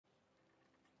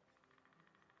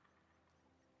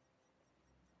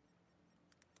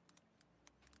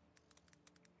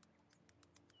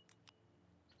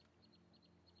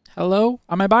Hello?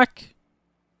 Am I back?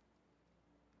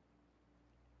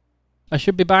 I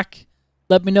should be back.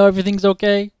 Let me know everything's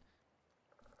okay.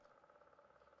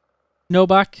 No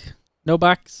back. No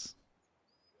backs.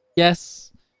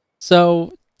 Yes.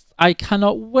 So, I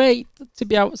cannot wait to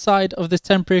be outside of this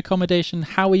temporary accommodation.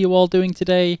 How are you all doing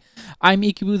today? I'm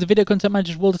Ikibu, the video content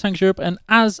manager of World of Tanks Europe, and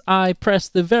as I press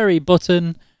the very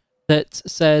button that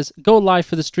says go live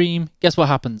for the stream, guess what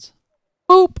happens?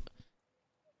 Boop!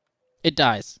 It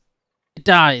dies. It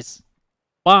dies.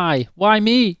 Why? Why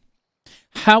me?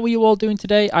 How are you all doing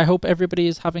today? I hope everybody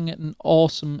is having an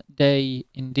awesome day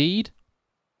indeed.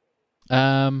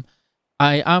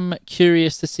 I am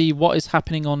curious to see what is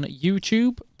happening on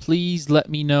YouTube. Please let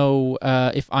me know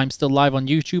if I'm still live on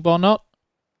YouTube or not.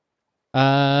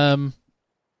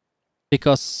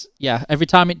 Because, yeah, every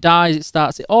time it dies, it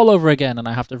starts it all over again, and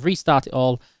I have to restart it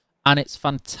all, and it's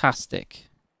fantastic.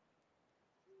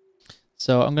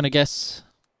 So I'm going to guess...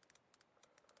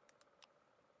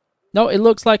 No, it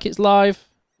looks like it's live.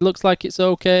 It looks like it's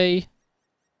okay.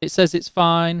 It says it's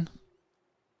fine.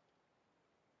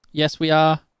 Yes, we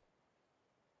are.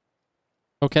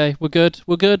 Okay, we're good.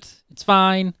 We're good. It's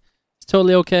fine. It's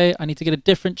totally okay. I need to get a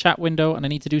different chat window, and I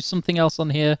need to do something else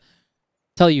on here.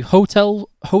 Tell you,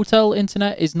 hotel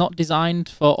internet is not designed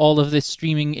for all of this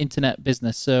streaming internet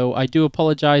business. So I do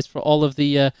apologize for all of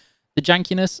the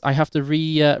jankiness. I have to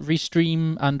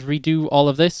restream and redo all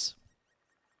of this.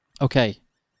 Okay.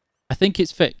 I think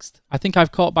it's fixed. I think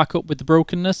I've caught back up with the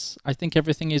brokenness. I think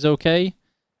everything is okay.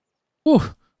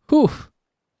 Whew, whew.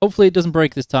 Hopefully it doesn't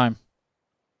break this time.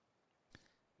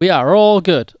 We are all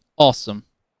good. Awesome.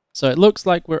 So it looks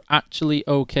like we're actually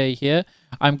okay here.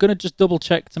 I'm going to just double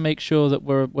check to make sure that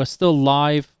we're still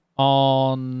live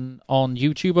on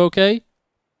YouTube okay.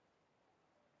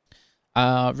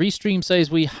 Restream says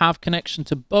we have connection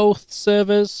to both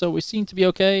servers, so we seem to be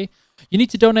okay. You need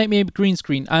to donate me a green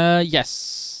screen.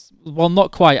 Yes. Well,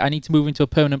 not quite. I need to move into a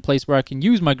permanent place where I can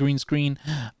use my green screen,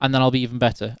 and then I'll be even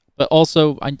better. But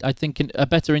also, I think a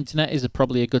better internet is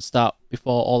probably a good start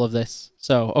before all of this.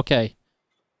 So, okay.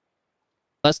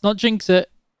 Let's not jinx it.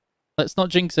 Let's not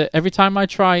jinx it. Every time I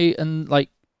try and, like,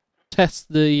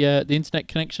 test the internet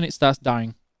connection, it starts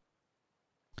dying.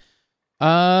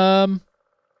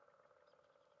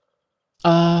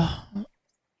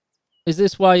 Is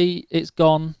this why it's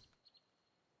gone?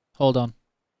 Hold on.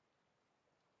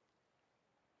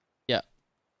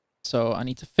 So I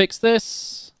need to fix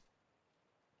this.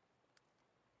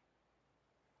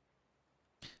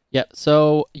 Yep,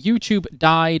 so YouTube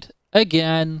died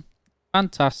again.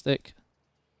 Fantastic.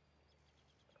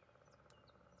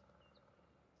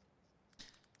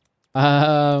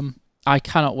 I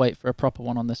cannot wait for a proper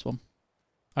one on this one.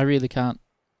 I really can't.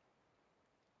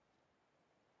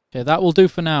 Okay, that will do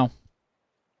for now. I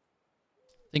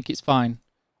think it's fine.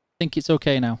 I think it's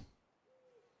okay now.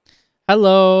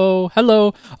 Hello,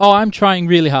 hello. Oh, I'm trying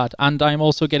really hard, and I'm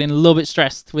also getting a little bit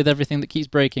stressed with everything that keeps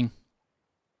breaking.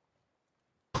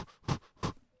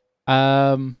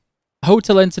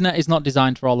 Hotel internet is not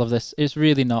designed for all of this. It's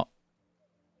really not.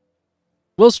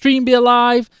 Will stream be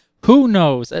alive? Who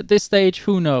knows? At this stage,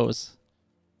 who knows?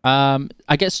 I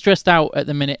get stressed out at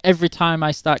the minute every time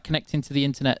I start connecting to the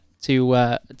internet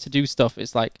to do stuff.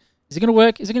 It's like, is it going to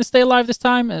work? Is it going to stay alive this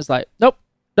time? And it's like, nope,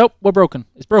 nope, we're broken.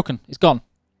 It's broken. It's gone.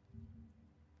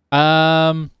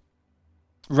 Right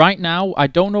now, I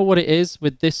don't know what it is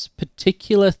with this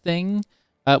particular thing,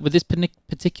 with this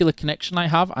particular connection I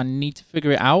have. I need to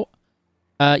figure it out.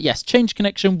 Yes, change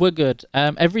connection, we're good.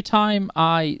 Every time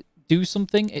I do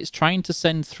something, it's trying to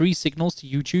send 3 signals to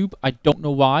YouTube. I don't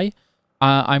know why.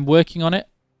 I'm working on it.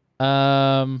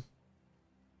 So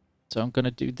I'm going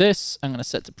to do this. I'm going to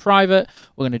set to private.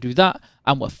 We're going to do that,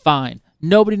 and we're fine.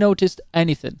 Nobody noticed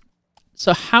anything.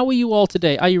 So how are you all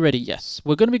today? Are you ready? Yes.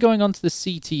 We're going to be going on to the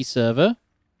CT server.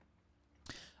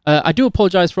 I do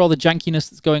apologize for all the jankiness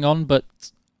that's going on, but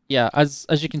yeah, as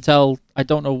you can tell, I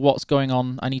don't know what's going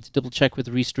on. I need to double check with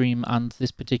Restream and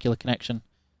this particular connection.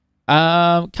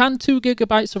 Can 2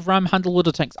 GB of RAM handle World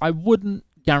of Tanks? I wouldn't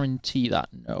guarantee that,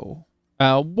 no.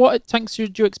 What tanks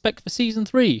should you expect for Season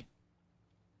 3?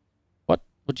 What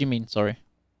do you mean? Sorry.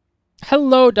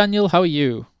 Hello, Daniel. How are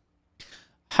you?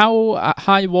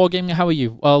 Hi, Wargaming, how are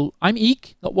you? Well, I'm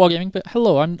Eek, not Wargaming, but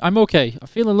hello, I'm okay. I'm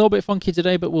feeling a little bit funky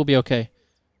today, but we'll be okay.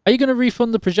 Are you going to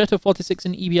refund the Progetto 46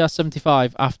 and EBR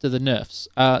 75 after the nerfs?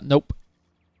 Nope.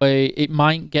 It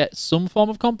might get some form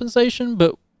of compensation,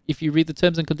 but if you read the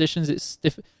terms and conditions, it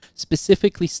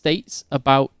specifically states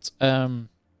about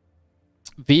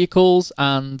vehicles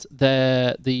and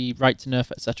the right to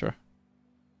nerf, etc.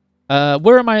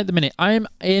 Where am I at the minute? I am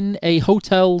in a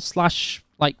hotel /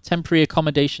 like temporary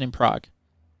accommodation in Prague.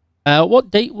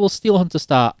 What date will Steel Hunter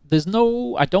start? There's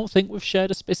no... I don't think we've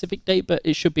shared a specific date, but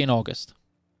it should be in August.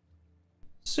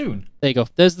 Soon. There you go.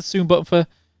 There's the soon button for...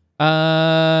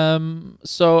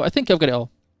 So I think I've got it all.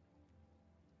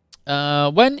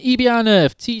 When EBR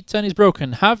nerf T10 is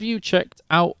broken, have you checked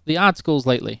out the articles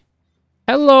lately?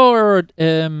 Hello,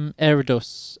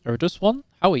 Eridus. Eridus1?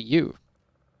 How are you?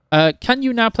 Can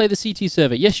you now play the CT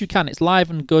server? Yes, you can. It's live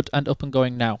and good and up and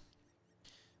going now.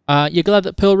 You're glad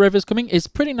that Pearl River's coming? It's a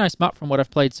pretty nice map from what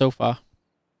I've played so far.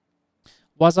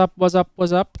 What's up, what's up,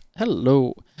 what's up?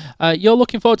 Hello. You're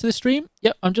looking forward to this stream?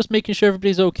 Yep, I'm just making sure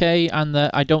everybody's okay and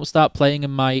that I don't start playing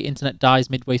and my internet dies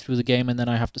midway through the game and then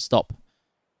I have to stop.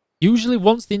 Usually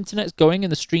once the internet's going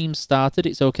and the stream's started,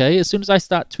 it's okay. As soon as I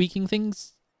start tweaking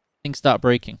things, things start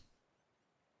breaking.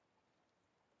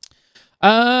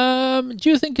 Do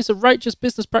you think it's a righteous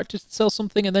business practice to sell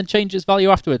something and then change its value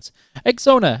afterwards?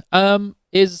 Exona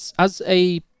is as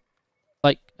a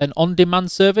an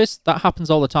on-demand service that happens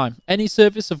all the time. Any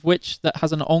service of which that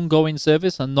has an ongoing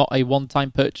service and not a one-time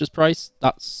purchase price,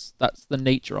 that's the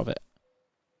nature of it.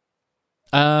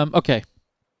 Okay.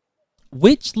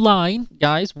 Which line,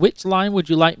 guys? Which line would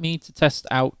you like me to test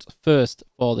out first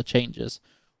for the changes?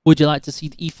 Would you like to see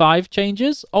the E5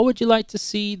 changes, or would you like to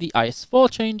see the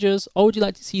IS4 changes, or would you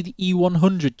like to see the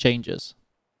E100 changes?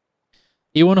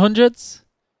 E100s?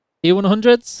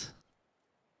 E100s?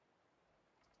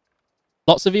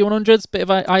 Lots of E100s, bit of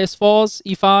IS4s,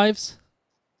 E5s.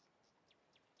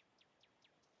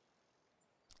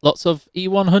 Lots of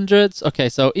E100s. Okay,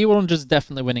 so E100 is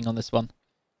definitely winning on this one.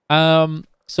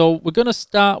 So we're going to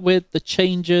start with the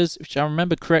changes, which I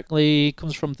remember correctly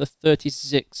comes from the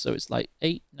 36. So it's like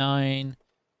 8, 9,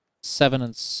 7,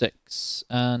 and 6.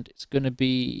 And it's going to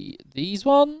be these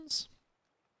ones.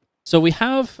 So we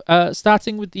have,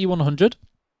 starting with the E100.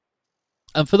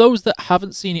 And for those that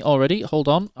haven't seen it already, hold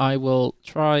on. I will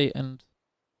try and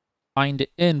find it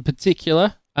in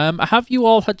particular. Have you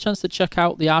all had a chance to check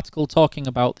out the article talking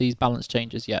about these balance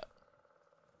changes yet?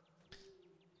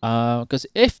 Because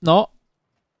if not,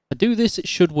 if I do this, it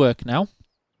should work now.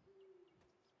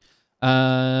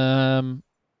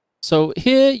 So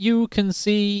here you can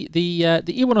see the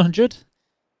E100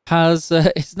 has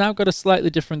it's now got a slightly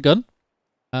different gun.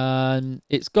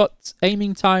 It's got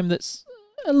aiming time that's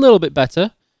a little bit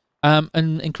better,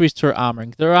 and increased turret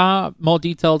armoring. There are more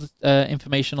detailed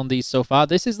information on these so far.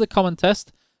 This is the common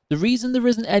test. The reason there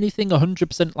isn't anything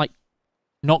 100% like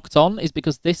knocked on is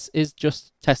because this is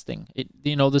just testing.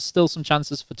 There's still some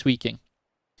chances for tweaking.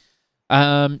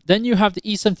 Then you have the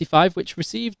E75, which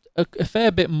received a fair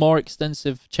bit more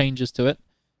extensive changes to it.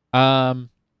 Not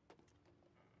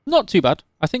too bad.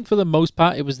 I think for the most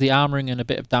part, it was the armoring and a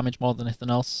bit of damage more than anything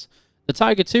else. The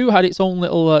Tiger 2 had its own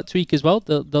little tweak as well.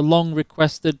 The long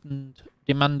requested and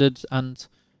demanded and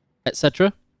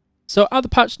etc. So are the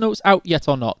patch notes out yet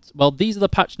or not? Well, these are the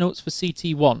patch notes for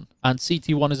CT1. And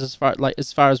CT1 is as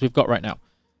far as we've got right now.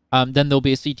 Then there'll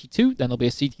be a CT2, then there'll be a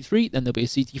CT3, then there'll be a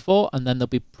CT4, and then there'll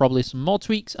be probably some more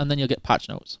tweaks, and then you'll get patch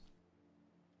notes.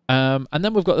 And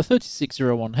then we've got the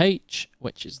 3601H,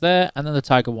 which is there, and then the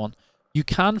Tiger 1. You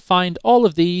can find all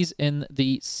of these in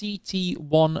the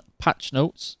CT1 patch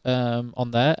notes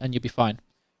on there, and you'll be fine.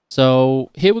 So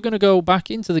here we're going to go back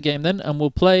into the game then, and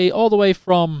we'll play all the way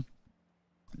from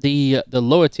the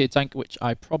lower tier tank, which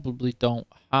I probably don't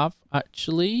have,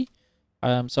 actually. So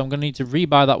I'm going to need to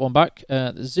rebuy that one back.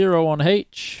 The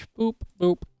 01H. Boop,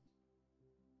 boop.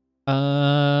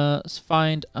 Let's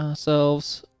find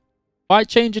ourselves... Why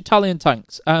change Italian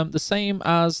tanks? The same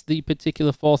as the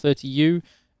particular 430U,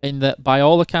 in that by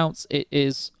all accounts it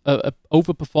is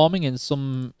overperforming in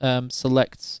some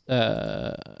select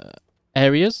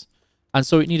areas. And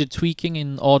so it needed tweaking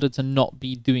in order to not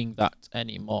be doing that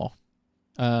anymore.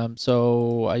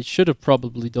 So I should have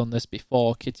probably done this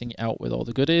before kitting it out with all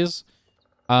the goodies.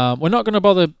 We're not going to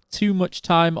bother too much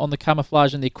time on the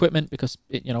camouflage and the equipment because,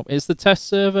 it's the test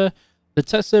server. The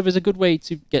test server is a good way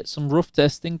to get some rough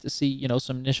testing to see,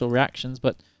 some initial reactions,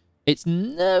 but it's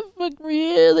never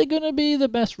really going to be the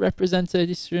best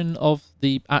representation of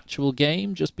the actual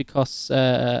game just because,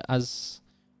 as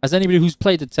anybody who's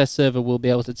played the test server will be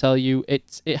able to tell you,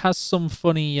 it has some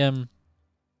funny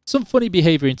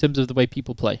behavior in terms of the way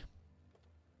people play.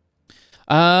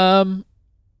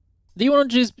 The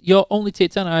 100 is your only tier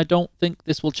 10, and I don't think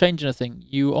this will change anything.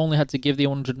 You only had to give the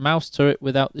 100 mouse turret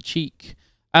without the cheek.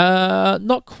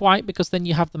 Not quite, because then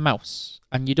you have the mouse,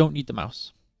 and you don't need the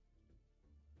mouse.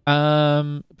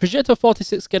 Progetto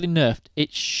 46 getting nerfed.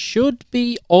 It should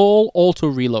be all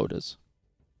auto reloaders.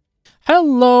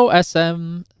 Hello,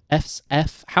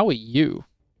 SMFF. How are you?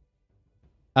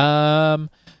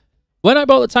 When I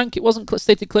bought the tank, it wasn't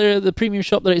stated clear at the premium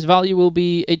shop that its value will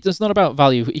be... It's not about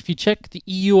value. If you check the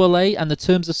EULA and the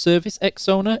Terms of Service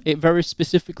ex-owner, it very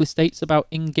specifically states about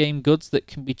in-game goods that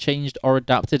can be changed or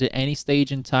adapted at any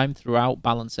stage in time throughout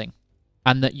balancing.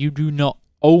 And that you do not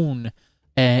own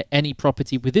any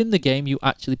property within the game. You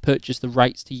actually purchase the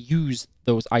rights to use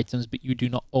those items, but you do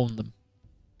not own them.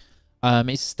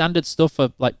 It's standard stuff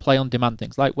for like play-on-demand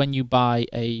things. Like when you buy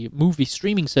a movie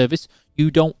streaming service, you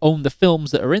don't own the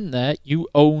films that are in there. You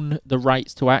own the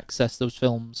rights to access those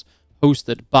films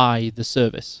hosted by the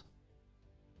service.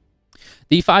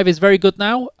 The E5 is very good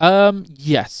now.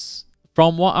 Yes.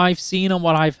 From what I've seen and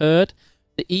what I've heard,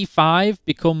 the E5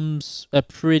 becomes a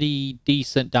pretty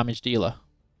decent damage dealer.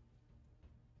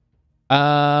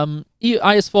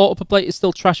 IS4 upper plate is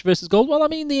still trash versus gold. Well, I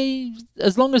mean,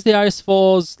 as long as the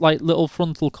IS4's like little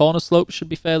frontal corner slopes should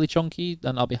be fairly chunky,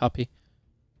 then I'll be happy.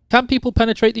 Can people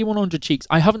penetrate the 100 cheeks?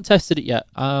 I haven't tested it yet.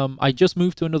 I just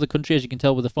moved to another country, as you can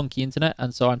tell, with a funky internet,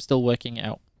 and so I'm still working it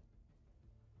out.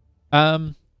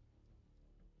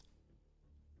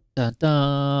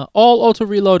 All auto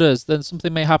reloaders, then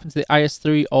something may happen to the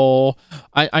IS3, or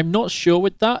I'm not sure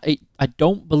with that. I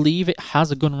don't believe it has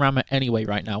a gun rammer anyway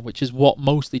right now, which is what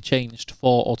mostly changed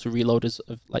for auto reloaders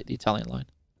of like the Italian line.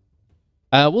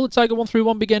 Will the Tiger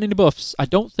 131 be getting any buffs? I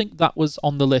don't think that was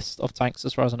on the list of tanks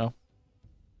as far as I know.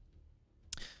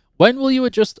 When will you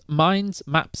adjust Mines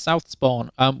Map South Spawn?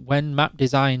 When map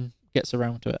design gets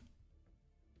around to it.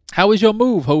 How is your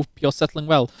move? Hope you're settling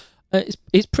well.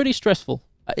 It's pretty stressful.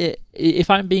 If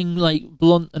I'm being like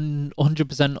blunt and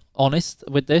 100% honest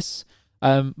with this,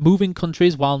 moving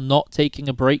countries while not taking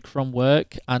a break from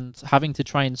work and having to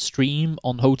try and stream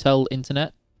on hotel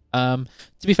internet. To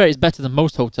be fair, it's better than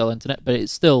most hotel internet, but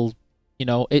it's still, you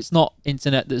know, it's not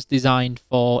internet that's designed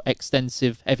for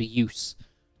extensive, heavy use.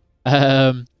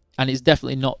 And it's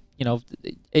definitely not, you know,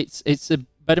 it's a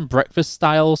bed and breakfast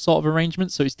style sort of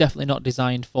arrangement, so it's definitely not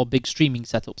designed for big streaming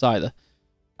setups either.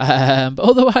 But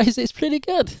otherwise, it's pretty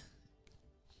good.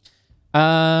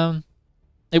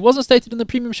 It wasn't stated in the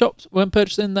premium shops when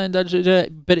purchasing,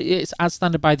 but it's as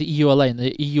standard by the EULA, and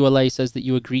the EULA says that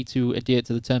you agree to adhere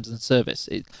to the terms and service.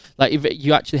 Like if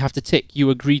you actually have to tick, you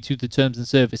agree to the terms and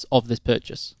service of this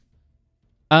purchase.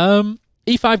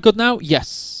 E5 good now?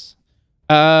 Yes.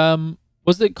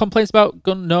 Was there complaints about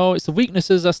gun? No, it's the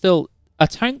weaknesses are still... A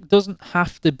tank doesn't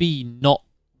have to be not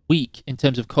weak in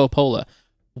terms of copolar.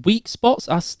 Weak spots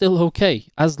are still okay,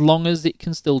 as long as it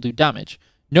can still do damage.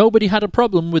 Nobody had a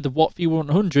problem with the Watt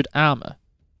V100 armor.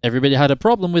 Everybody had a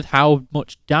problem with how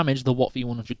much damage the Watt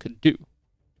V100 could do.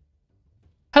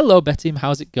 Hello, Betty,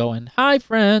 how's it going? Hi,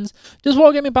 friends. Does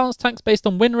Wargaming balance tanks based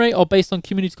on win rate or based on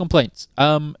community complaints?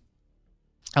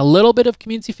 A little bit of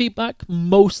community feedback,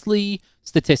 mostly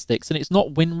statistics. And it's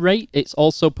not win rate, it's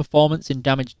also performance in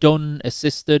damage done,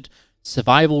 assisted,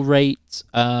 survival rate,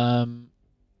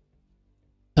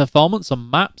 performance on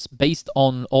maps based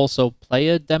on also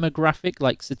player demographic,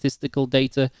 like statistical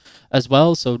data as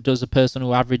well. So does a person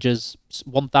who averages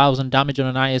 1,000 damage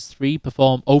on an IS-3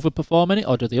 overperform in it,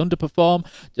 or do they underperform?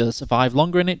 Do they survive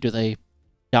longer in it? Do they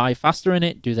die faster in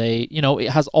it? Do they, you know, it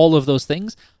has all of those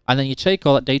things. And then you take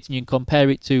all that data and you can compare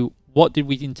it to what did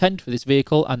we intend for this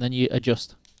vehicle, and then you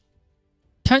adjust.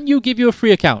 Can you give you a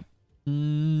free account?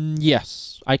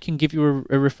 Yes, I can give you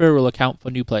a referral account for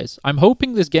new players. I'm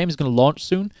hoping this game is going to launch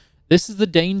soon. This is the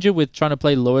danger with trying to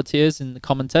play lower tiers in the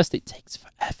common test. It takes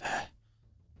forever.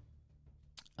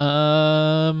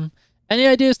 Any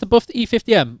ideas to buff the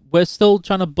E50M? We're still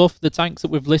trying to buff the tanks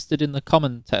that we've listed in the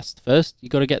common test first. You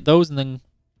got to get those and then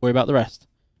worry about the rest.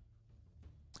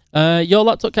 Your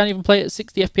laptop can't even play at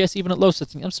 60 FPS even at low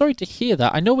settings. I'm sorry to hear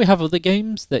that. I know we have other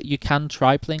games that you can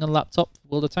try playing on laptop,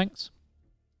 World of Tanks.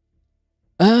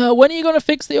 When are you going to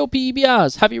fix the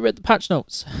OPEBRs? Have you read the patch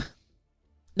notes?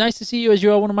 Nice to see you, as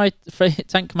you are one of my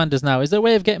tank commanders now. Is there a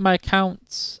way of getting my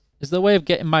account? Is there a way of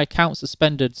getting my account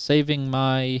suspended, saving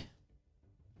my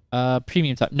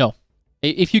premium time? No.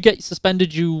 If you get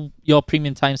suspended, your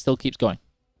premium time still keeps going.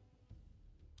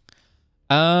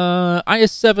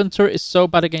 IS-7 turret is so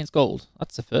bad against gold.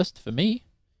 That's the first for me.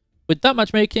 With that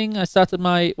matchmaking, I started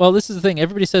my... Well, this is the thing.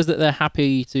 Everybody says that they're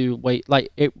happy to wait.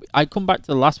 Like, I come back to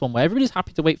the last one where everybody's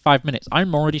happy to wait 5 minutes.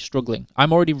 I'm already struggling.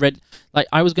 I'm already ready. Like,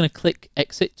 I was going to click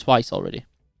exit twice already.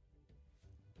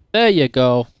 There you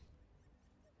go.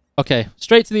 Okay,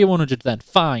 straight to the 100 then.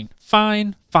 Fine.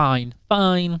 Fine. Fine.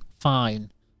 Fine.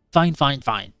 Fine. Fine, fine,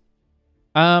 fine.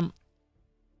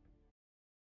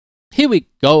 Here we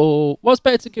go. What's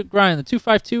better to grind, the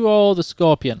 252 or the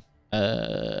Scorpion?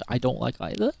 I don't like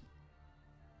either.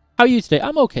 How are you today?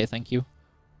 I'm okay, thank you.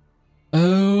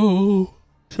 Oh,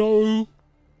 so...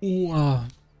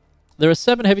 There are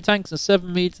 7 heavy tanks and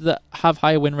 7 mediums that have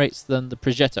higher win rates than the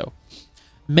Progetto.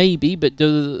 Maybe, but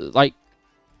do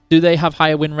they have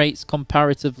higher win rates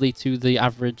comparatively to the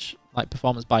average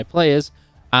performance by players?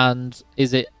 And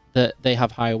is it that they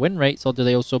have higher win rates, or do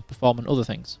they also perform on other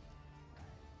things?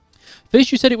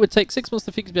 Fish, you said it would take 6 months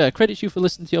to fix. Yeah, credit you for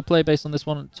listening to your play based on this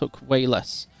one. It took way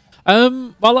less.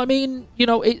 Well, I mean, you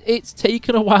know, it's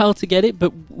taken a while to get it,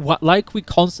 but like we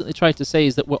constantly try to say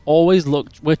is that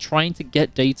we're trying to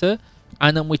get data,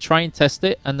 and then we try and test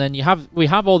it, and then we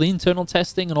have all the internal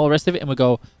testing and all the rest of it, and we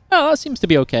go, oh, that seems to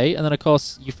be okay, and then of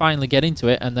course you finally get into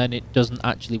it, and then it doesn't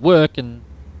actually work, and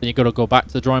then you got to go back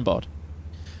to the drawing board.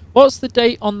 What's the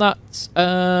date on that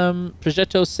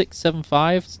Progetto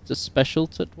 675? The special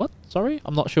to what? Sorry,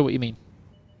 I'm not sure what you mean.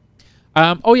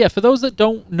 Oh yeah, for those that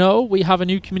don't know, we have a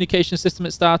new communication system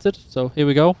that started. So here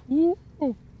we go. Ooh.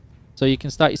 So you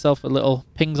can start yourself a little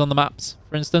pings on the maps,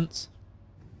 for instance.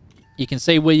 You can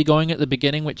say where you're going at the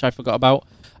beginning, which I forgot about.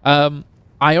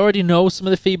 I already know some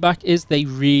of the feedback is they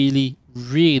really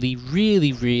want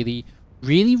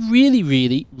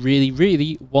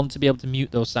to be able to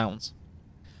mute those sounds.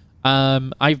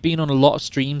 I've been on a lot of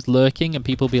streams lurking, and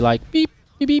people be like beep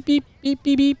beep beep beep beep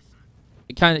beep beep.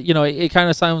 It kind of, you know, it kind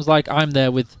of sounds like I'm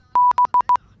there with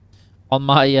on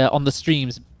my on the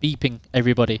streams beeping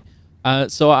everybody.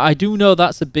 So I do know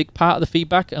that's a big part of the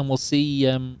feedback, and we'll see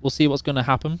what's going to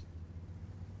happen.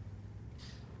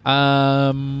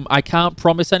 I can't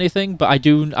promise anything, but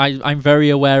I'm very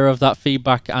aware of that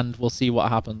feedback, and we'll see what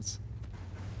happens.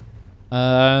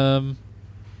 Okay,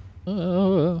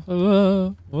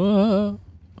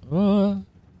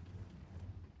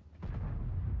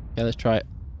 let's try it.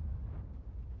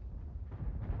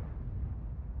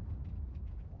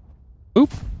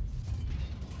 Boop.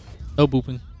 No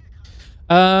booping.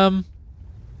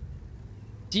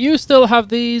 Do you still have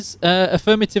these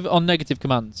affirmative or negative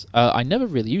commands? I never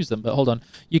really use them, but hold on.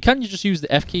 You can just use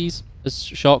the F keys as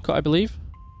shortcut, I believe.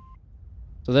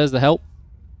 So there's the help.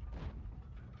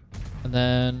 And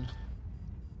then...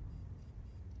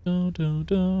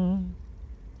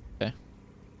 Okay.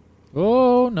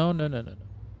 Oh, no.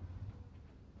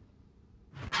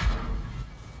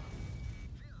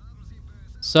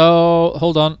 So,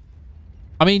 hold on.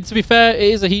 I mean, to be fair, it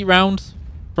is a heat round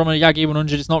from a Yagi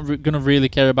 100. It's not going to really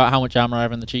care about how much armor I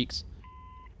have in the cheeks.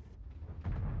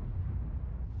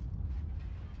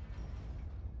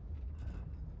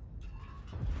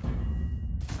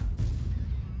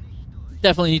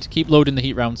 Definitely need to keep loading the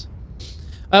heat rounds.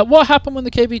 What happened when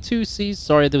the KV-2 sees...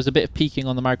 Sorry, there was a bit of peaking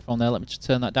on the microphone there. Let me just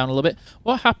turn that down a little bit.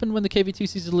 What happened when the KV-2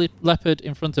 sees a leopard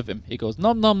in front of him? He goes,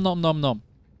 nom nom nom nom nom.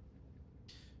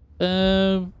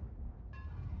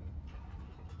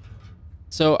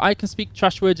 So I can speak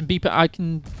trash words and beep it. I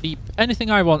can beep anything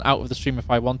I want out of the stream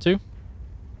if I want to.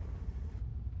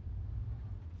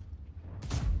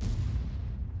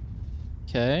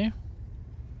 Okay.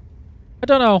 I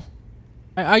don't know.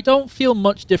 I don't feel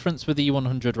much difference with the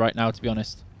E100 right now, to be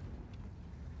honest.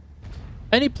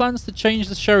 Any plans to change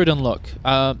the Sheridan look?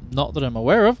 Not that I'm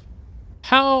aware of.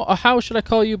 How should I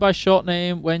call you by short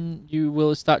name when you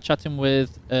will start chatting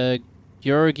with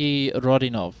Georgiy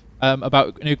Rodionov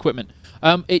about new equipment?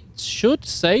 It should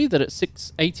say that at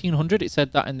 1800 it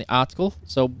said that in the article,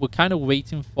 so we're kind of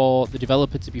waiting for the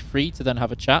developer to be free to then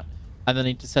have a chat, and then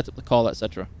need to set up the call,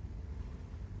 etc.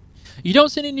 You don't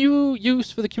see any new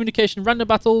use for the communication random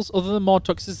battles other than more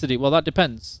toxicity. Well, that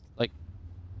depends. Like,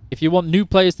 if you want new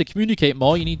players to communicate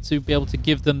more, you need to be able to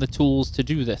give them the tools to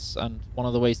do this, and one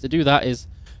of the ways to do that is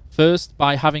first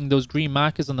by having those green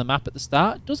markers on the map at the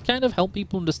start. It does kind of help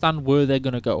people understand where they're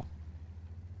going to go.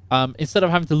 Instead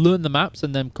of having to learn the maps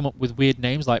and then come up with weird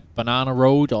names like Banana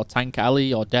Road or Tank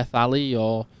Alley or Death Alley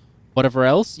or whatever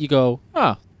else, you go,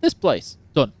 this place,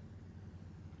 done.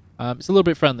 It's a little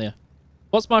bit friendlier.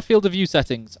 What's my field of view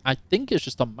settings? I think it's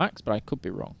just on max, but I could be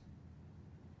wrong.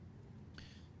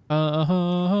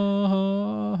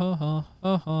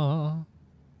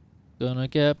 Gonna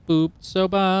get booped so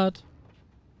bad.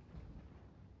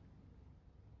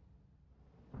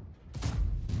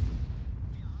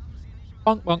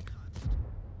 Bonk, bonk.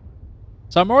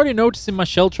 So I'm already noticing my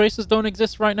shell tracers don't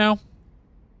exist right now.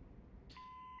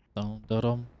 Dum,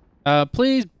 dum, dum.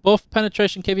 Please buff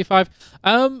penetration KV5.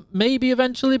 Maybe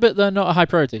eventually, but they're not a high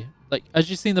priority. Like,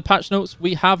 as you see in the patch notes,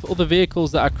 we have other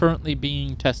vehicles that are currently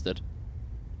being tested.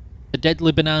 The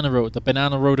Deadly Banana Road, the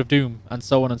Banana Road of Doom, and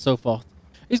so on and so forth.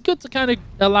 It's good to kind of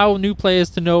allow new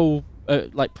players to know,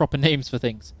 like, proper names for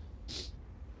things.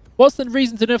 What's the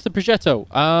reason to nerf the Progetto?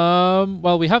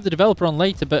 Well, we have the developer on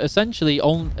later, but essentially,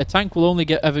 a tank will only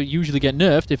usually get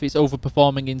nerfed if it's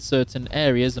overperforming in certain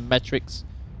areas and metrics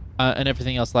and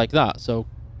everything else like that. So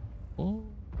Oh.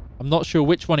 I'm not sure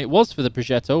which one it was for the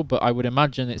Progetto, but I would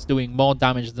imagine it's doing more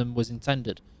damage than was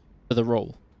intended for the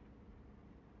roll.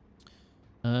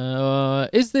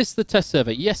 Is this the test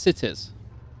server? Yes, it is.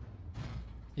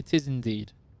 It is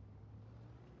indeed.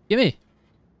 Gimme.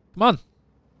 Come on.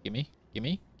 Gimme.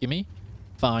 Gimme. Gimme.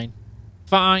 Fine.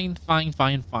 Fine. Fine.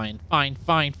 Fine. Fine. Fine.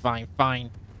 Fine. Fine.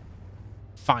 Fine.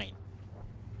 Fine.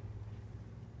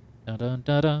 Da da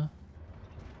da da.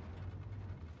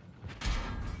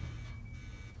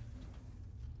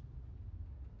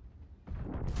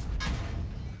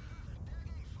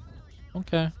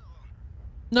 Okay.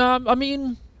 No, I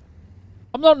mean,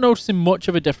 I'm not noticing much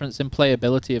of a difference in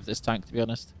playability of this tank, to be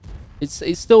honest.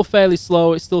 It's still fairly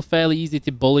slow. It's still fairly easy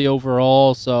to bully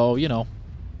overall. So, you know,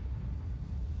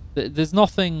 there's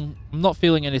nothing. I'm not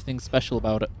feeling anything special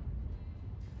about it.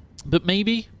 But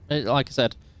maybe, like I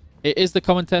said, it is the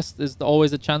common test. There's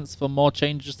always a chance for more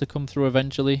changes to come through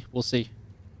eventually. We'll see.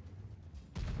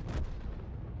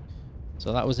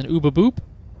 So that was an Uber Boop.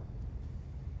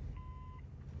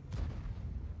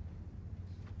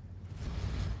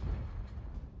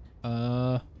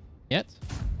 Yet?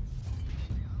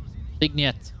 Big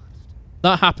niet.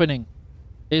 Not happening.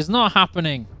 It's not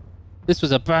happening. This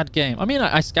was a bad game. I mean,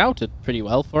 I scouted pretty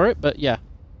well for it, but yeah.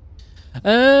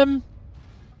 You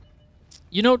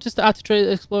noticed the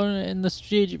artillery explosion in the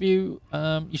strategic view.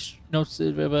 You should notice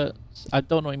it, but I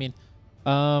don't know what you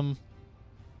mean.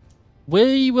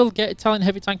 We will get Italian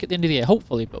heavy tank at the end of the year,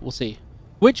 hopefully, but we'll see.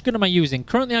 Which gun am I using?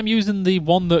 Currently, I'm using the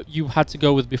one that you had to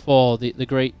go with before, the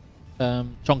great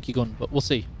chunky gun, but we'll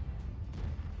see.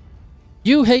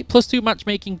 You hate +2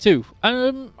 matchmaking too.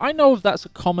 I know that's a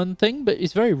common thing, but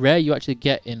it's very rare you actually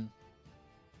get in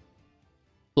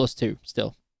 +2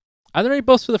 still. Are there any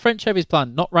buffs for the French heavies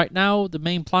plan? Not right now. The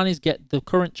main plan is get the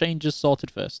current changes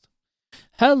sorted first.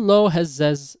 Hello,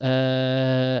 Hezezi.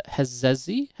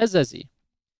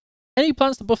 Any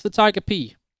plans to buff the Tiger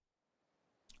P?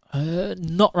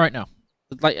 Not right now.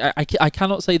 Like I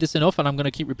cannot say this enough, and I'm going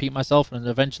to keep repeating myself, and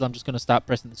eventually I'm just going to start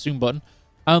pressing the soon button.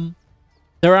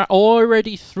 There are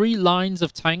already 3 lines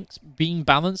of tanks being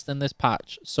balanced in this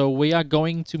patch, so we are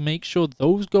going to make sure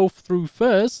those go through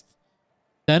first,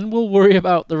 then we'll worry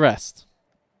about the rest.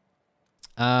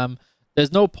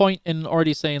 There's no point in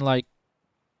already saying, like,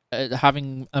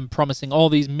 having and promising all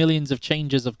these millions of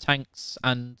changes of tanks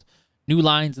and new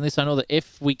lines and this. I know that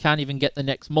if we can't even get the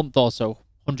next month or so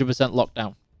 100%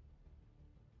 lockdown.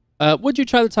 Would you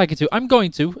try the Tiger 2? I'm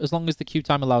going to, as long as the queue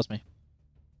time allows me.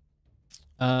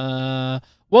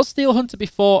 Was Steel Hunter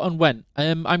before and when?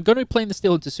 I'm going to be playing the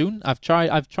Steel Hunter soon. I've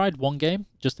tried one game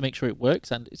just to make sure it works,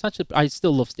 and it's actually, I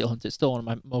still love Steel Hunter. It's still one of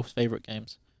my most favorite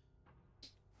games.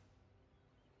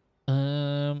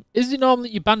 Is it normal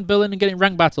that you ban billing and getting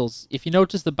rank battles? If you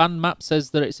notice, the ban map says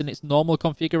that it's in its normal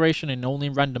configuration and only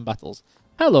in random battles.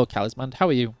 Hello, Calisman. How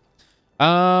are you?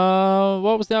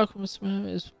 What was the outcome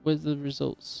with the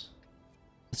results?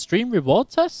 The stream reward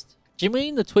test? Do you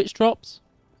mean the Twitch drops?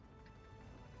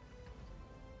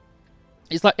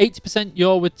 It's like 80%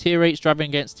 you're with tier 8s driving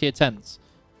against tier 10s.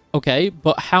 Okay,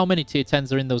 but how many tier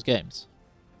 10s are in those games?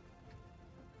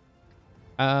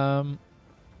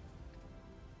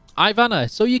 Ivana,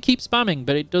 so you keep spamming,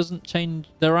 but it doesn't change.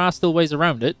 There are still ways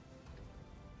around it.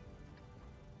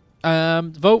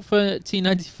 Vote for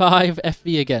T95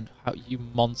 FV again. How, you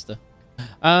monster.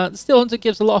 The Steel Hunter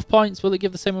gives a lot of points. Will it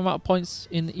give the same amount of points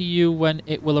in the EU when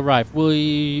it will arrive?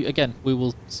 We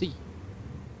will see.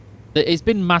 It's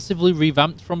been massively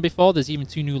revamped from before. There's even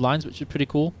 2 new lines, which is pretty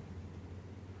cool.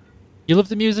 You love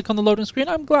the music on the loading screen?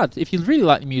 I'm glad. If you really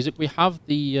like the music, we have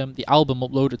the album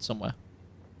uploaded somewhere.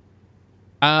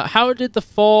 How did the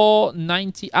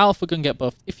 490 Alpha gun get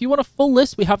buffed? If you want a full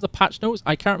list, we have the patch notes.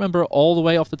 I can't remember it all the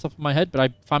way off the top of my head,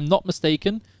 but if I'm not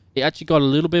mistaken, it actually got a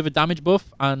little bit of a damage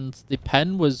buff, and the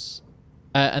pen was...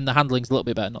 and the handling's a little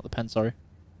bit better, not the pen, sorry.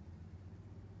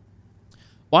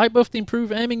 Why buff the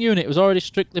improved aiming unit? It was already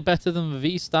strictly better than the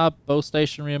V-Stab, both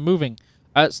stationary and moving.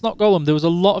 It's not Golem. There was a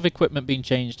lot of equipment being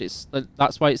changed.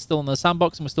 That's why it's still in the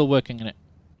sandbox and we're still working on it.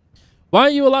 Why are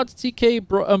you allowed to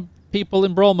TK people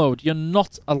in Brawl mode? You're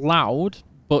not allowed,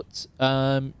 but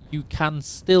you can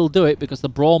still do it because the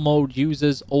Brawl mode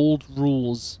uses old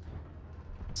rules.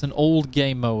 It's an old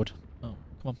game mode. Oh,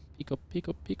 come on. Peek up, peek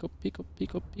up, peek up, peek up,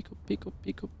 peek up, peek up, peek up,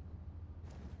 peek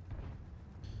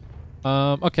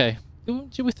up. Okay.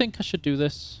 Do we think I should do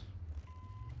this?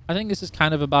 I think this is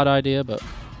kind of a bad idea, but...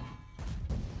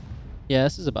 yeah,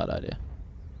 this is a bad idea.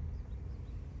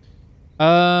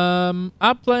 I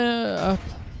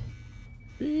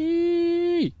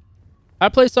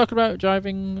play soccer about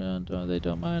driving, and they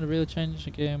don't mind. Really change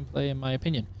the gameplay, in my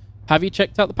opinion. Have you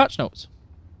checked out the patch notes?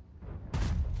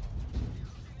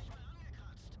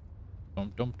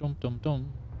 Dum dum dum dum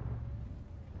dum.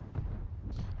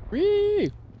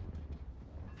 Whee!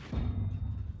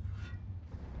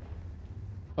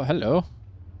 Oh, hello.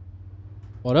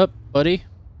 What up, buddy?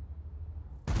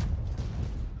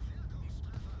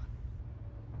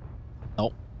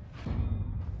 No.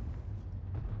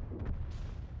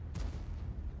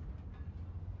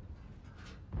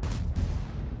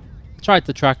 Tried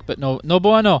to track, but no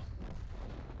bueno.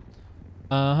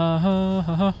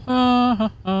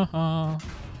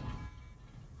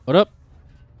 What up?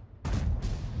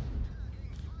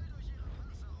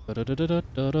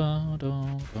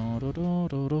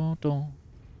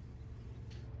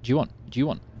 G1.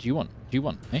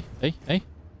 Hey.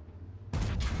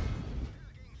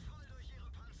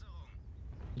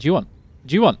 G1.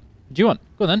 Go on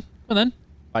then.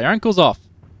 Fire your ankles off.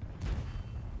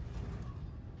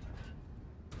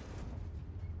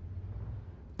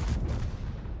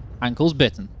 Ankles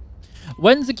bitten.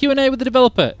 When's the Q&A with the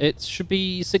developer? It should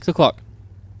be 6 o'clock.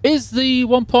 Is the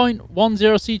 1.10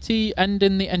 CT end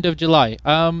in the end of July?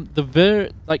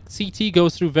 CT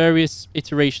goes through various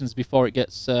iterations before it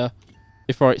gets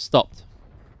before it's stopped.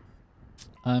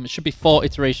 It should be 4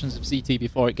 iterations of CT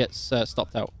before it gets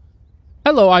stopped out.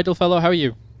 Hello, idle fellow. How are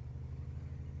you?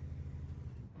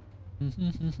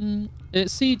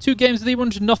 See, 2 games of the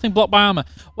 100, nothing blocked by armor.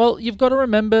 Well, you've got to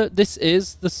remember this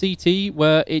is the CT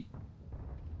where it,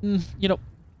 you know,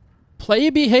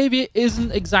 player behavior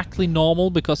isn't exactly normal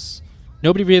because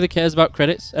nobody really cares about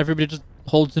credits. Everybody just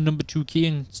holds the number 2 key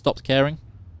and stops caring.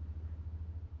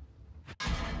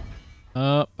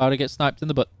 About to get sniped in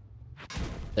the butt.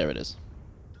 There it is.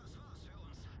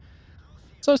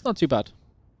 So it's not too bad.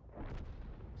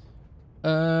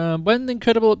 When the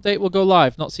Incredible update will go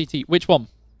live, not CT. Which one?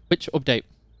 Which update?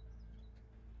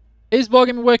 Is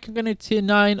Wargaming working on a tier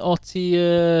 9 or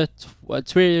tier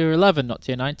 11? Not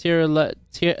tier 9, tier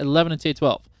 11 and tier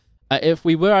 12. If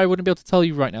we were, I wouldn't be able to tell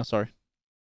you right now, sorry.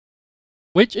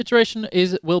 Which iteration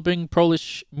will bring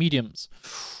Polish mediums?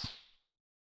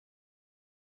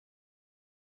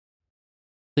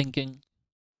 Thinking.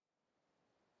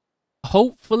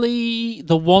 Hopefully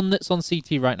the one that's on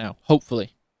CT right now.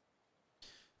 Hopefully.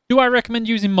 Do I recommend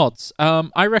using mods?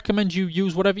 I recommend you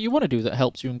use whatever you want to do that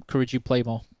helps you encourage you play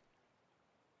more.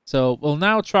 So we'll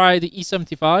now try the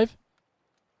E75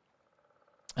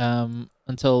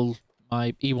 until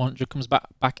my E100 comes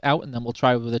back out, and then we'll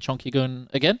try with the chunky gun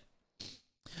again.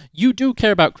 You do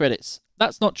care about credits.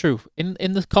 That's not true. In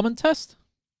the common test,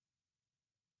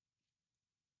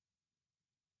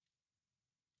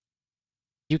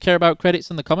 you care about credits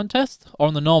in the common test or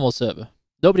on the normal server?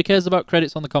 Nobody cares about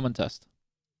credits on the common test.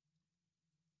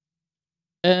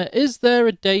 Is there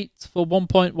a date for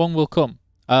 1.1 will come?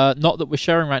 Not that we're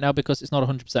sharing right now because it's not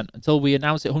 100%. Until we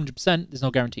announce it 100%, there's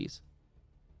no guarantees.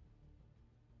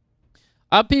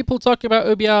 Are people talking about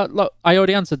OBR? Look, I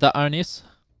already answered that, Arnius.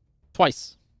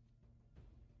 Twice.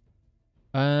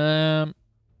 On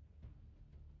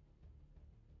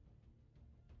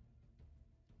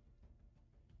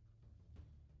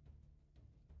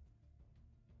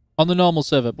the normal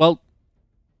server. Well,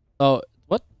 oh,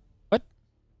 what? What?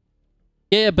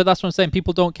 Yeah, but that's what I'm saying.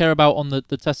 People don't care about on the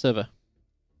test server.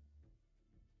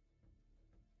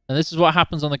 And this is what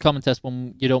happens on the common test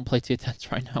when you don't play tier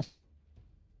 10s right now.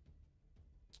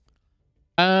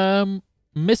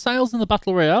 Missiles in the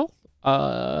Battle Royale?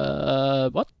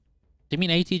 What? Do you mean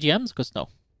ATGMs? Because no.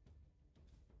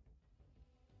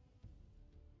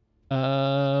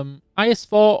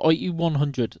 IS-4 or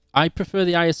E100? I prefer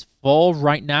the IS-4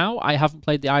 right now. I haven't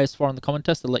played the IS-4 on the common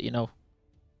test, I'll let you know.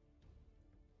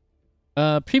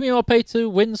 Premium or pay to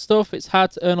win stuff, it's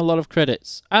hard to earn a lot of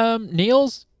credits.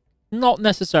 Niels? Not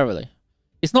necessarily.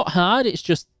 It's not hard, it's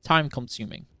just time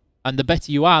consuming. And the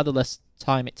better you are, the less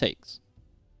time it takes.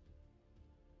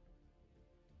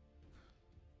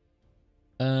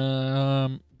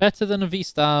 Better than a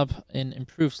V-stab in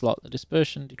improved slot. The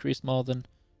dispersion decreased more than...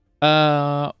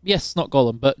 yes, not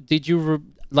Golem, but did you,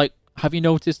 have you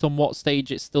noticed on what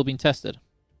stage it's still being tested?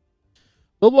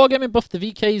 Will Wargaming buff the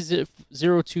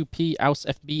VK02P, AUS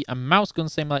FB, and mouse gun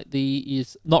same like the...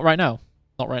 Not right now.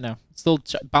 Not right now. Still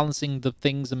balancing the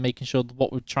things and making sure that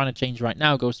what we're trying to change right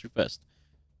now goes through first.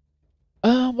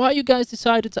 Why you guys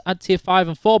decided to add tier 5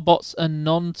 and 4 bots and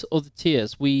none to other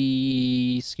tiers?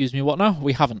 Excuse me, what now?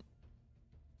 We haven't.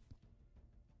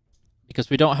 Because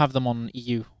we don't have them on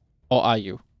EU or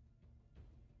IU.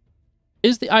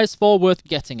 Is the IS-4 worth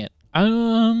getting it?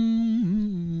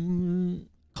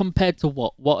 Compared to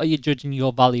what? What are you judging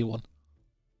your value on?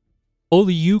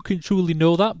 Only you can truly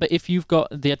know that, but if you've got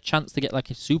the chance to get like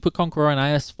a Super Conqueror or an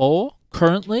IS-4,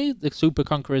 currently the Super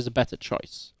Conqueror is a better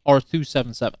choice. Or a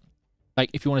 277. Like,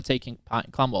 if you want to take in part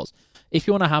in clan wars. If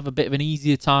you want to have a bit of an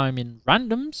easier time in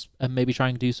randoms and maybe try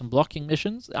and do some blocking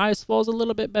missions, the IS-4 is a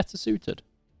little bit better suited.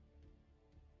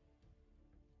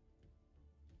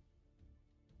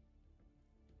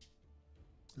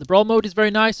 The Brawl mode is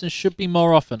very nice and should be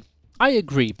more often. I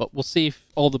agree, but we'll see if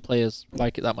all the players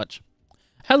like it that much.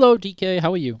 Hello, DK.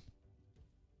 How are you?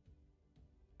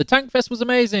 The Tank Fest was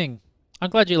amazing. I'm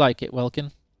glad you like it,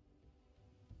 Welkin.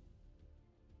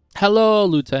 Hello,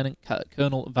 Lieutenant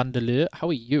Colonel Vandeleur. How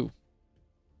are you?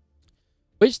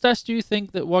 Which stats do you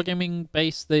think that Wargaming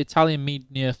based the Italian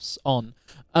mead nerfs on?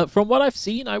 From what I've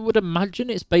seen, I would imagine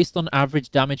it's based on average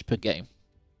damage per game.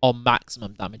 Or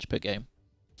maximum damage per game.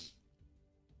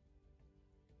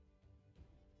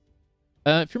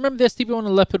 If you remember, the STB-1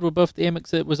 and Leopard were buffed, the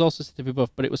AMX was also said to be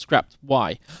buffed, but it was scrapped.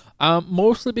 Why?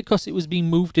 Mostly because it was being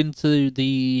moved into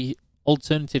the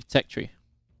alternative tech tree.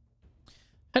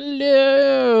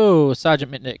 Hello,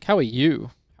 Sergeant Mitnick. How are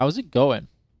you? How's it going?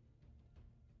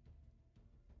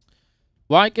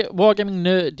 Why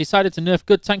Wargaming decided to nerf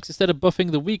good tanks instead of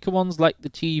buffing the weaker ones like the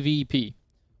TVP?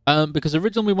 Because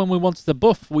originally when we wanted to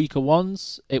buff weaker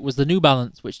ones, it was the New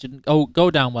Balance, which didn't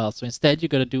go down well. So instead, you're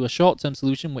going to do a short-term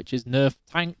solution, which is nerf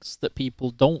tanks that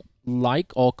people don't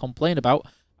like or complain about,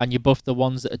 and you buff the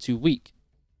ones that are too weak.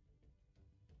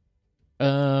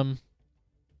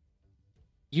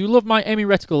 You love my aiming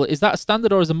reticle. Is that a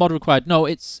standard or is a mod required? No,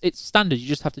 it's standard. You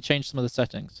just have to change some of the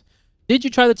settings. Did you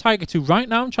try the Tiger 2? Right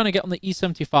now, I'm trying to get on the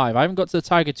E75. I haven't got to the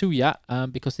Tiger 2 yet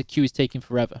because the queue is taking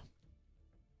forever.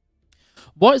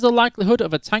 What is the likelihood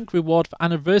of a tank reward for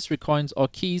anniversary coins or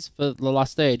keys for the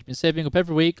last stage? Been saving up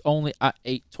every week, only at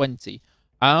 820.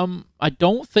 I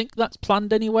don't think that's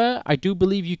planned anywhere. I do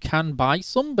believe you can buy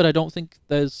some, but I don't think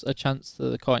there's a chance to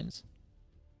the coins.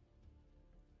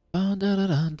 How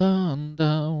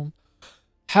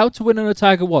to win on a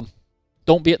Tiger 1.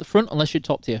 Don't be at the front unless you're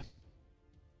top tier.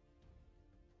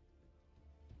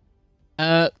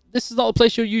 This is not a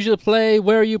place you'll usually play.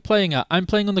 Where are you playing at? I'm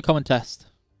playing on the common test.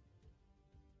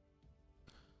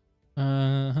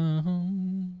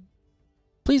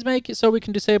 Please make it so we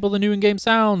can disable the new in-game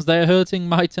sounds. They are hurting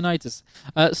my tinnitus.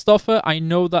 Stoffer, I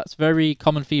know that's very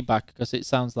common feedback because it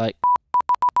sounds like...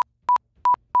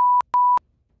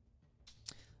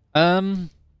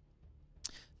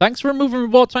 Thanks for removing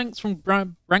reward tanks from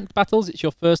ranked battles. It's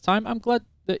your first time. I'm glad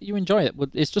that you enjoy it.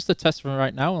 It's just a test for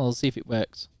right now, and I'll see if it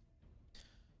works.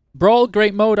 Brawl,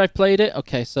 great mode. I've played it.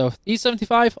 Okay, so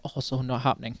E75, also not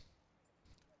happening.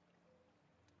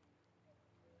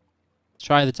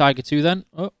 Try the Tiger 2 then.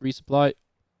 Oh, resupply.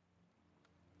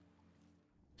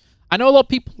 I know a lot of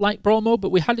people like Brawl mode, but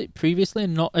we had it previously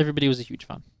and not everybody was a huge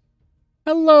fan.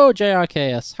 Hello,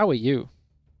 JRKS. How are you?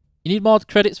 You need more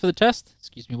credits for the test?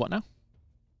 Excuse me, what now?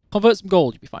 Convert some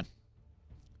gold, you'll be fine.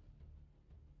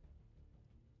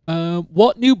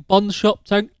 What new Bond shop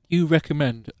tank do you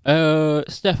recommend?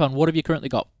 Stefan, what have you currently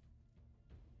got?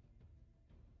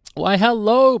 Why,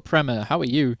 hello, Premier. How are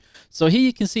you? So here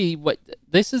you can see,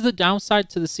 this is the downside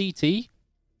to the CT.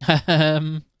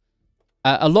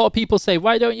 A lot of people say,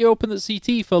 why don't you open the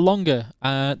CT for longer?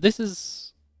 This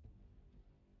is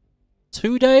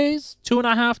 2 days,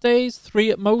 2.5 days,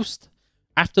 3 at most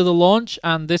after the launch.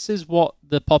 And this is what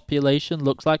the population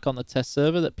looks like on the test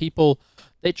server. That people,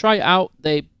 they try it out,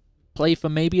 they play for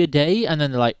maybe a day, and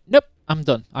then they're like, nope, I'm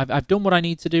done. I've done what I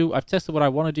need to do. I've tested what I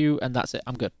want to do, and that's it.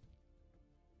 I'm good.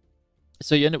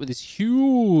 So you end up with these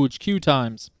huge queue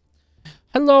times.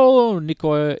 Hello,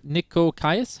 Nico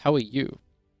Caius. How are you?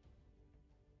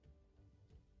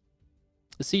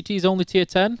 The CT is only tier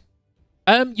 10.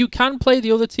 You can play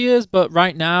the other tiers, but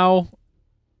right now,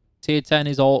 tier 10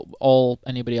 is all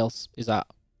anybody else is at.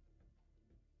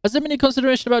 Has there been any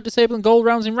consideration about disabling gold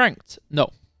rounds in ranked?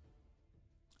 No.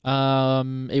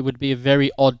 It would be a very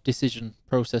odd decision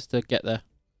process to get there.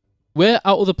 Where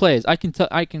are other players? I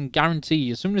can guarantee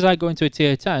you, as soon as I go into a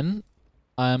tier 10,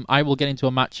 I will get into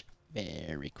a match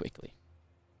very quickly.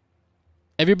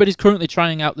 Everybody's currently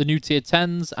trying out the new tier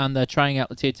 10s, and they're trying out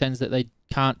the tier 10s that they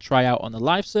can't try out on the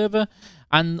live server,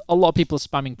 and a lot of people are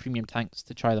spamming premium tanks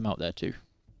to try them out there too.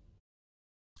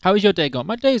 How is your day going?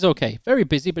 My day is okay. Very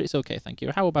busy, but it's okay, thank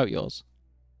you. How about yours?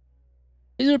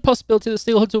 Is there a possibility that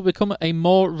Steel Hunter will become a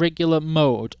more regular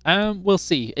mode? We'll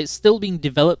see. It's still being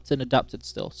developed and adapted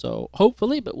still, so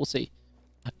hopefully, but we'll see.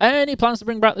 Any plans to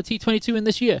bring back the T22 in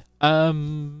this year?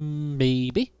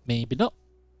 Maybe, maybe not.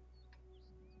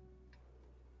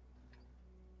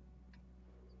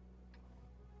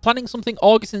 Planning something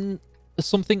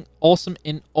something awesome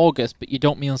in August, but you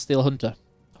don't mean on Steel Hunter.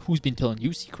 Who's been telling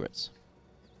you secrets?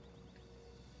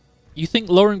 You think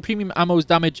lowering premium ammo's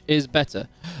damage is better?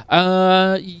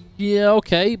 Yeah,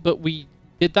 okay, but we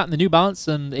did that in the New Balance,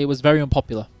 and it was very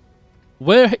unpopular.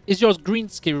 Where is your green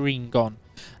screen gone?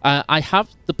 I have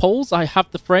the poles, I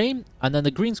have the frame, and then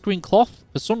the green screen cloth,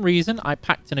 for some reason, I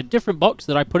packed in a different box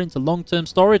that I put into long-term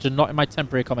storage and not in my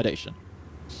temporary accommodation.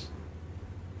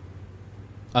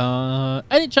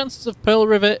 Any chances of Pearl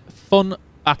Rivet Fun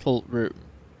Battle Room?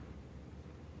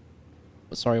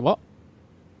 Sorry, what?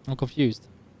 I'm confused.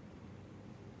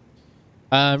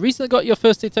 Recently got your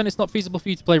first day 10. It's not feasible for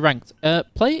you to play ranked.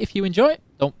 Play if you enjoy it.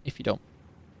 Don't if you don't.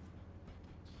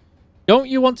 Don't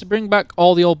you want to bring back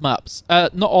all the old maps?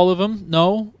 Not all of them,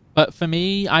 no. But for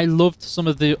me, I loved some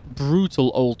of the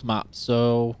brutal old maps.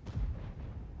 So,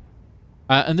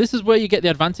 and this is where you get the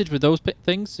advantage with those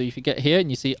things. So if you get here and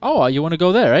you see, oh, you want to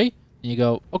go there, eh? And you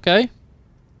go, okay,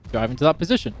 drive into that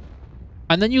position.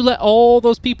 And then you let all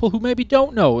those people who maybe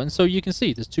don't know. And so you can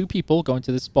see there's 2 people going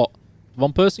to this spot.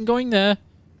 1 person going there,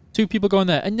 2 people going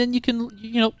there. And then you can,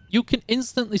 you can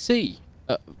instantly see,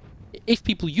 if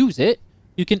people use it,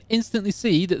 you can instantly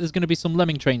see that there's going to be some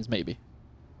lemming trains maybe.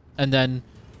 And then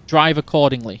drive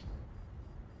accordingly.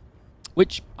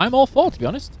 Which I'm all for, to be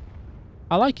honest.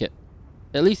 I like it.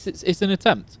 At least it's an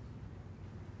attempt.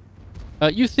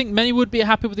 You think many would be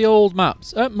happy with the old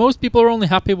maps? Most people are only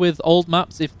happy with old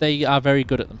maps if they are very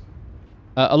good at them.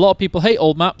 A lot of people hate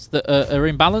old maps that are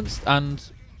imbalanced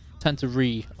and tend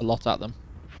to a lot at them.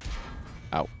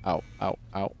 Ow, ow, ow,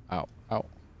 ow, ow, ow.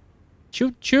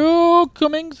 Choo-choo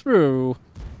coming through.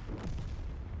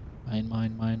 Mine,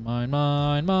 mine, mine, mine,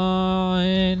 mine,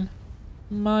 mine.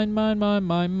 Mine, mine, mine,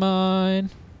 mine, mine.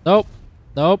 Nope.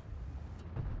 Nope.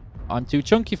 I'm too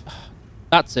chunky.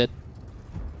 That's it.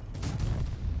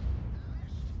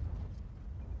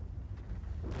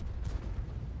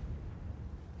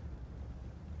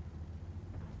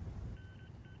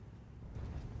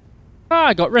 Ah,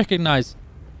 I got recognized.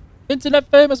 Internet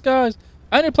famous, guys.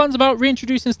 Any plans about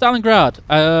reintroducing Stalingrad?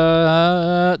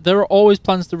 There are always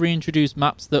plans to reintroduce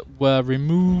maps that were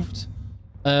removed,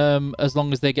 as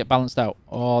long as they get balanced out.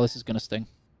 Oh, this is going to sting.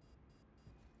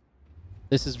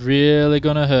 This is really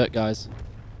going to hurt, guys.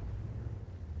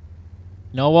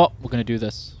 You know what? We're going to do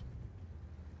this.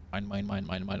 Mine, mine, mine,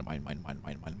 mine, mine, mine, mine, mine, mine,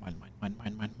 mine, mine, mine,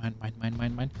 mine, mine, mine, mine, mine,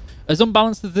 mine, mine. As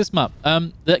unbalanced as this map.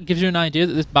 That gives you an idea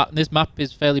that this map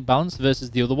is fairly balanced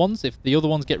versus the other ones. If the other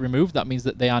ones get removed, that means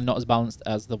that they are not as balanced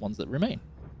as the ones that remain.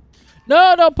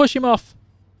 No, don't push him off.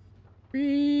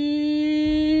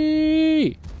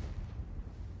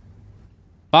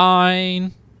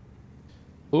 Fine.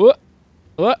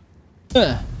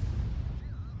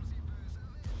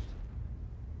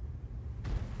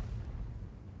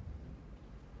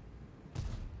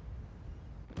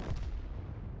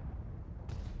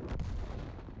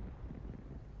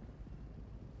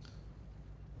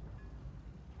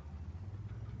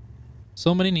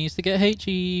 Somebody needs to get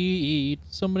HE.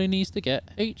 Somebody needs to get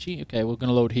HE. Okay, we're going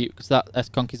to load heat because that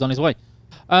S-Conky's on his way.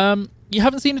 You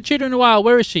haven't seen Echidna in a while.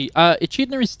 Where is she?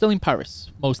 Echidna is still in Paris,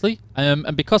 mostly.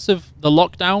 And because of the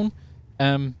lockdown,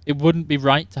 it wouldn't be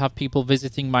right to have people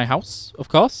visiting my house, of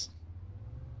course.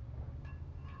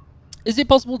 Is it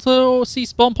possible to see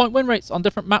spawn point win rates on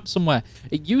different maps somewhere?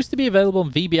 It used to be available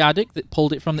on VB Addict that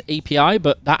pulled it from the API,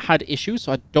 but that had issues,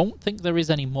 so I don't think there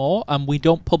is any more, and we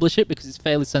don't publish it because it's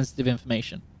fairly sensitive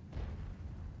information.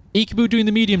 Ikabu doing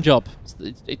the medium job.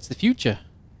 It's the future.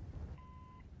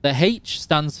 The H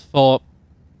stands for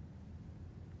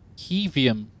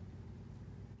Hevium.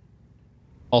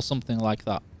 Or something like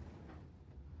that.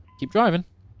 Keep driving.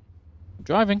 Keep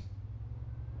driving.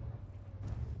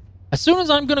 As soon as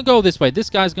I'm going to go this way, this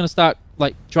guy's going to start,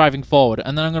 like, driving forward.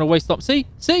 And then I'm going to waste up. See?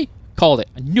 See? Called it.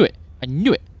 I knew it. I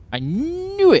knew it. I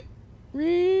knew it.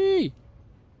 Whee!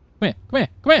 Come here. Come here.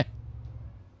 Come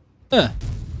here.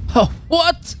 Oh,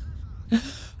 what?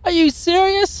 Are you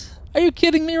serious? Are you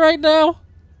kidding me right now?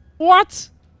 What?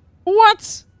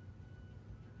 What?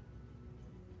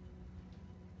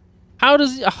 How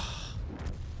does he... Oh.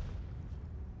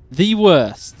 The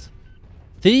worst.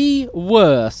 The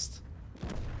worst.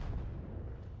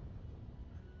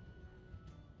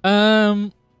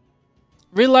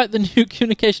 Really like the new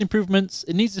communication improvements.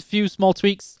 It needs a few small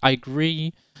tweaks. I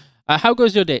agree. How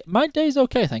goes your day? My day's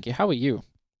okay, thank you. How are you?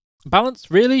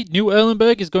 Balance? Really? New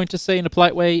Erlenberg is going to say in a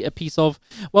polite way a piece of...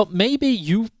 Well, maybe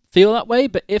you feel that way,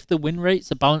 but if the win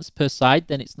rates are balanced per side,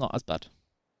 then it's not as bad.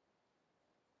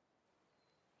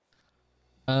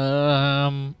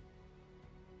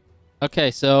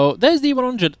 Okay, so there's the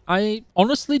 100. I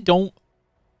honestly don't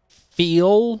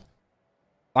feel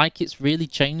like it's really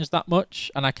changed that much,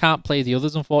 and I can't play the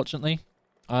others, unfortunately.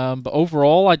 But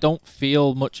overall, I don't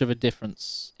feel much of a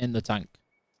difference in the tank.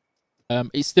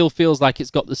 It still feels like it's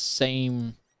got the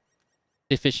same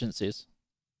deficiencies.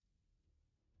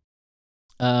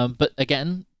 But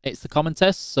again, it's the common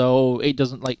test, so it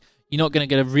doesn't like you're not going to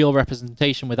get a real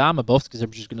representation with armor buffs because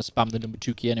I'm just going to spam the number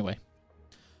 2 key anyway.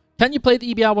 Can you play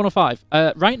the EBR 105?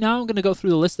 Right now, I'm going to go through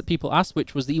the list that people asked,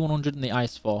 which was the E100 and the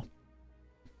IS4.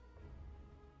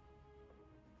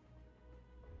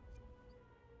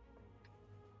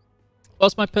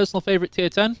 What's my personal favorite tier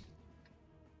 10?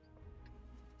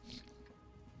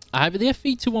 Either the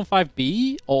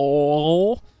FV215B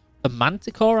or the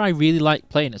Manticore. I really like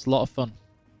playing. It's a lot of fun.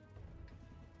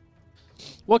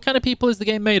 What kind of people is the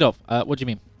game made of? What do you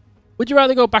mean? Would you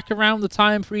rather go back around the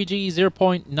time 3G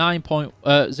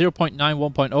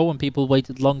 0.91.0 when people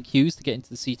waited long queues to get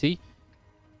into the CT?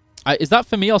 Is that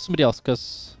for me or somebody else?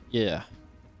 Because, yeah.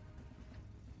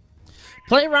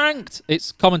 Play ranked!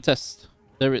 It's common test.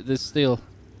 There's still...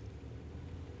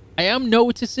 I am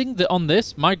noticing that on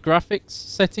this, my graphics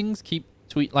settings keep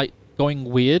going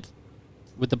weird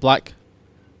with the black.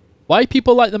 Why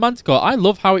people like the Manticore? I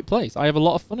love how it plays. I have a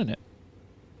lot of fun in it.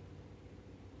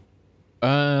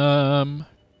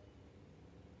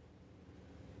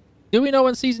 Do we know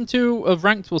when season 2 of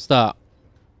Ranked will start?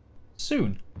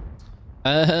 Soon.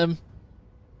 Any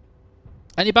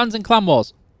bans in Clan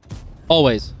Wars?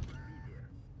 Always.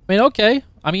 I mean, okay.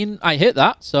 I mean, I hit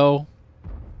that, so...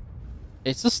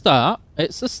 It's a start.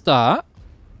 It's a start.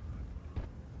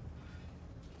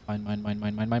 Mine. Mine.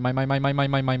 Come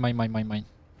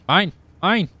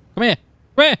here.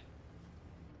 Come here.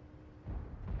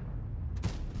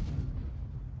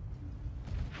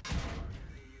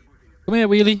 Come here,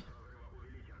 Wheelie.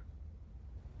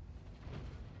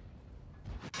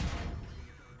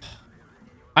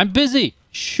 I'm busy.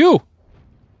 Shoo.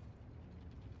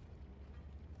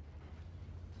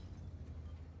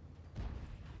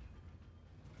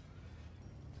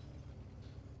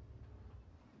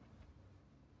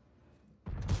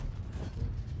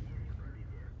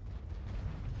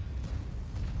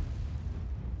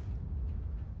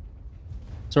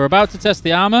 So we're about to test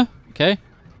the armor. Okay.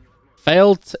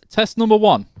 Failed test number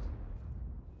 1.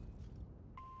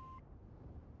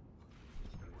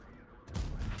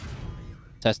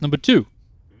 Test number 2.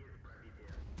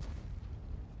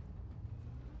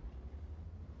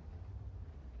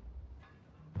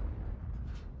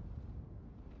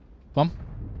 Come on.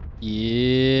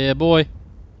 Yeah, boy.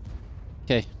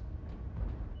 Okay.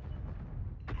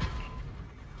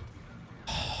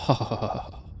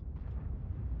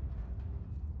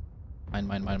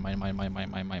 Mine.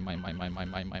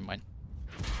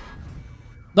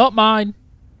 Not mine.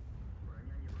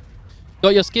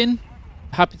 Got your skin?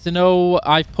 Happy to know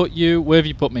I've put you... Where have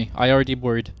you put me? I already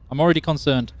worried. I'm already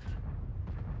concerned.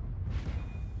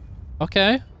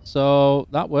 Okay, so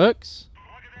that works.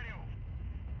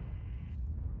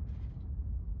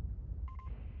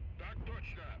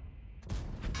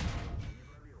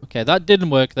 Okay, that didn't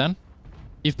work then.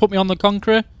 You've put me on the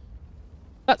Conqueror?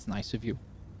 That's nice of you.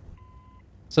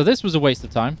 So this was a waste of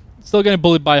time. Still getting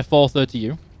bullied by a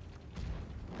 430U.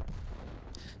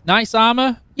 Nice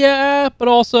armor? Yeah, but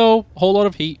also a whole lot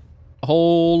of heat. A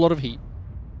whole lot of heat.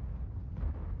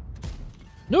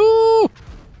 No!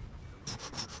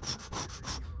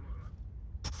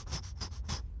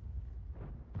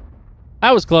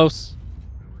 That was close.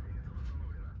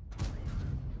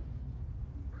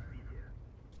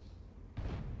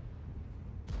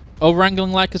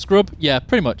 Over-angling like a scrub? Yeah,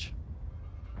 pretty much.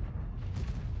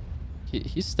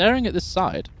 He's staring at this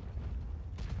side.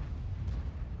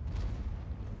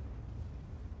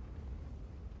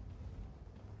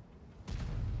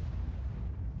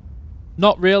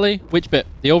 Not really. Which bit?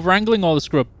 The over-angling or the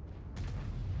scrub?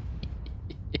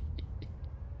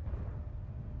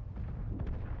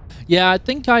 Yeah, I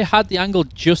think I had the angle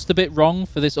just a bit wrong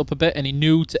for this upper bit, and he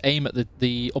knew to aim at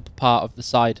the upper part of the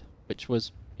side, which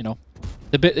was, you know,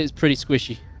 the bit that's pretty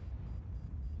squishy.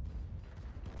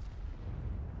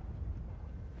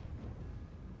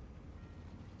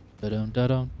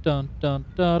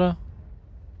 Da-dum-da-dum-dum-dum-da-da.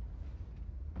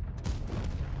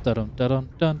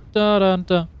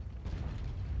 Da-dum-da-dum-dum-da-dum-da.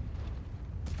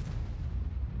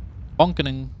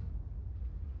 Bonkening.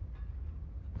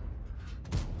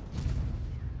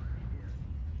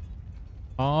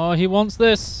 Oh, he wants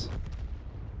this.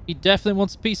 He definitely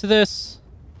wants a piece of this.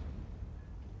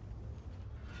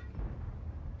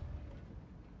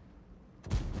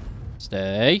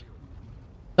 Stay.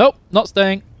 Nope, not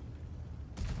staying.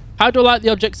 How do I like the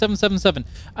Object 777?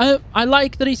 I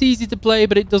like that it's easy to play,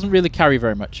 but it doesn't really carry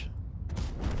very much.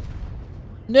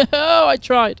 No, I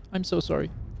tried. I'm so sorry.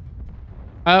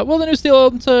 Will the new Steel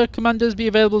Hunter commanders be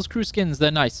available as crew skins? They're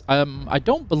nice. I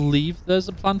don't believe there's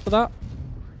a plan for that.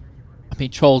 I'm being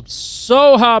trolled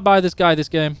so hard by this guy this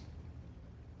game.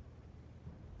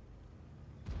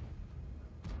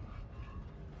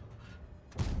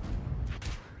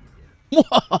 Come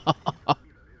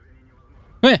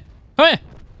here. Come here.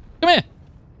 Come here.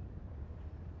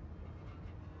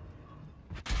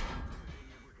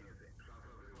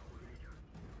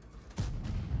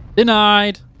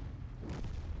 Denied.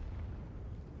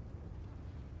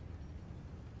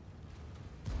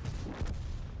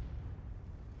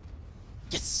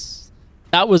 Yes.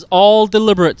 That was all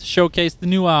deliberate to showcase the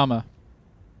new armor.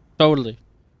 Totally.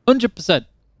 100%.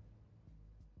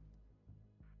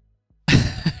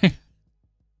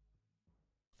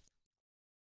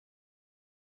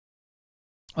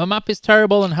 Our map is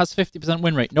terrible and has 50%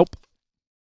 win rate. Nope.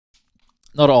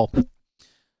 Not at all.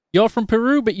 You're from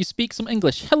Peru, but you speak some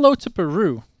English. Hello to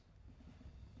Peru.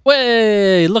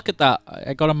 Way, look at that.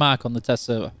 I got a mark on the test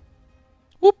server.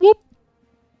 Whoop, whoop.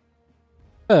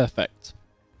 Perfect.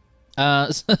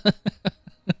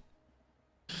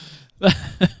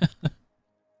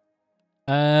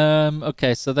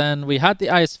 Okay, so then we had the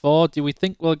IS-4. Do we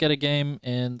think we'll get a game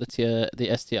in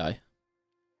the STI?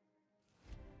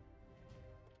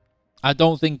 I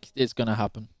don't think it's going to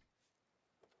happen.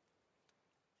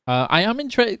 I am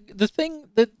interested.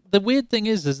 The weird thing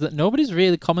is that nobody's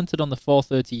really commented on the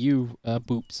 430U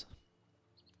boops.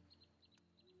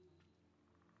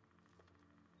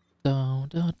 Dun,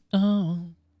 dun,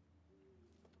 dun.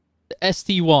 The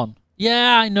ST1.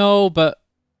 Yeah, I know, but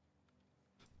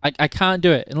I can't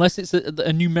do it unless it's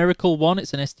a numerical one.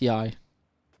 It's an STI.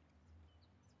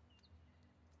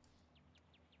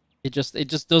 It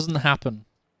just doesn't happen.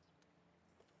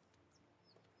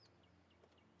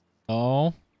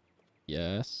 Oh,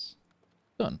 yes,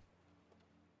 done.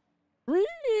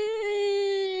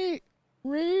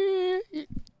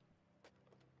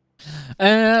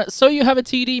 So you have a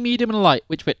TD, medium, and a light.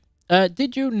 Which bit?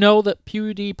 Did you know that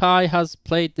PewDiePie has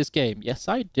played this game? Yes,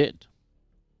 I did.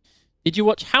 Did you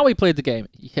watch how he played the game?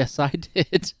 Yes, I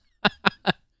did.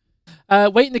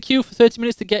 Wait in the queue for 30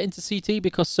 minutes to get into CT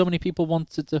because so many people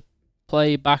wanted to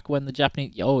play back when the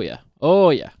Japanese... Oh, yeah. Oh,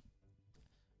 yeah.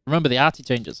 Remember the arty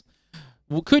changes.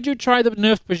 Well, could you try the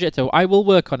nerfed Progetto? I will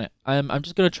work on it. I'm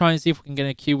just going to try and see if we can get in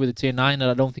a queue with a tier 9, and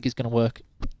I don't think it's going to work.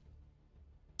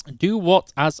 Do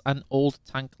what as an old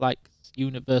tank like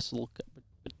universal...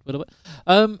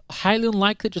 highly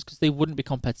unlikely just because they wouldn't be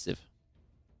competitive.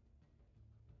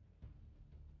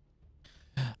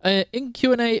 In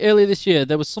Q&A earlier this year,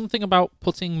 there was something about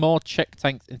putting more Czech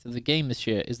tanks into the game this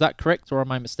year. Is that correct, or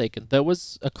am I mistaken? There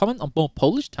was a comment on more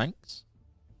Polish tanks.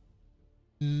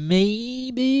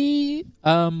 Maybe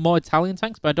more Italian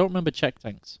tanks, but I don't remember Czech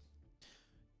tanks.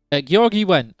 Georgiy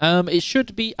when? It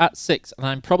should be at 6, and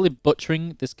I'm probably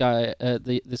butchering this guy,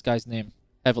 this guy's name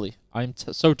heavily. I'm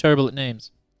so terrible at names.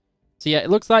 So yeah,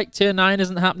 it looks like tier 9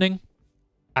 isn't happening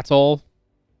at all.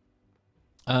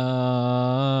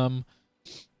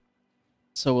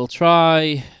 So we'll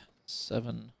try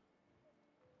 7.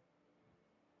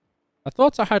 I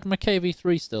thought I had my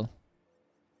KV3 still.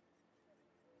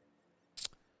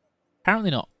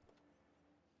 Apparently not.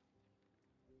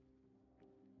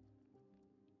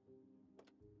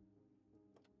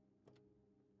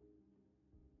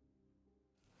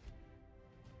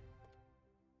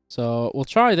 So we'll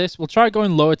try this. We'll try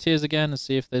going lower tiers again and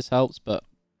see if this helps, but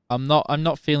I'm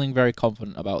not feeling very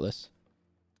confident about this.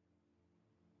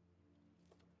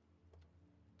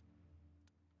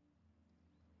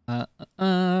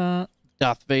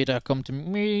 Darth Vader, come to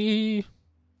me.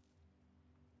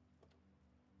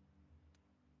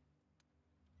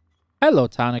 Hello,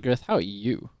 Tarnagrith. How are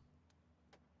you?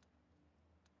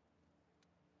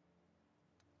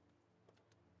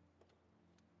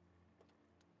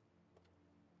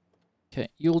 Okay,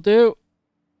 you'll do.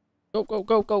 Go, go,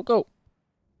 go, go, go.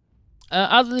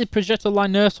 Either the projectile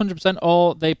line nerfs 100%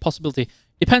 or the possibility.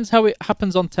 Depends how it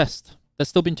happens on test. They're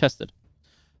still being tested.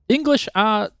 The English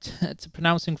are to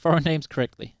pronouncing foreign names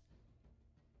correctly.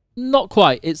 Not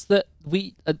quite. It's that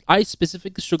I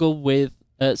specifically struggle with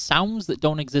sounds that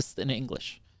don't exist in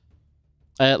English.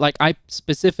 Like I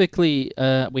specifically,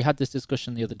 we had this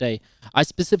discussion the other day. I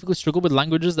specifically struggle with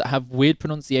languages that have weird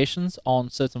pronunciations on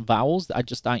certain vowels that I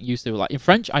just aren't used to. Like in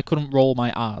French, I couldn't roll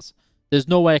my R's. There's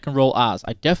no way I can roll R's.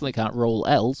 I definitely can't roll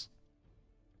L's.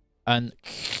 And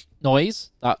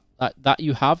noise that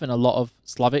you have in a lot of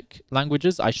Slavic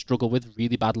languages, I struggle with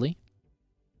really badly.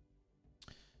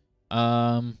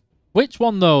 Which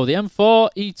one though? The M4,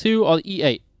 E2, or the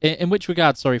E8? In which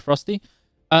regard? Sorry, Frosty.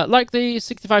 Like the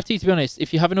 65T, to be honest.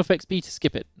 If you have enough XP to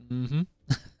skip it.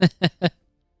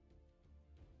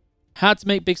 Hard to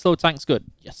make big slow tanks good.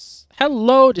 Yes.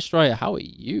 Hello, Destroyer. How are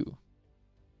you?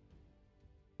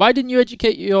 Why didn't you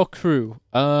educate your crew?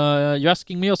 You're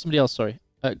asking me or somebody else? Sorry.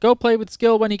 Go play with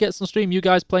Skill when he gets on stream. You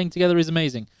guys playing together is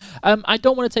amazing. I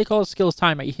don't want to take all of Skill's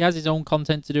time. He has his own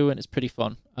content to do, and it's pretty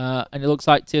fun. And it looks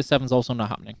like Tier 7's also not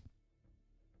happening.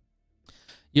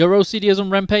 Your OCD is on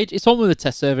Rampage. It's on with the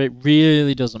test server. It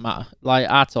really doesn't matter, like,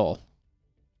 at all.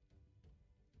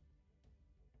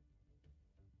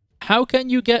 How can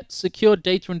you get secure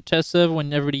data in a test server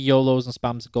when everybody YOLOs and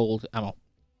spams gold ammo?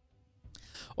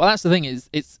 Well, that's the thing.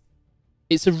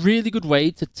 It's a really good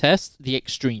way to test the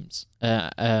extremes,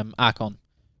 Archon.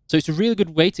 So it's a really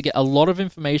good way to get a lot of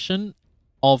information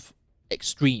of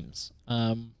extremes.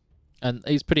 And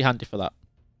it's pretty handy for that.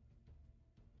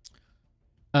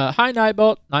 Hi,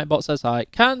 Nightbot. Nightbot says hi.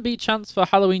 Can be chance for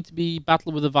Halloween to be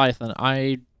Battle with Leviathan.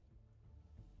 I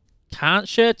can't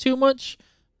share too much,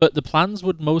 but the plans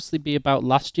would mostly be about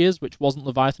last year's, which wasn't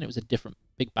Leviathan. It was a different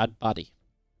big bad baddie.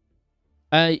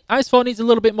 Ice 4 needs a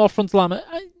little bit more frontal armor.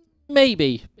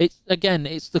 Maybe. It's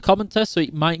the common test, so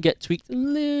it might get tweaked a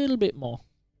little bit more.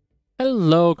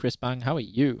 Hello, Chris Bang. How are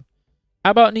you?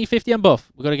 How about an E50 and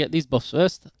buff? We've got to get these buffs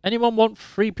first. Anyone want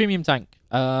free premium tank?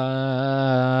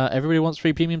 Everybody wants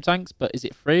free premium tanks, but is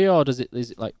it free or is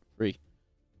it like free?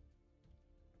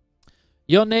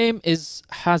 Your name is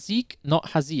Hazik,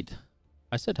 not Hazid.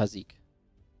 I said Hazik.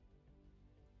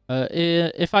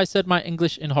 If I said my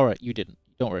English in horror, you didn't.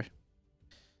 Don't worry.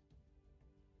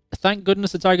 Thank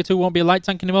goodness the Tiger 2 won't be a light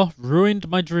tank anymore. Ruined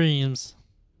my dreams.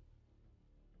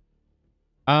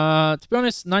 To be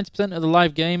honest, 90% of the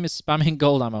live game is spamming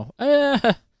gold ammo.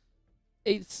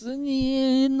 It's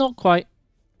not quite.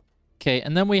 Okay,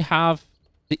 and then we have...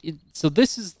 So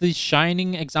this is the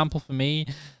shining example for me.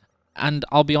 And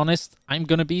I'll be honest, I'm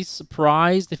going to be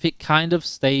surprised if it kind of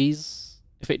stays.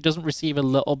 If it doesn't receive a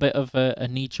little bit of a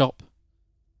knee chop.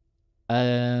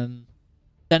 Then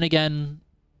again,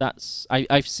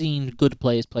 I've seen good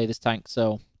players play this tank,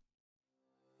 so...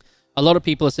 A lot of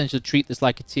people essentially treat this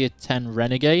like a tier 10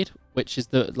 Renegade, which is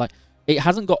it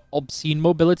hasn't got obscene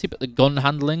mobility, but the gun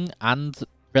handling and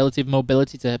relative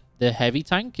mobility to the heavy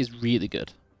tank is really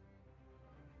good.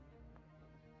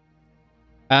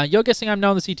 You're guessing I'm now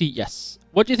on the CT? Yes.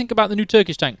 What do you think about the new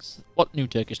Turkish tanks? What new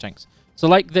Turkish tanks? So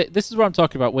like this is what I'm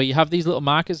talking about, where you have these little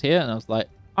markers here, and I was like,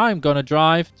 I'm gonna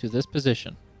drive to this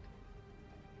position.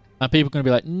 And people are gonna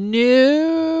be like,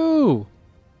 no!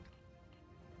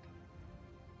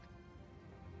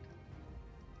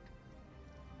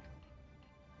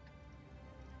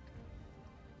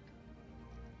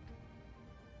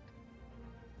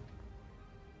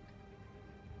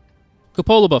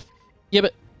 Cupola buff. Yeah,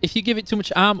 but if you give it too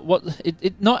much armor,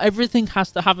 not everything has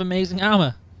to have amazing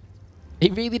armor.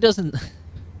 It really doesn't.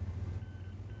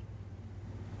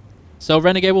 So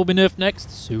Renegade will be nerfed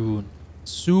next soon.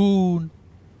 Soon.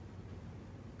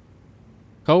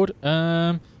 Code.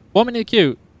 1 minute in the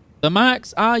queue. The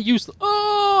marks are useless.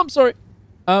 Oh, I'm sorry.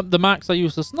 The marks are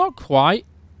useless. Not quite.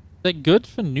 They're good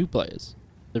for new players.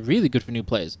 They're really good for new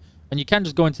players. And you can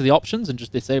just go into the options and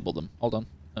just disable them. Hold on.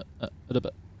 A little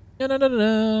bit.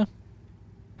 No.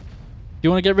 You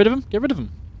want to get rid of him? Get rid of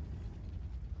him.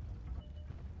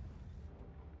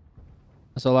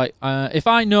 So, like, if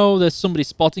I know there's somebody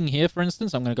spotting here, for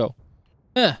instance, I'm going to go,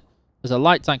 there's a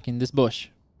light tank in this bush.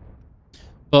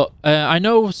 But I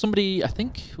know somebody, I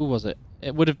think, who was it?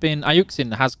 It would have been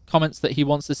Ayuxin, has comments that he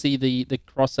wants to see the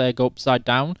crosshair go upside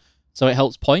down, so it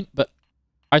helps point. But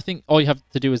I think all you have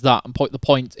to do is that and point the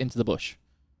point into the bush.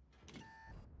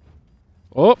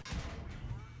 Oh.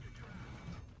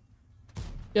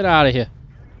 Get out of here.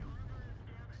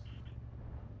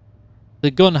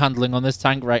 The gun handling on this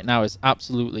tank right now is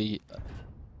absolutely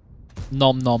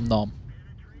nom nom nom.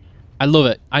 I love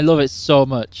it. I love it so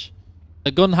much.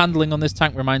 The gun handling on this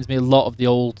tank reminds me a lot of the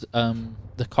old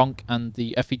the Conk and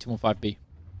the FE215B.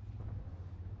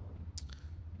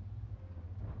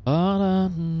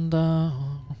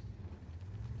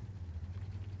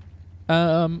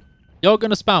 You're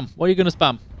gonna spam. What are you gonna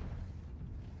spam?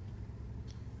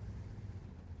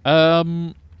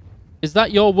 Is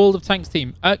that your World of Tanks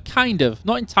team? Kind of.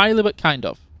 Not entirely, but kind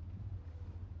of.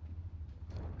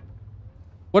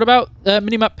 What about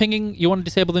minimap pinging? You want to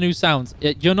disable the new sounds?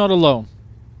 You're not alone.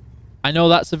 I know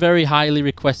that's a very highly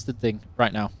requested thing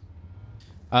right now.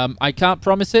 I can't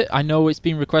promise it. I know it's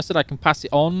been requested. I can pass it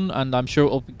on, and I'm sure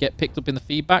it'll get picked up in the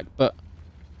feedback, but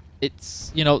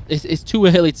it's, you know, it's too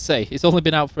early to say. It's only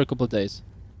been out for a couple of days.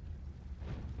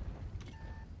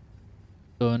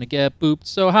 Gonna get booped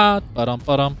so hard.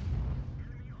 Ba-dum.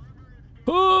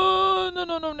 Oh,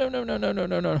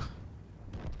 no.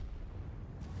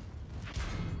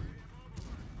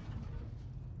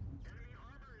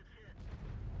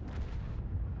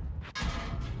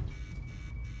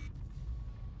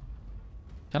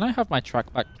 Can I have my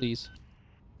track back, please?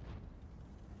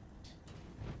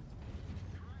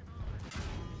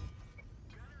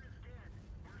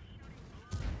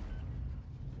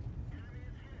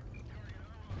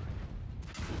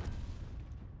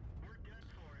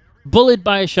 Bullied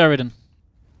by a Sheridan.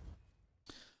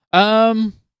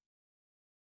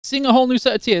 Seeing a whole new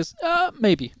set of tiers?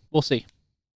 Maybe. We'll see.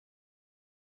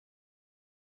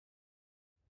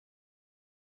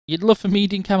 You'd love for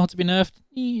medium camo to be nerfed?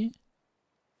 Yeah.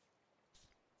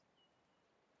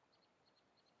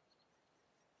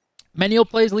 Many old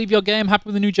players leave your game happy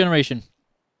with the new generation.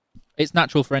 It's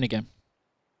natural for any game.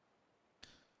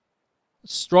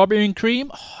 Strawberry and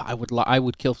cream? Oh, I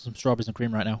would kill for some strawberries and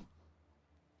cream right now.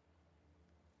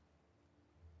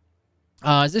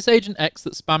 Is this Agent X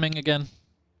that's spamming again?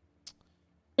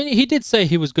 I mean, he did say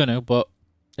he was gonna, but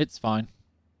it's fine.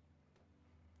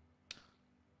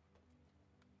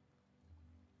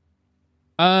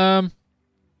 Pen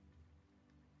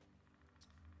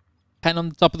on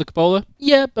the top of the cupola?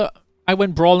 Yeah, but I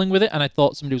went brawling with it and I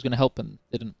thought somebody was going to help and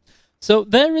didn't. So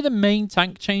there are the main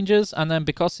tank changes, and then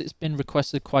because it's been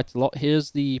requested quite a lot,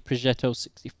 here's the Progetto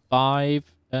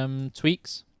 65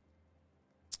 tweaks.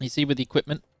 You see with the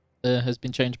equipment has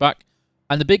been changed back.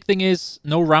 And the big thing is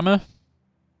no rammer.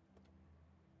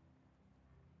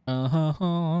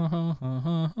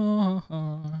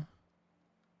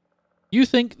 You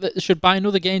think that they should buy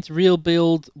another game to real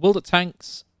build at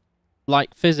tanks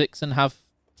like physics and have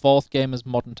fourth game as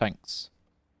modern tanks.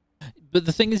 But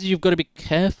the thing is, you've got to be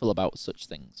careful about such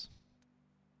things.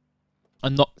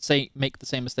 And not make the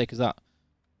same mistake as that.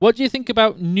 What do you think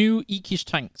about new Ekish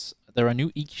tanks? There are new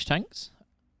Ekish tanks?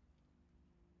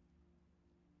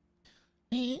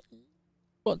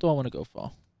 What do I want to go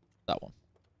for? That one.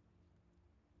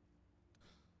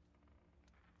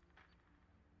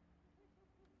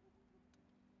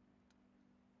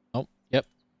 Oh, yep.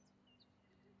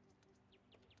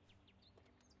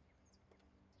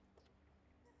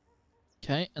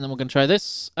 Okay, and then we're going to try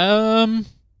this.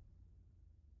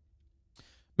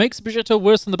 Makes the Progetto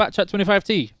worse than the Batchat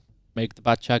 25T. Make the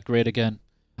Batchat great again.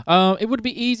 It would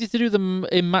be easy to do them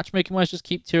in matchmaking wise, just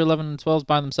keep tier 11 and 12s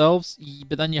by themselves,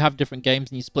 but then you have different games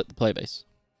and you split the playbase.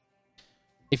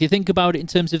 If you think about it in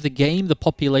terms of the game, the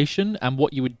population, and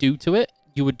what you would do to it,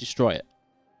 you would destroy it.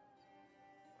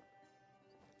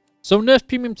 So nerf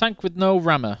premium tank with no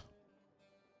rammer.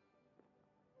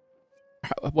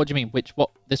 What do you mean?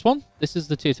 What? This one? This is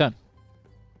the tier 10.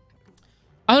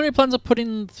 I don't really plans on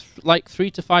putting like 3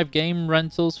 to 5 game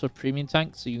rentals for premium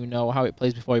tanks so you know how it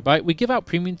plays before you buy it. We give out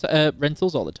premium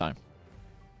rentals all the time.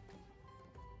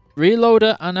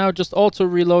 Reloader are now just auto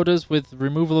reloaders with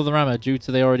removal of the rammer due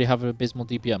to they already have an abysmal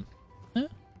DPM. Yeah.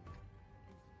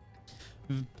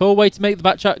 Poor way to make the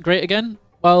Batchat great again?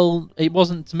 Well, it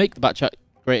wasn't to make the Batchat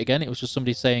great again. It was just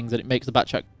somebody saying that it makes the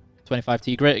Batchat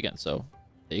 25T great again. So,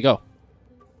 there you go.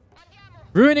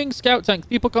 Ruining scout tanks.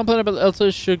 People complain about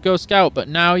Eltas should go scout, but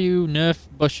now you nerf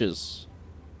bushes.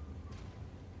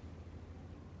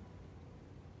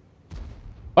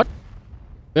 What?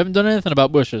 We haven't done anything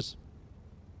about bushes.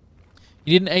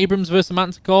 You need an Abrams versus a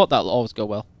Manticore? That'll always go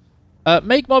well.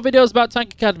 Make more videos about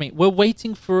Tank Academy. We're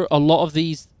waiting for a lot of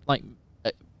these like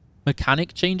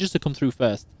mechanic changes to come through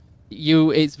first.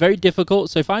 It's very difficult.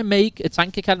 So if I make a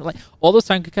Tank Academy, like all those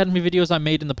Tank Academy videos I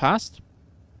made in the past,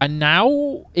 and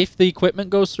now, if the equipment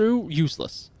goes through,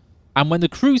 useless. And when the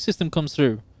crew system comes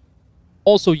through,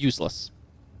 also useless.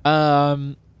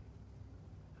 Yeah.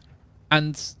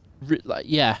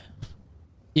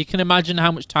 You can imagine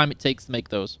how much time it takes to make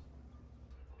those.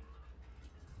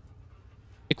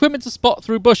 Equipment to spot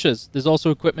through bushes. There's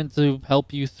also equipment to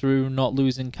help you through not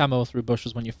losing camo through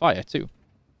bushes when you fire, too.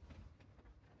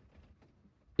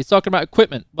 It's talking about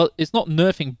equipment, but it's not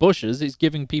nerfing bushes. It's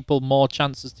giving people more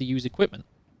chances to use equipment.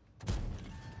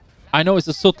 I know it's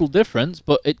a subtle difference,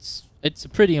 but it's a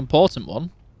pretty important one.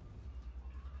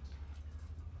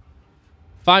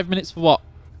 5 minutes for what?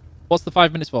 What's the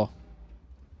 5 minutes for?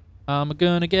 I'm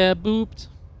gonna get booped.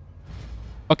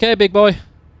 Okay, big boy.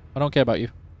 I don't care about you.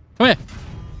 Come here.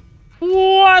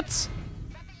 What?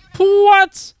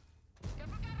 What?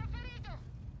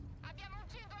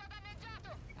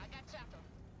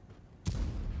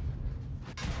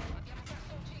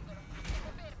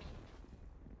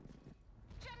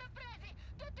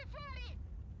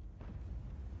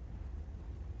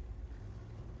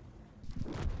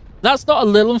 That's not a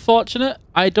little unfortunate.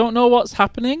 I don't know what's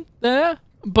happening there,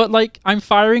 but like I'm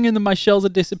firing and then my shells are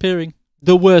disappearing.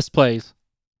 The worst plays.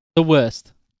 The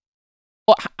worst.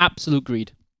 What absolute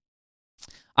greed.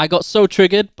 I got so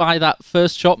triggered by that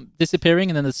first shot disappearing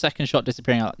and then the second shot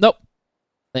disappearing. Like, nope.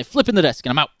 They're flipping the desk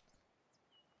and I'm out.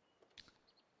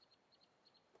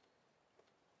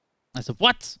 I said,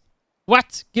 what?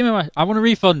 What? Give me I want a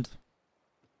refund.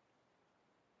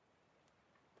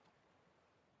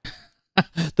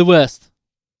 The worst.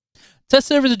 Test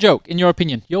server is a joke, in your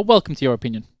opinion. You're welcome to your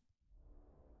opinion.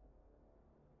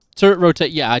 Turret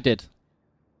rotate. Yeah, I did.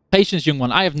 Patience, young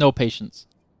one. I have no patience.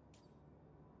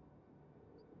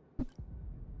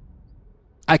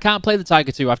 I can't play the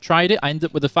Tiger 2. I've tried it. I ended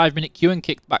up with a 5-minute queue and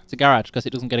kicked back to garage because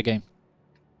it doesn't get a game.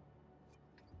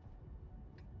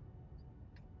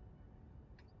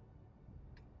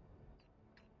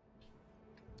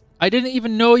 I didn't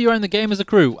even know you were in the game as a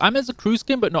crew. I'm as a crew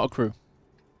skin, but not a crew.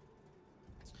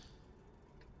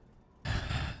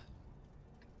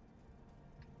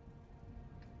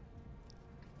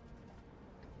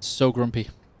 So grumpy.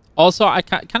 Also,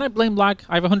 can I blame lag?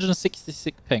 I have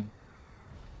 166 ping.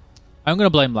 I'm going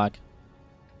to blame lag.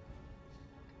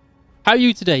 How are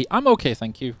you today? I'm okay,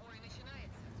 thank you.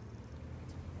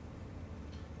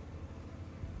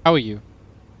 How are you?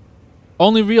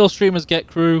 Only real streamers get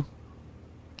crew.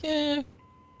 Yeah,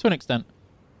 to an extent.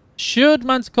 Should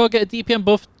Manticore get a DPM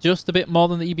buff just a bit more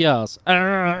than the EBRs?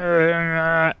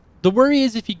 The worry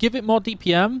is if you give it more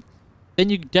DPM, then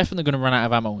you're definitely going to run out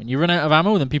of ammo. And you run out of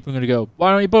ammo, then people are going to go,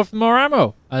 why don't you buff more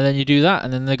ammo? And then you do that,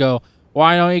 and then they go,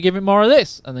 why don't you give it more of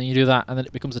this? And then you do that, and then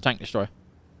it becomes a tank destroyer.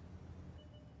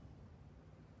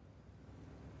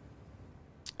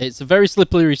 It's a very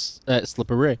slippery slope.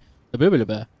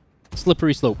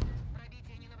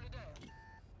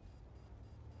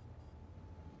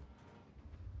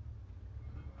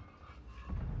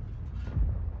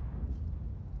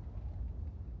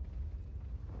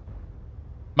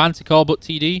 Manticore but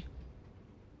TD.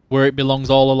 Where it belongs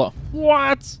all along.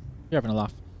 What? You're having a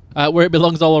laugh. Where it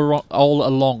belongs all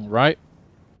along, right?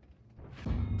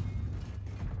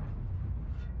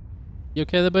 You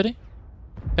okay there, buddy?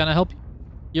 Can I help you?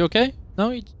 You okay? No?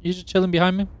 You're just chilling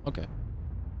behind me? Okay.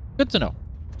 Good to know.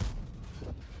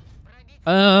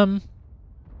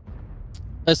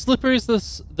 As slippery as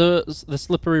the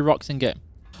slippery rocks in game.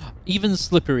 Even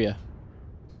slipperier.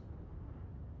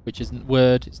 Which isn't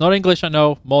word. It's not English, I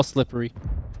know. More slippery.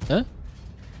 Huh?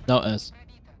 No, it is.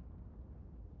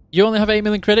 You only have 8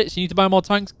 million credits. You need to buy more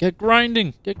tanks. Get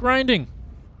grinding. Get grinding.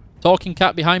 Talking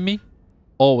cat behind me.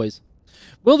 Always.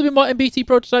 Will there be more MBT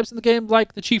prototypes in the game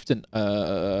like the Chieftain?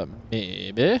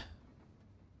 Maybe.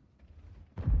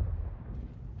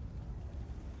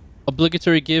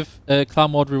 Obligatory give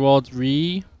clan mod rewards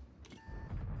ew.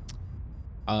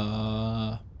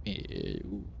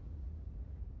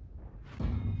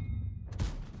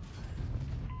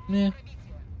 Yeah.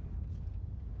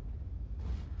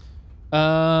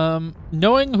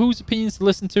 Knowing whose opinions to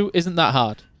listen to isn't that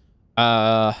hard.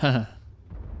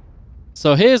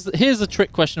 So here's a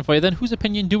trick question for you then. Whose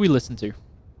opinion do we listen to?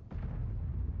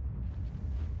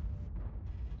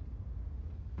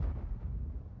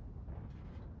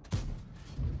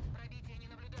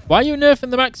 Why are you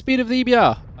nerfing the max speed of the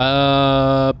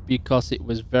EBR? Because it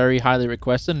was very highly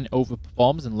requested and it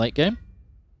overperforms in late game.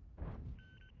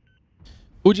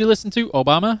 Who'd you listen to?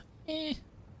 Obama?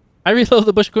 I really love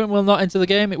the bush equipment will not enter the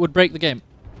game. It would break the game.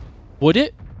 Would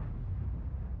it?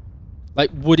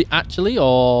 Like, would it actually,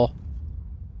 or...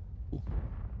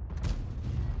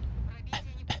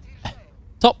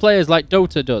 Top players like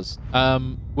Dota does,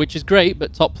 which is great,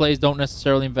 but top players don't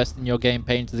necessarily invest in your game,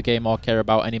 pay into the game, or care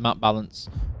about any map balance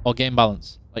or game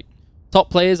balance. Like, top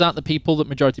players aren't the people that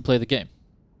majority play the game.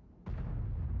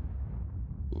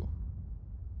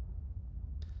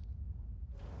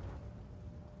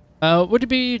 Would it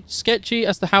be sketchy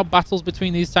as to how battles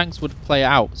between these tanks would play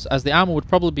out, as the armor would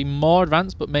probably be more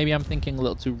advanced, but maybe I'm thinking a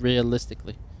little too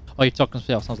realistically. Oh, you're talking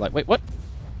something else. I was like, wait, what?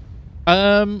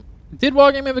 Did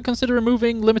Wargame ever consider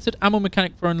removing limited ammo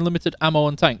mechanic for unlimited ammo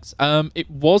on tanks?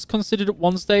 It was considered at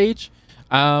one stage.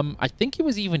 I think it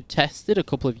was even tested a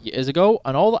couple of years ago,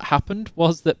 and all that happened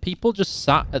was that people just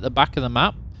sat at the back of the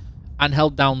map and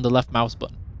held down the left mouse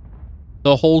button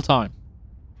the whole time,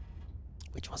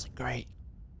 which wasn't great.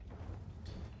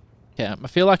 Okay, I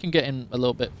feel like I'm getting a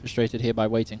little bit frustrated here by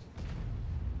waiting.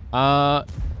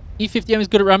 E50M is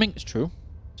good at ramming. It's true.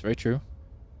 It's very true.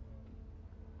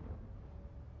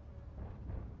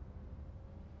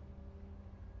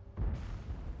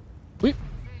 Wait,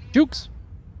 Jukes.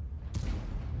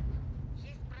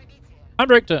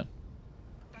 Handbrake turn.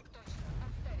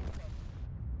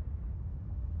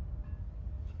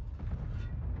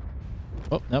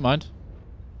 Oh, never mind.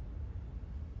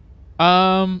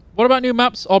 What about new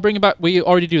maps? I'll bring it back. We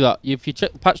already do that. If you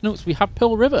check the patch notes, we have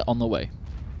Pearl River on the way.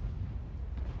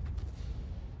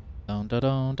 Dun da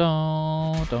dun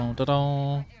dun dun da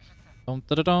dun dun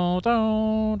da dun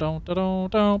dun dun da dun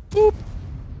dun boop.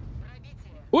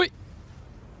 Oi.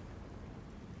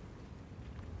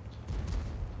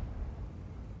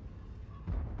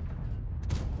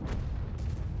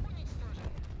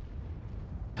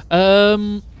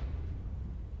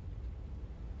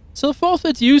 So the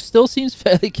 432 still seems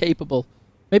fairly capable.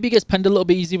 Maybe it gets penned a little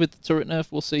bit easy with the turret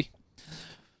nerf. We'll see.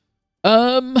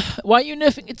 Why are you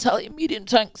nerfing Italian medium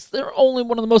tanks? They're only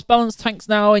one of the most balanced tanks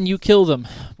now, and you kill them.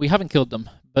 We haven't killed them,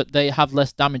 but they have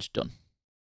less damage done.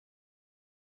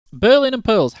 Berlin and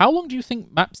Pearls. How long do you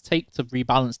think maps take to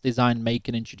rebalance, design, make,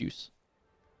 and introduce?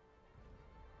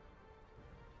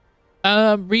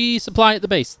 Resupply at the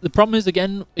base. The problem is,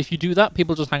 again, if you do that,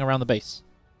 people just hang around the base.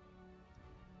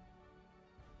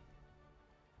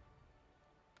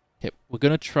 Okay, we're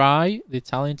going to try the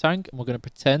Italian tank, and we're going to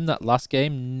pretend that last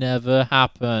game never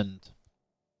happened.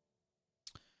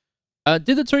 Did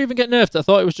the turret even get nerfed? I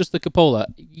thought it was just the cupola.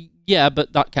 Yeah,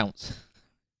 but that counts.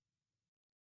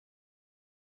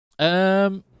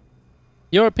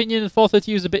 Your opinion, the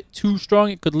 432 is a bit too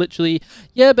strong. It could literally...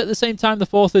 Yeah, but at the same time, the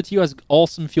 432 has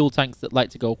awesome fuel tanks that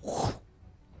like to go...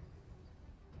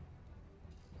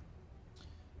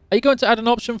 Are you going to add an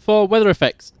option for weather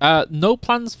effects? No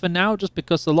plans for now, just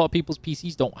because a lot of people's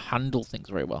PCs don't handle things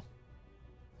very well.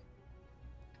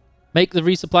 Make the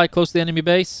resupply close to the enemy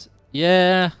base?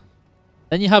 Yeah.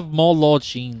 Then you have more Lord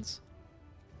Sheens.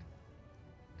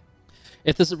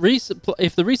 If the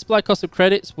resupply cost of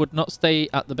credits would not stay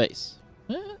at the base.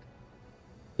 The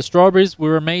strawberries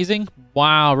were amazing.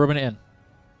 Wow, rubbing it in.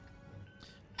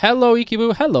 Hello,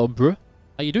 Ikibu. Hello, bruh.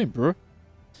 How you doing, bruh?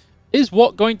 Is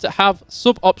what going to have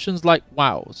sub options like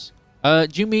WoWs? Do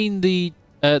you mean the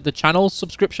channel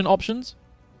subscription options?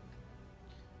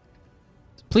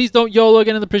 Please don't YOLO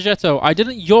again in the Progetto. I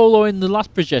didn't YOLO in the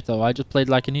last Progetto. I just played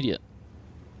like an idiot.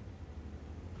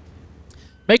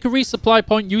 Make a resupply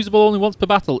point usable only once per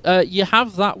battle. You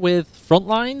have that with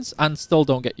Frontlines and still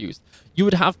don't get used. You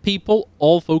would have people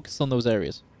all focused on those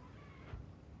areas.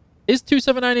 Is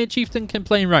 279 a chieftain can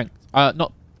play in ranked?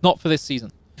 Not for this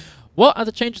season. What are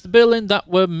the changes to Berlin that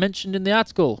were mentioned in the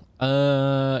article?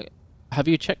 Have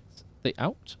you checked it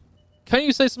out? Can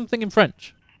you say something in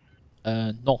French?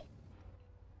 No.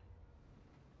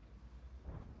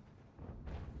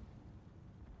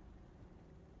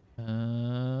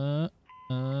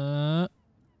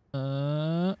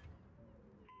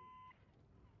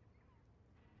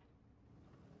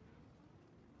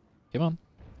 Come on.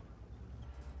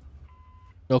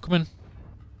 No, come in.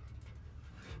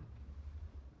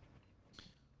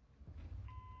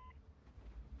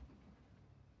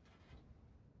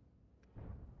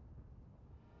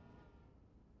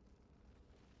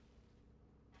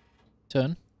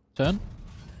 Turn. Turn.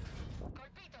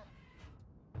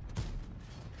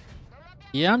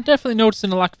 Yeah, I'm definitely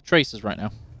noticing a lack of traces right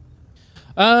now.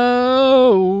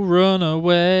 Oh, run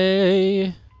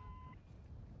away.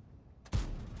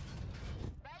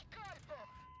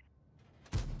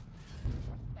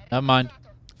 Never mind.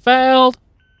 Failed.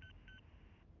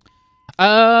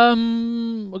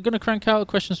 We're going to crank out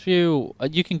questions for you.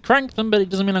 You can crank them, but it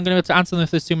doesn't mean I'm going to be able to answer them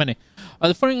if there's too many.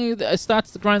 The funny thing, I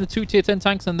started to grind the 2 tier 10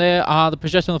 tanks, and there are the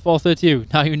Progetto and the 432.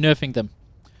 Now you're nerfing them.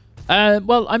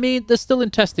 Well, I mean, they're still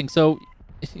in testing, so,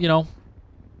 you know,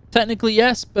 technically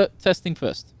yes, but testing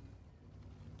first.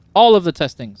 All of the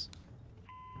testings.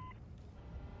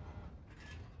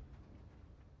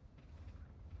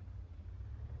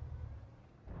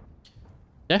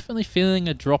 Definitely feeling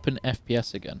a drop in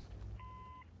FPS again.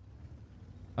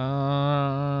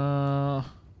 Okay,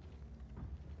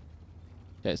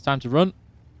 it's time to run.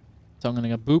 So I'm going to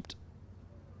get booped.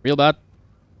 Real bad.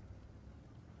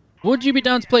 Would you be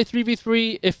down to play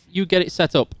 3v3 if you get it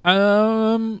set up?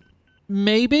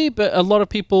 Maybe, but a lot of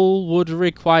people would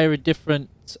require a different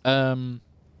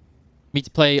me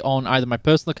to play on either my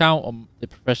personal account or the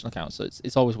professional account, so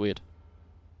it's always weird.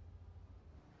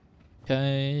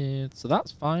 Okay, so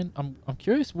that's fine. I'm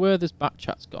curious where this back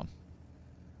chat's gone.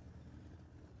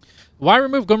 Why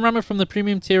remove gun rammer from the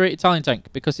premium tier 8 Italian tank?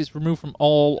 Because it's removed from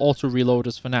all auto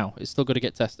reloaders for now. It's still got to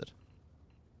get tested.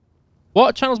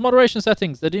 What channel's moderation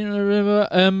settings? They didn't remember.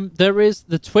 There is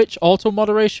the Twitch auto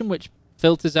moderation, which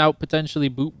filters out potentially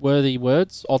boot-worthy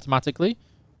words automatically.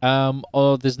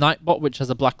 Or there's Nightbot, which has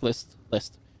a blacklist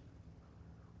list.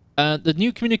 The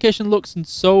new communication looks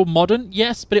so modern,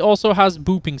 yes, but it also has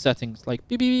booping settings like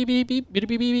beep beep beep beep beep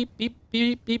beep beep beep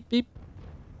beep beep beep.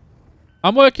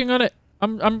 I'm working on it.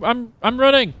 I'm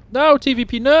running. No,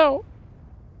 TVP, no.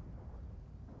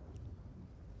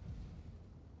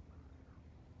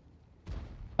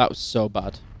 That was so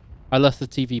bad. I left the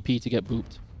TVP to get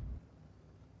booped.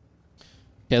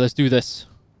 Okay, let's do this.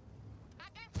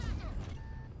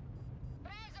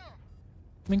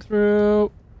 Coming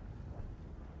through.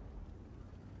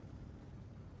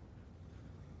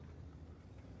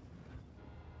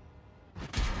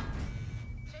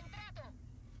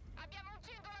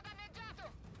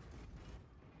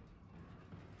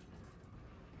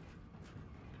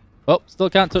 Oh, still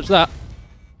can't touch that.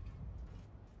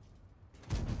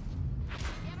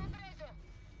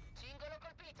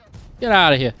 Get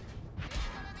out of here.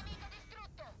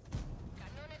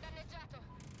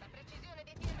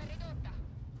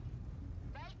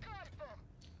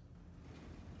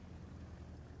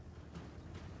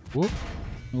 Whoop,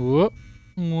 whoop,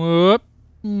 whoop,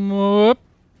 whoop.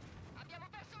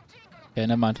 Okay,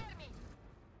 never mind.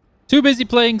 Too busy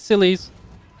playing sillies.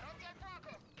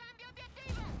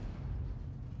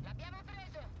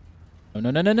 Oh, no,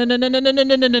 no, no, no, no, no, no, no,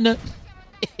 no, no, no, no.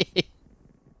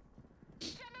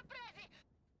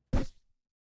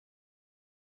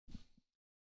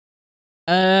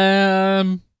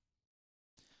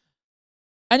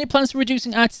 Any plans for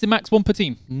reducing artists to max 1 per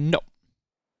team? No.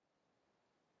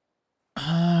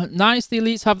 Nice, the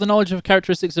elites have the knowledge of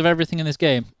characteristics of everything in this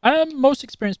game. Most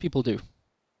experienced people do.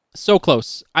 So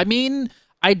close. I mean,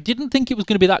 I didn't think it was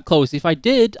going to be that close. If I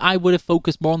did, I would have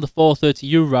focused more on the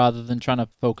 430U rather than trying to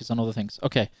focus on other things.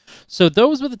 Okay, so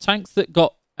those were the tanks that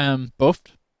got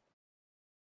buffed.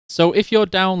 So if you're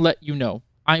down, let you know.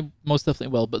 I most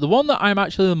definitely will. But the one that I'm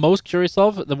actually the most curious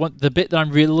of, the bit that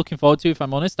I'm really looking forward to, if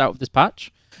I'm honest, out of this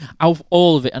patch, out of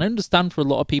all of it, and I understand for a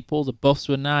lot of people, the buffs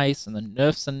were nice, and the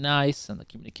nerfs are nice, and the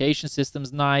communication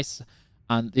system's nice,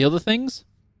 and the other things.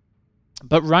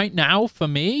 But right now, for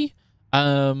me,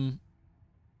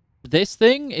 this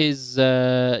thing is,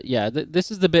 yeah, this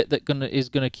is the bit that is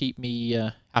gonna keep me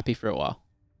happy for a while.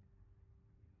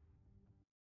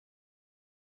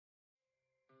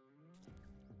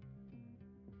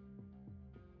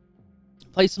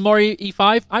 Play some more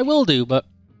E5? I will do, but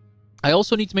I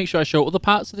also need to make sure I show other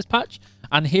parts of this patch.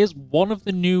 And here's one of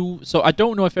the new... So I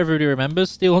don't know if everybody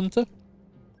remembers Steel Hunter.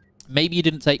 Maybe you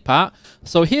didn't take part.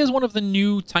 So here's one of the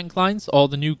new tank lines, or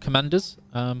the new commanders,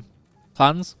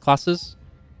 classes.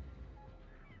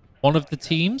 One of the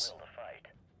teams.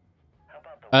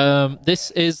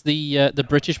 This is the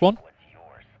British one.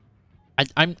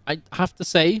 I have to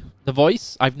say, the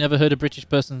voice, I've never heard a British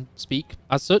person speak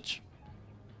as such.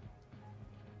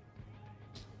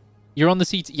 You're on the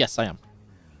seat? Yes, I am.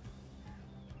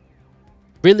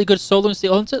 Really good solo in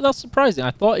Steel Hunter? That's surprising.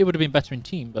 I thought it would have been better in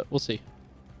team, but we'll see.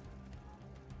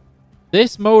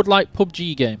 This mode like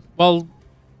PUBG game. Well,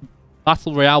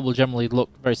 Battle Royale will generally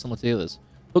look very similar to the others.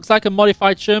 Looks like a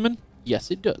modified Sherman?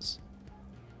 Yes, it does.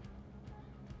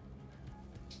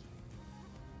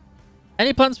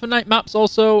 Any plans for night maps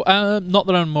also? Not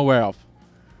that I'm aware of.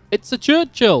 It's a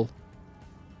Churchill.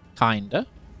 Kinda.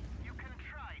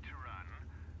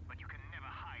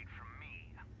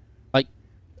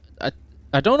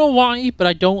 I don't know why, but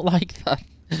I don't like that.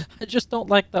 I just don't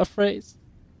like that phrase.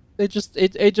 It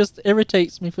just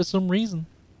irritates me for some reason.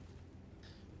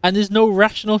 And there's no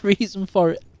rational reason for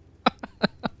it.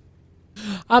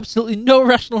 Absolutely no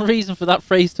rational reason for that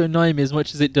phrase to annoy me as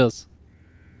much as it does.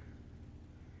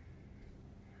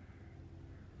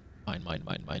 Mine.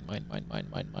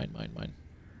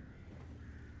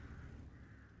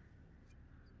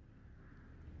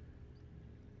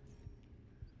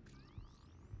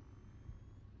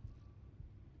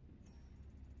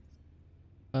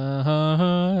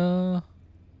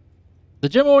 The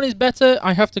German one is better.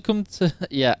 I have to come to...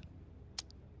 yeah.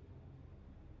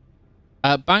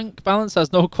 Bank balance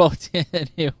has no quality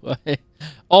anyway.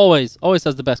 Always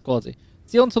has the best quality.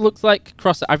 Steel Hunter looks like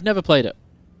Crosser. I've never played it.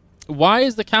 Why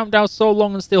is the countdown so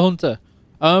long on Steel Hunter?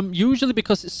 Usually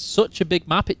because it's such a big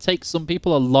map, it takes some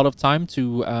people a lot of time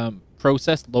to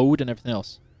process, load, and everything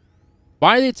else.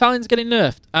 Why are the Italians getting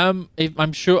nerfed?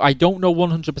 I'm sure, I don't know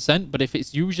 100%, but if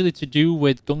it's usually to do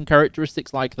with gun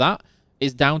characteristics like that,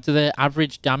 it's down to their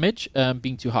average damage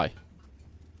being too high.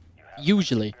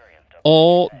 Usually.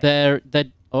 Or their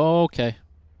oh, okay.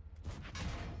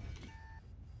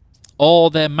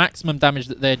 Or their maximum damage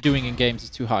that they're doing in games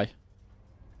is too high.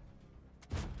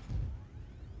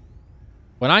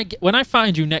 When I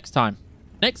find you next time,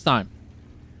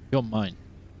 you're mine.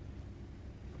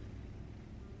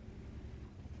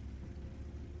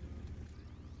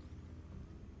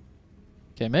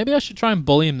 Okay, maybe I should try and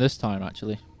bully him this time,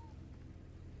 actually.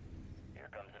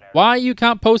 Why you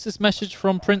can't post this message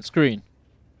from print screen?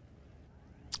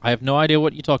 I have no idea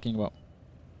what you're talking about.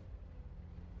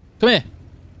 Come here.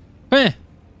 Come here.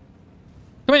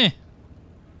 Come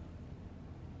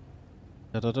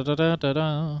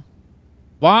here.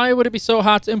 Why would it be so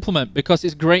hard to implement? Because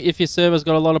it's great if your server's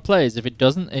got a lot of players. If it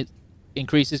doesn't, it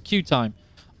increases queue time.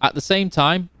 At the same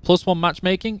time, +1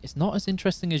 matchmaking is not as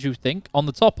interesting as you think. On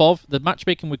the top of the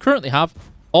matchmaking we currently have,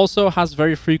 also has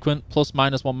very frequent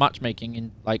 +-1 matchmaking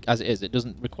in as it is. It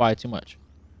doesn't require too much.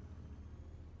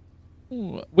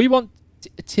 Ooh, we want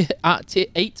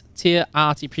 8 tier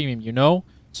arty premium, you know.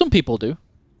 Some people do.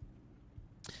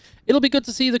 It'll be good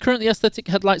to see the currently aesthetic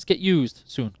headlights get used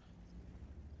soon.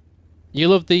 You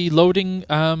love the loading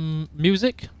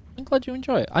music? I'm glad you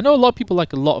enjoy it. I know a lot of people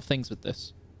like a lot of things with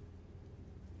this.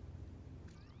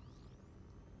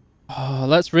 Oh,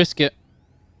 let's risk it.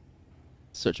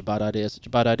 Such a bad idea, such a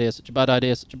bad idea, such a bad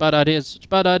idea, such a bad idea, such a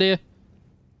bad idea.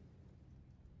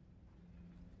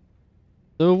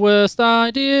 The worst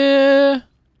idea.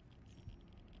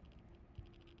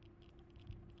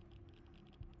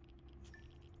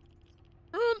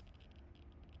 Run.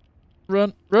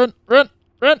 Run, run, run,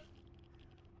 run.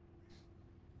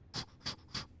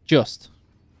 Just.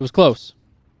 It was close.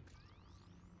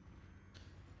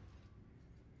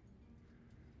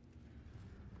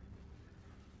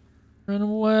 Run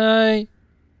away.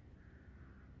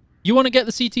 You want to get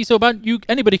the CT so bad?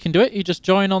 Anybody can do it. You just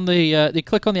join on the... you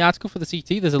click on the article for the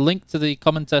CT. There's a link to the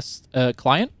Common Test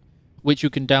client, which you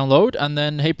can download. And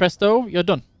then, hey presto, you're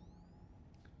done.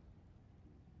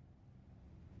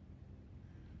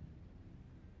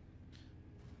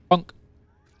 Bonk.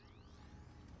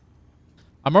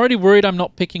 I'm already worried I'm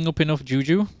not picking up enough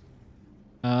juju.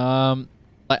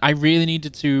 Like, I really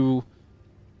needed to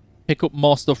pick up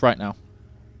more stuff right now.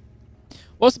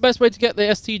 What's the best way to get the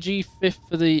STG 5th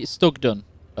for the Stug done?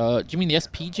 Do you mean the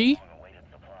SPG?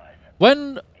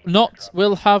 When not,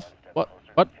 we'll have... What?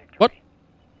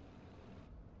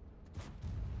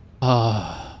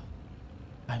 Ah,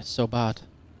 I'm so bad.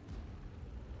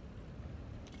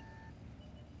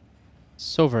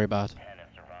 So very bad.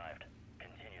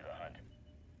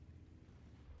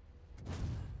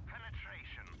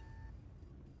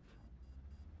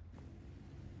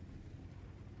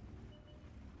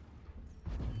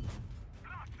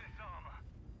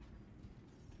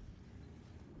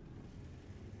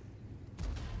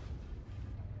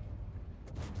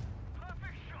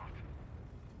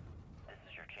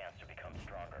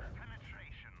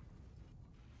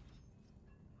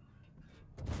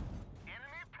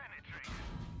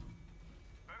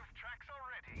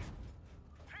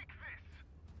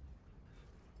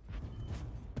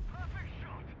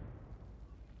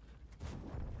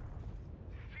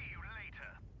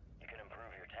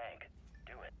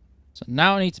 So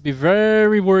now I need to be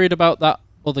very worried about that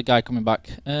other guy coming back.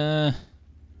 Let's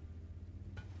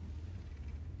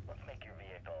make your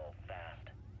vehicle fast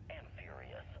and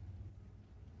furious.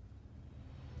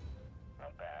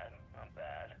 Not bad, not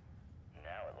bad.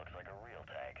 Now it looks like a real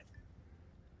tank.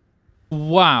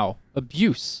 Wow,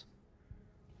 abuse.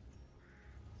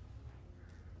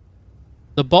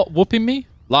 The bot whooping me?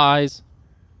 Lies.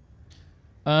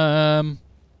 Sorry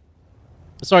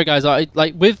guys, I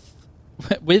like with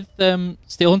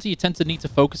Steel Hunter, you tend to need to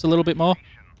focus a little bit more.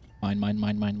 Mine.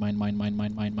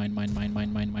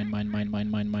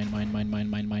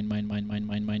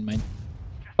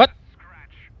 What?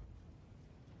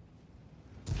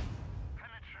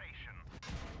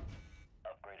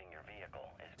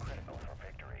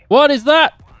 What is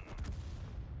that?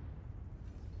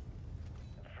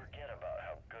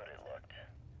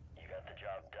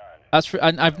 That's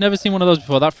I've never seen one of those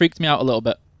before. That freaked me out a little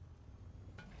bit.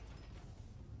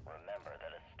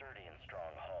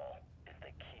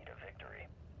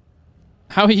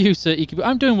 How are you, Sir Ikibu?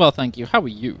 I'm doing well, thank you. How are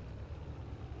you?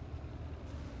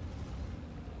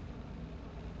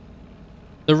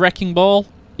 The Wrecking Ball.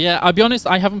 Yeah, I'll be honest,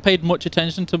 I haven't paid much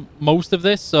attention to most of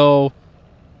this, so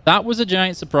that was a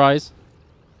giant surprise.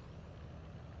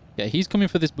 Yeah, he's coming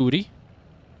for this booty.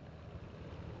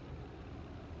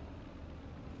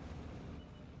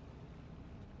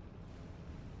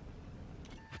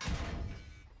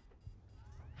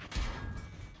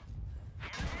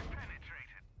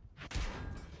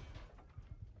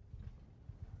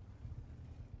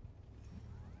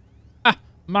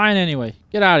 Mine anyway.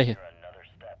 Get out of here. Another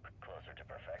step closer to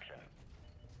perfection.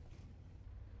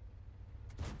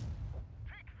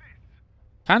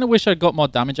 Kind of wish I got more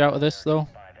damage out of this though.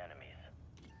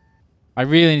 I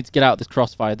really need to get out of this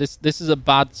crossfire. This is a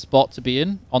bad spot to be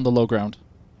in on the low ground.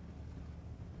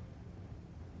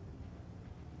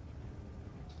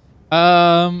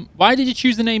 Why did you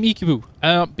choose the name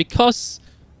Ikibu? Because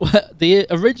the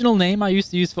original name I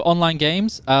used to use for online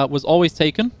games was always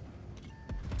taken.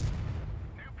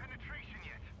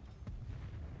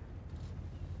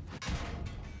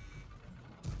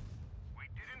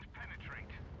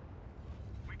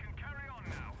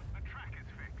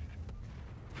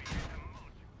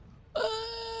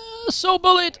 So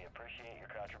bullied.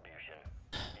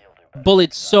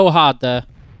 Bullied so hard there.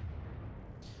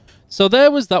 So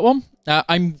there was that one.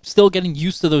 I'm still getting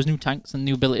used to those new tanks and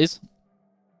new abilities.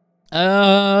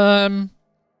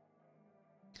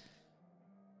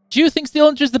 Do you think Steel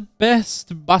Hunter is the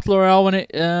best battle royale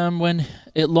when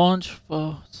it launched?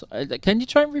 Oh, can you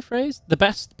try and rephrase the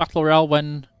best battle royale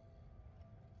when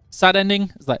sad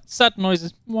ending? It's like sad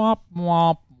noises. Womp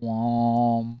womp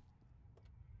womp.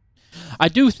 I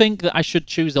do think that I should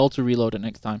choose Auto Reloader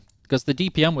next time because the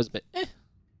DPM was a bit.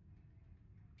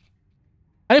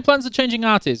 Any plans of changing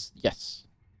artists? Yes.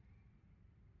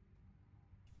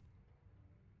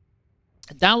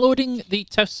 Downloading the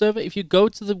test server. If you go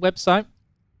to the website,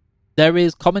 there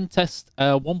is Common Test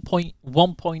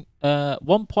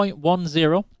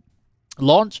 1.10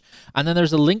 launch, and then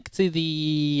there's a link to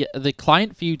the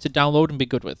client for you to download and be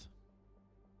good with.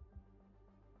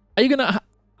 Are you gonna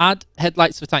add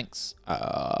headlights for tanks?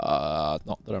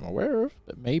 Not that I'm aware of,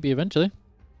 but maybe eventually.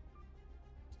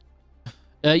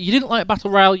 You didn't like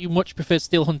Battle Royale. You much prefer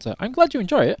Steel Hunter. I'm glad you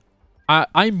enjoy it.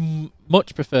 I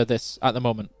much prefer this at the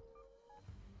moment.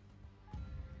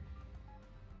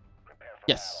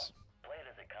 Yes.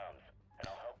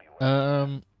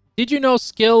 Did you know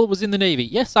Skill was in the Navy?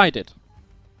 Yes, I did.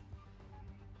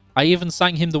 I even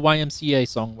sang him the YMCA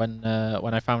song when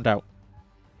I found out.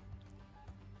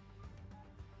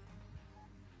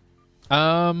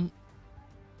 Dun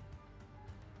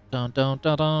dun dun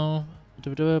dun.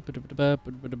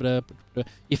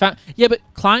 Yeah, but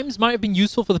climbs might have been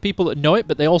useful for the people that know it,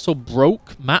 but they also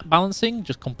broke map balancing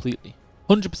just completely.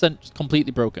 100% just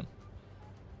completely broken.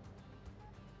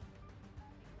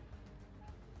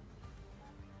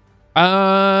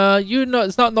 You know,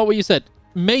 it's not what you said.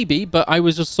 Maybe, but I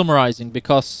was just summarizing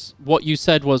because what you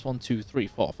said was 1, 2, 3,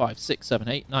 4, 5, 6, 7,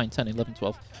 8, 9, 10, 11,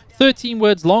 12, 13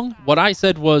 words long. What I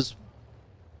said was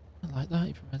like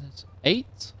that.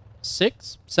 8,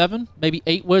 6, 7, maybe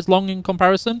 8 words long in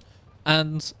comparison.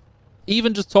 And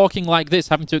even just talking like this,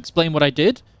 having to explain what I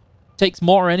did, takes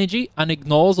more energy and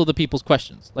ignores other people's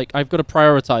questions. Like, I've got to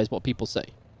prioritize what people say.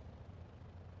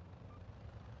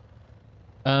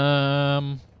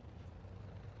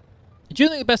 Do you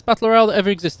think the best battle royale that ever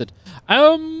existed?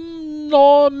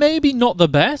 No, maybe not the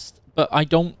best, but I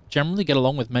don't generally get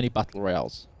along with many battle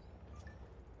royales.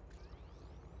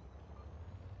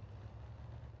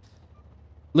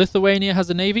 Lithuania has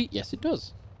a navy? Yes, it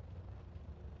does.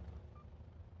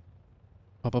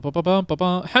 How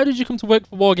did you come to work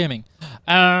for Wargaming?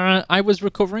 I was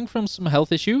recovering from some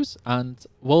health issues, and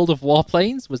World of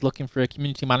Warplanes was looking for a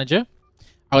community manager.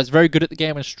 I was very good at the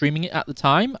game and streaming it at the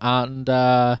time, and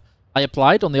I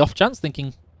applied on the off chance,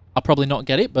 thinking I'll probably not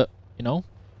get it, but, you know,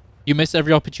 you miss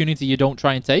every opportunity you don't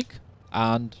try and take,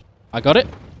 and I got it.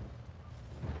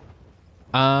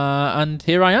 And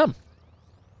here I am.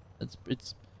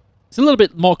 It's a little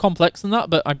bit more complex than that,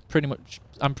 but I'm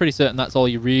pretty certain that's all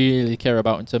you really care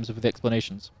about in terms of the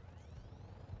explanations.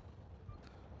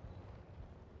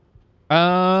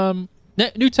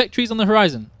 New tech trees on the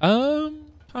horizon.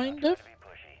 Kind of.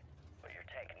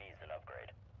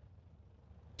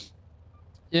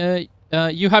 Yeah,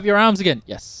 you have your arms again.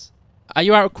 Yes. Are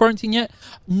you out of quarantine yet?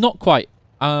 Not quite.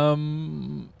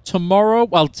 Tomorrow,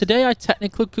 well, today I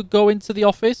technically could go into the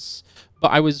office, but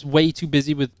I was way too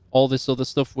busy with all this other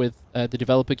stuff with the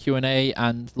developer Q&A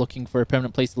and looking for a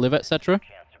permanent place to live, etc.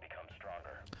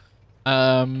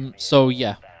 So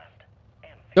yeah.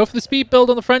 Go for the speed build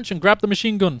on the French and grab the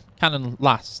machine gun cannon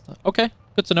last. Okay,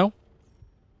 good to know.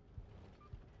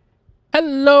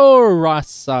 Hello,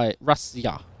 Russia.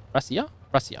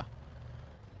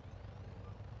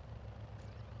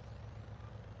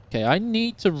 Okay, I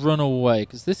need to run away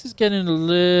because this is getting a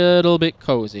little bit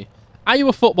cozy. Are you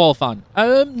a football fan?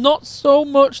 Not so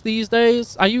much these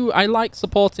days. I like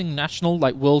supporting national,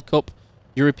 like World Cup,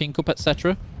 European Cup,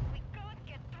 etc.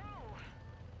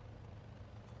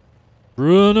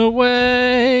 Run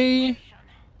away!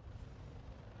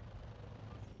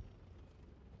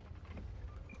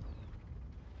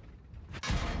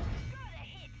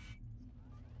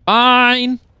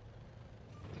 Fine!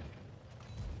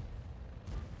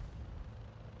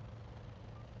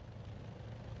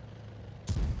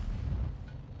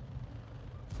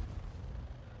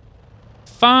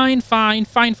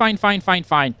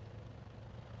 Fine.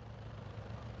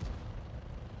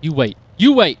 You wait.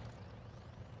 You wait!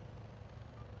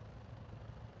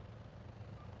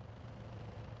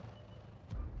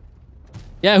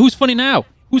 Yeah, who's funny now?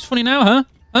 Who's funny now, huh?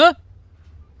 Huh?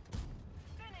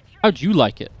 How'd you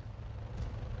like it?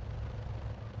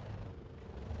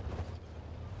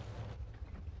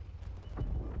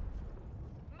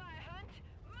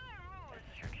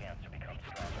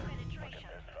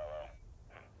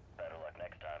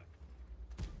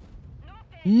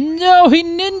 No, he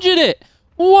ninja'd it!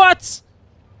 What?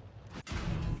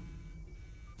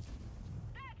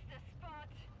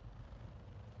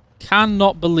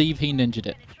 Cannot believe he ninja'd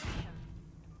it.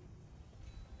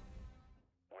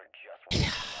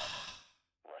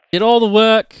 Did all the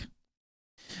work.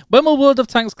 When will World of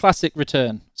Tanks Classic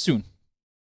return? Soon.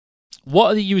 What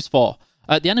are they used for?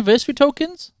 The anniversary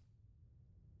tokens?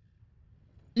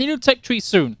 New tech trees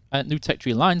soon. New tech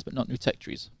tree lines, but not new tech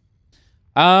trees.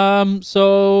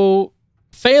 So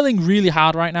failing really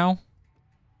hard right now.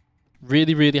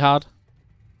 Really, really hard.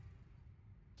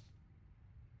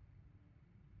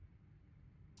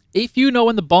 If you know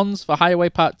when the bonds for Highway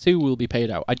Part 2 will be paid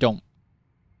out. I don't.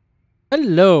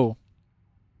 Hello.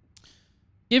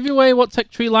 Giveaway what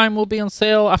tech tree line will be on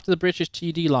sale after the British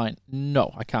TD line?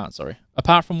 No, I can't, sorry.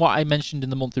 Apart from what I mentioned in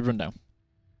the monthly rundown.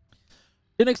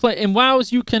 Didn't explain. In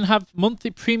WoWs, you can have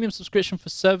monthly premium subscription for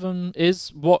 7.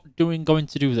 Is what going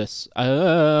to do this? I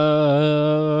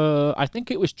think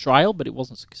it was trial, but it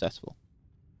wasn't successful.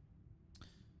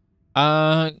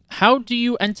 How do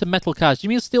you enter metal cards? Do you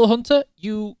mean Steel Hunter?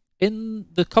 You... In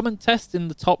the comment test in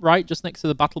the top right, just next to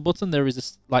the battle button, there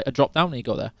is a drop down and you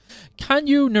go there. Can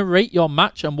you narrate your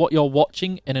match and what you're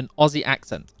watching in an Aussie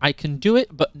accent? I can do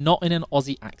it, but not in an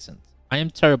Aussie accent. I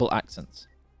am terrible at accents.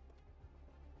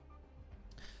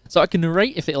 So I can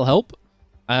narrate if it'll help.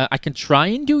 I can try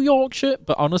and do Yorkshire,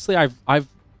 but honestly, I've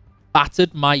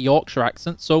battered my Yorkshire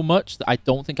accent so much that I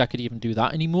don't think I could even do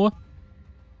that anymore.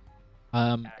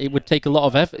 It would take a lot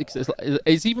of effort.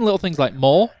 It's even little things like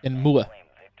more in moor.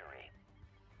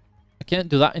 I can't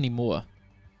do that anymore.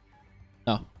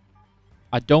 No.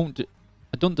 I don't do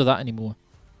that anymore.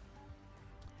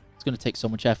 It's going to take so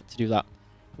much effort to do that.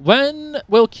 When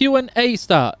will Q&A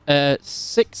start?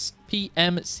 6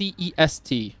 p.m.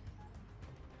 CEST.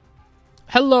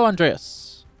 Hello,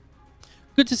 Andreas.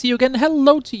 Good to see you again.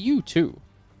 Hello to you, too.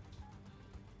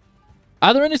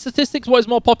 Are there any statistics? What is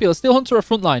more popular? Steel Hunter or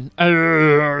Frontline?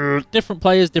 Different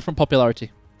players, different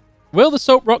popularity. Will the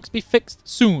soap rocks be fixed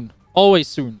soon? Always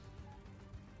soon.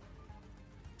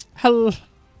 Hello.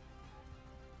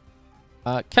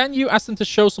 Can you ask them to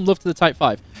show some love to the Type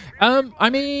 5? I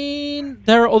mean,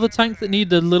 there are other tanks that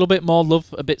need a little bit more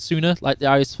love a bit sooner, like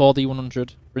the IS-4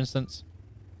 D100, for instance.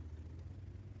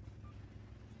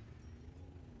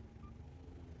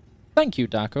 Thank you,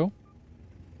 Darko.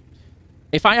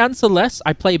 If I answer less,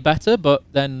 I play better, but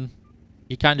then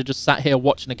you kind of just sat here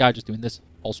watching a guy just doing this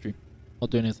all stream. Not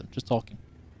doing anything, just talking.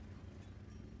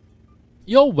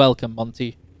 You're welcome,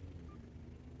 Monty.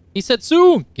 He said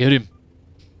soon! Get him.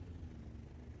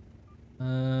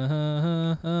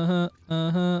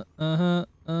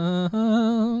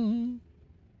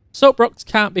 Soap rocks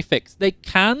can't be fixed. They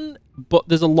can, but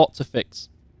there's a lot to fix.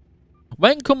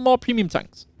 When come more premium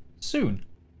tanks? Soon.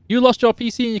 You lost your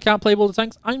PC and you can't play all the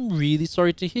tanks? I'm really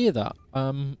sorry to hear that.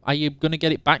 Are you going to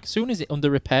get it back soon? Is it under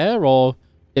repair, or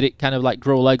did it kind of like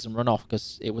grow legs and run off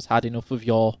because it was had enough of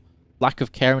your lack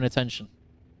of care and attention?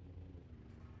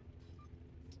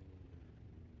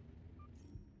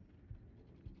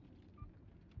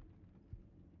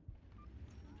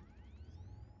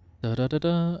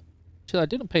 Actually, I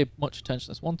didn't pay much attention.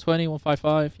 That's 120,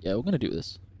 155. Yeah, we're going to do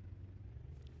this.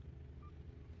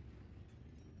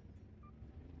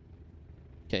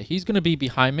 Okay, he's going to be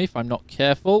behind me if I'm not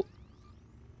careful.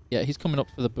 Yeah, he's coming up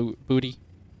for the booty.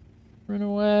 Run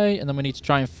away, and then we need to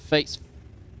try and face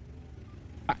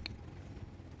back.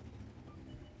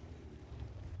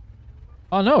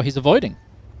 Oh no, he's avoiding.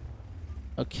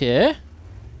 Okay.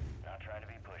 Not trying to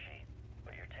be pushy,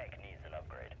 but your tech needs an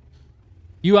upgrade.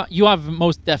 You are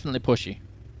most definitely pushy.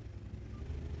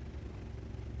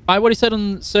 What he said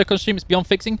on Circon stream, it's beyond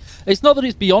fixing. It's not that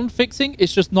it's beyond fixing,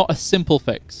 it's just not a simple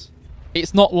fix.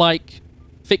 It's not like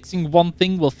fixing one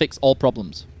thing will fix all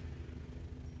problems.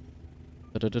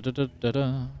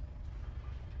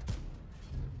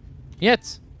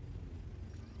 Yet.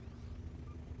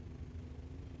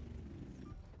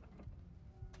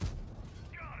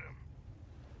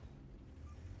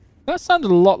 That sounded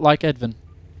a lot like Edvin.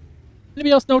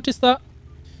 Anybody else notice that?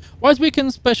 Why does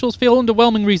weekend specials feel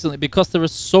underwhelming recently? Because there are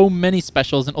so many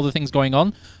specials and other things going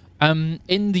on.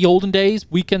 In the olden days,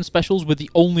 weekend specials were the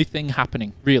only thing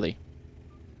happening, really.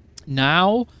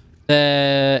 Now,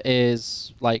 there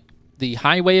is, like, the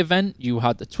highway event, you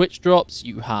had the Twitch drops,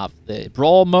 you have the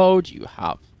brawl mode, you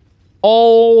have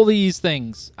all these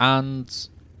things, and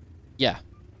yeah.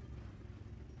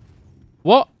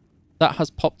 What? That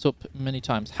has popped up many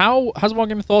times. How has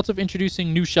Wargaming thought of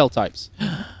introducing new shell types?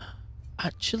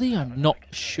 Actually, I'm not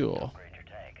sure.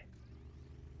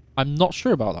 I'm not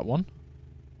sure about that one.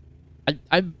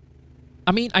 I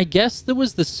mean, I guess there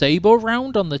was the Sabo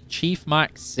round on the Chief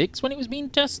Mark 6 when it was being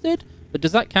tested, but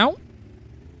does that count?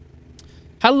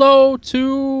 Hello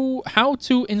to how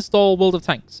to install World of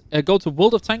Tanks. Go to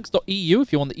worldoftanks.eu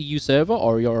if you want the EU server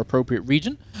or your appropriate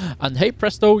region, and hey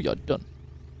presto, you're done.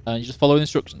 And you just follow the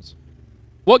instructions.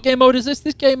 What game mode is this?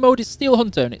 This game mode is Steel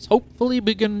Hunter, and it's hopefully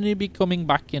going to be coming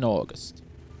back in August.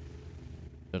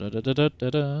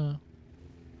 Da-da-da-da-da-da.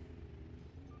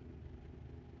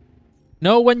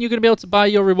 Know when you're going to be able to buy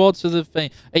your rewards for the thing.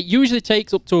 It usually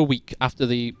takes up to a week after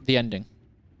the ending.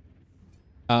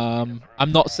 I'm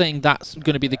not saying that's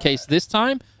going to be the case this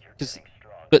time,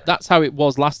 but that's how it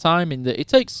was last time, in that it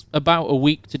takes about a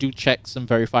week to do checks and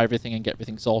verify everything and get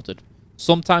everything sorted.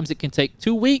 Sometimes it can take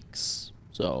 2 weeks,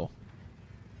 so...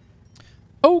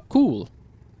 Oh, cool.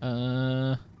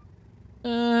 Oh,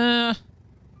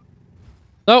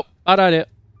 bad idea.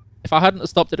 If I hadn't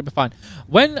stopped it, it'd be fine.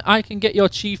 When I can get your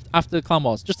chief after the clan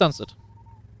wars? Just answered.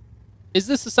 Is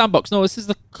this the sandbox? No, this is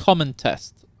the common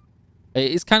test.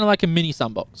 It's kind of like a mini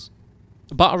sandbox.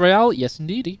 Battle Royale? Yes,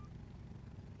 indeedy.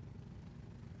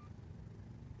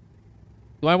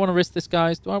 Do I want to risk this,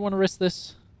 guys? Do I want to risk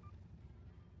this?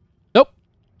 Nope.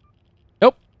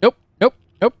 Nope. Nope. Nope.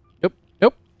 Nope. Nope.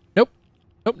 Nope. Nope.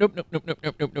 Nope. Nope. Nope. Nope. Nope.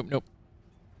 Nope. Nope. Nope. Nope.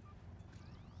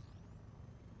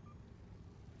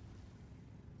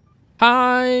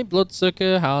 Hi,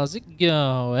 Bloodsucker. How's it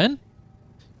going? You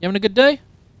having a good day?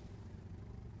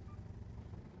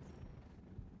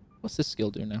 What's this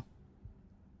skill do now?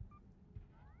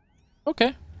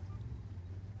 Okay.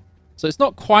 So it's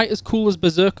not quite as cool as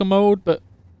Berserker mode, but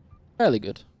fairly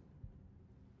good.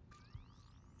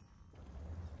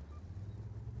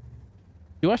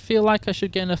 Do I feel like I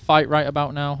should get in a fight right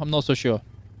about now? I'm not so sure.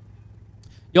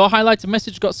 Your highlighted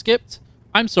message got skipped.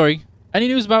 I'm sorry. Any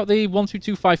news about the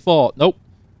 12254? Nope.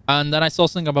 And then I saw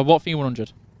something about what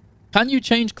 100. Can you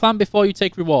change clan before you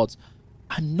take rewards?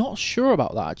 I'm not sure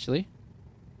about that, actually.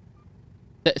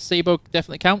 Sabo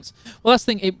definitely counts. Well, that's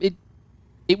the thing.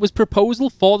 It was proposal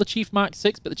for the Chief Mark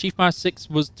 6, but the Chief Mark 6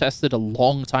 was tested a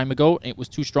long time ago, and it was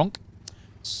too strong.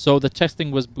 So the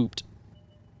testing was booped.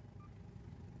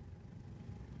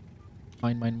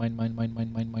 Mine.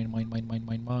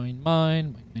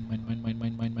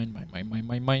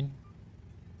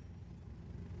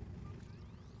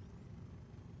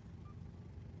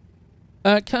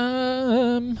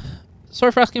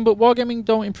 Sorry for asking, but wargaming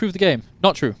don't improve the game.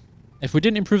 Not true. If we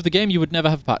didn't improve the game, you would never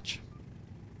have a patch.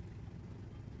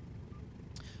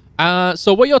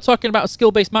 So what you're talking about is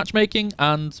skill-based matchmaking,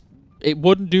 and it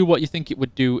wouldn't do what you think it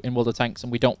would do in World of Tanks,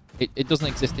 and we don't. It doesn't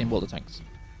exist in World of Tanks.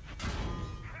 Hold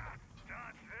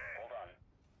on.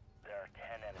 There are 10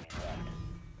 enemies left.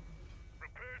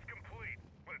 Repairs complete.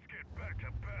 Let's get back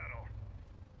to battle.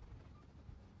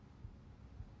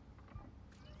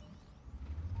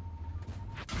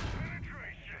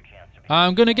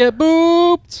 I'm gonna get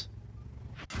booped!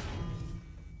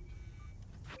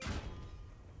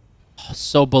 Oh,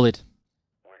 so bullied.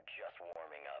 We're just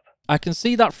warming up. I can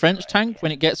see that French tank,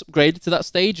 when it gets upgraded to that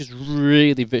stage, is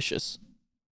really vicious.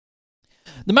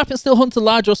 The map is still Hunter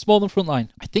large or smaller than Frontline?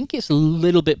 I think it's a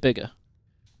little bit bigger.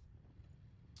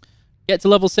 Get to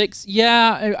level 6?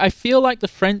 Yeah, I feel like the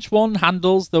French one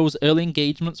handles those early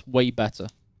engagements way better.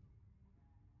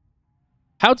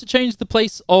 How to change the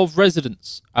place of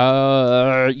residence?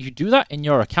 You do that in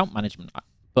your account management,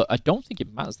 but I don't think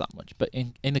it matters that much. But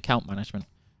in account management,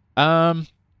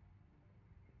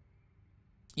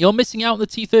 you're missing out on the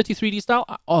T30 3D style.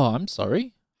 Oh, I'm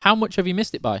sorry. How much have you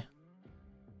missed it by?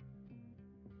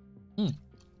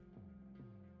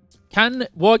 Can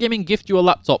Wargaming gift you a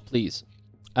laptop, please?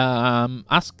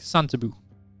 Ask Santaboo.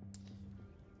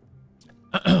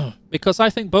 Because I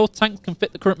think both tanks can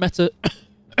fit the current meta.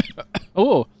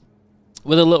 Oh,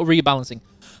 with a little rebalancing.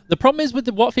 The problem is with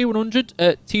the Watt 100,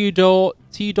 Theodore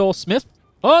Smith.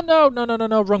 Oh, no,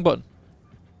 wrong button.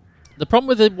 The problem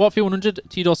with the Watt 100,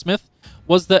 Theodore Smith,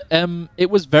 was that it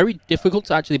was very difficult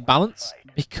to actually balance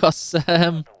because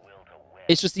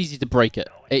it's just easy to break it.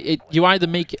 You either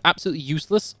make it absolutely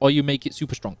useless or you make it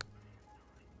super strong.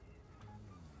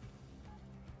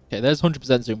 Okay, there's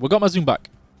 100% zoom. We got my zoom back.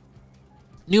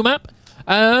 New map.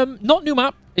 Not new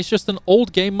map. It's just an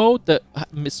old game mode that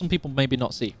some people maybe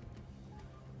not see.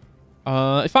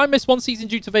 If I miss one season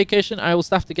due to vacation, I will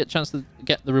have to get a chance to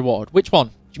get the reward. Which one?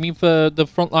 Do you mean for the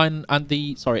frontline and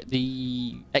the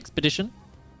expedition?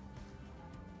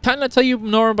 Can I tell you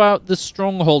more about the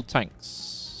stronghold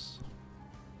tanks?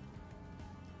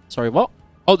 Sorry, what?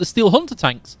 Oh, the Steel Hunter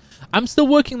tanks. I'm still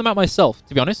working them out myself,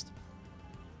 to be honest.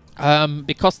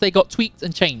 Because they got tweaked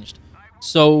and changed.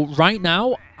 So right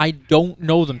now, I don't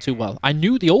know them too well. I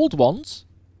knew the old ones,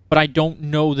 but I don't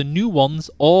know the new ones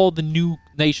or the new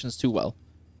nations too well.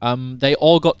 They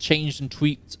all got changed and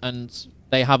tweaked, and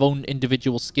they have own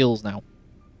individual skills now.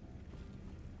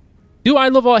 Do I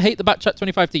love or hate the Backchat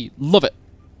 25T? Love it.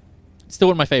 It's still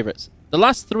one of my favorites. The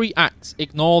last 3 acts,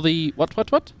 ignore the... What?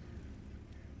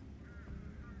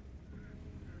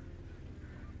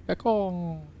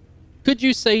 Kong. Could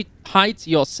you say hi to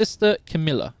your sister,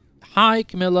 Camilla? Hi,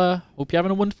 Camilla. Hope you're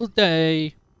having a wonderful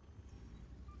day.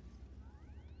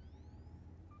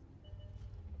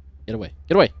 Get away.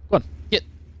 Get away. Go on. Get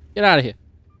out of here.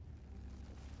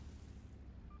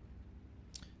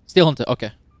 Steel Hunter.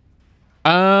 Okay.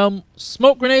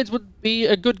 Smoke grenades would be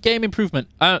a good game improvement.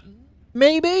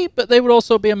 Maybe, but they would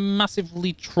also be a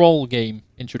massively troll game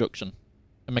introduction.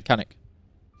 A mechanic.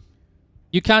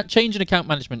 You can't change an account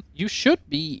management. You should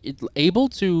be able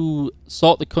to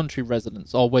sort the country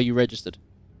residence or where you registered.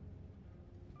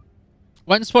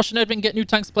 When Swash and Edwin get new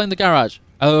tanks to play in the garage?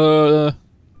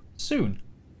 Soon.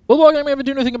 Will Wargaming ever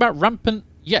do anything about rampant?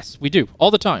 Yes, we do.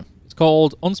 All the time. It's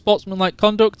called unsportsmanlike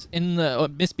conduct in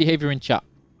misbehavior in chat.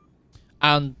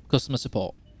 And customer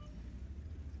support.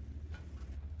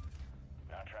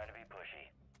 Not trying to be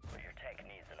pushy, but your tank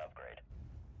needs an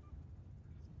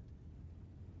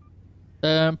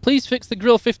upgrade. Please fix the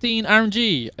Grill 15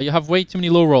 RNG. You have way too many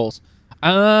low rolls.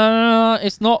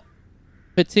 It's not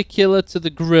particular to the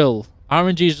grill.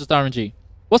 RNG is just RNG.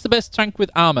 What's the best tank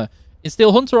with armor? In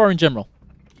Steel Hunter or in general?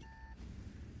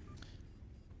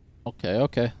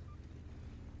 Okay.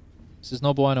 This is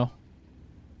no bueno.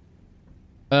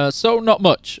 So not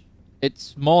much.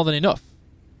 It's more than enough.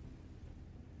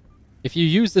 If you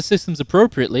use the systems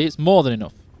appropriately, it's more than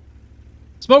enough.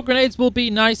 Smoke grenades will be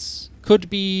nice. Could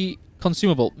be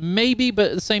consumable. Maybe, but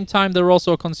at the same time, they're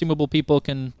also consumable people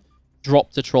can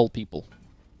drop to troll people.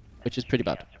 Which is pretty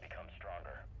bad.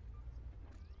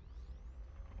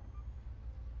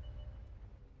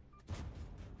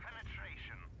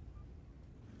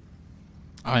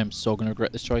 I am so going to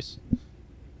regret this choice.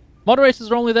 Moderators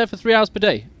are only there for 3 hours per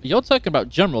day. You're talking about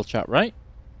general chat, right?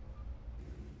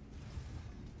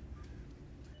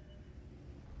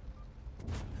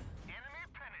 Enemy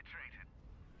penetrated.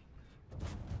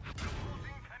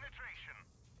 Closing penetration.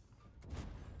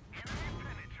 Enemy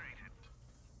penetrated.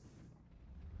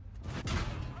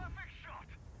 Perfect shot.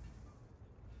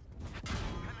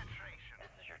 Penetration.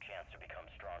 This is your chance to become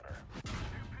stronger.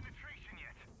 No penetration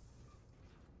yet.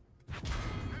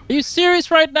 Are you serious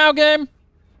right now, game?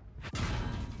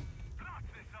 Block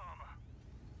this armor.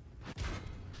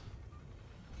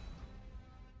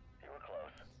 You were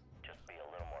close. Just be a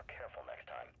little more careful next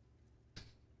time.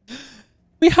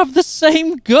 We have the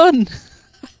same gun.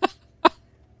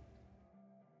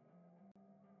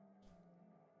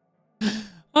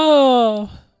 Oh,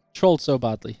 trolled so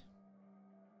badly.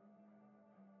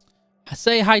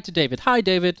 Say hi to David. Hi,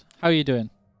 David. How are you doing?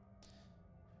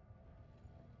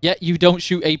 Yeah, you don't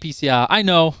shoot APCR. I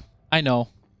know.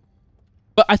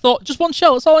 But I thought just one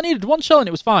shell. That's all I needed. One shell and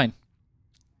it was fine.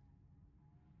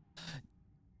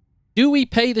 Do we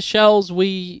pay the shells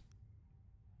we...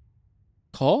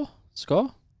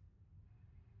 Score?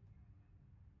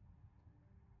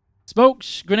 Smoke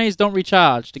grenades don't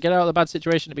recharge. To get out of the bad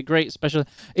situation, it'd be great, especially...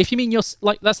 If you mean you're...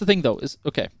 Like, that's the thing, though. Is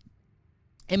okay.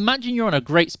 Imagine you're on a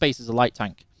great space as a light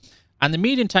tank. And the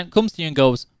medium tank comes to you and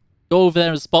goes, go over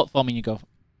there and spot for me. And you go,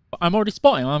 I'm already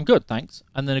spotting. I'm good, thanks.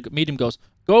 And then a medium goes,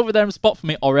 go over there and spot for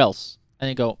me or else. And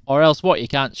you go, or else what? You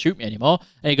can't shoot me anymore.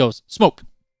 And he goes, smoke.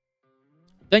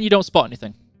 Then you don't spot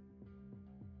anything.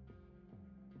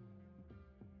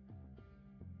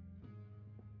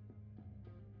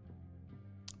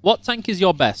 What tank is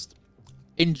your best?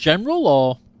 In general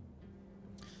or...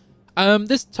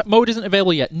 this mode isn't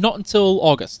available yet. Not until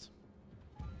August.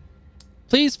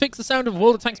 Please fix the sound of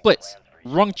World of Tanks Blitz.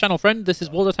 Wrong channel, friend. This is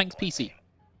World of Tanks PC.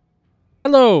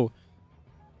 Hello.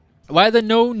 Why are there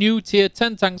no new tier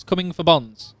 10 tanks coming for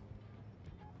bonds?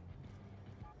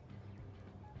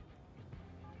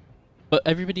 But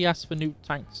everybody asked for new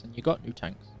tanks, and you got new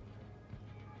tanks.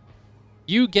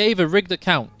 You gave a rigged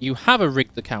account. You have a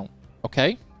rigged account.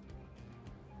 Okay.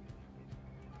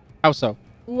 How so?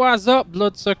 What's up,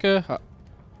 bloodsucker?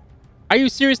 Are you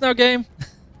serious now, game?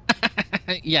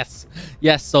 Yes.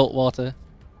 Yes, saltwater.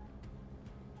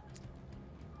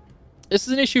 This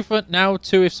is an issue for now,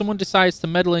 too. If someone decides to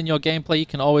meddle in your gameplay, you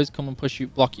can always come and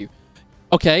block you.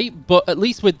 Okay, but at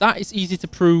least with that, it's easy to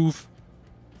prove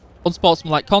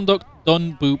unsportsmanlike conduct,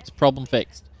 done, booped, problem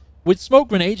fixed. With smoke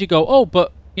grenades, you go, oh,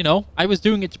 but, you know, I was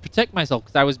doing it to protect myself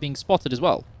because I was being spotted as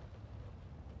well.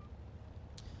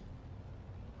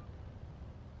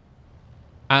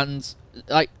 And,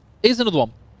 like, here's another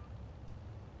one.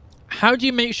 How do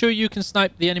you make sure you can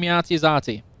snipe the enemy arty as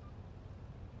arty?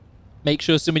 Make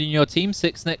sure somebody in your team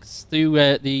sits next to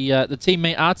the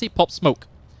teammate arty, pops smoke.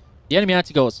 The enemy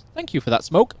arty goes, thank you for that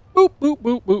smoke. Boop, boop,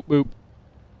 boop, boop, boop.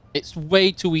 It's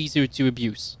way too easy to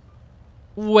abuse.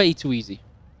 Way too easy.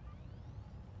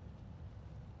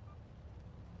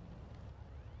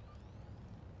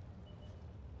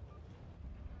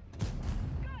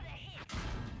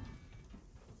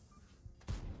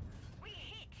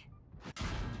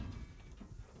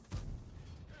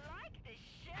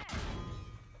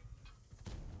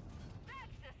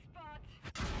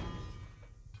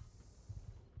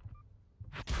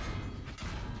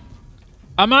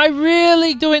 Am I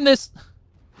really doing this?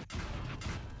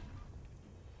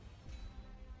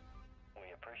 We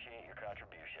appreciate your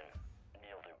contribution.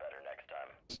 You'll do better next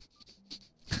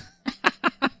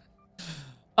time.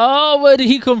 Oh, where did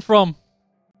he come from?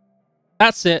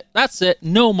 That's it. That's it.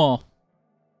 No more.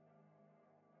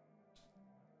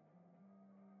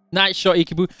 Nice shot,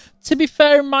 Ikibu. To be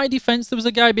fair, in my defense, there was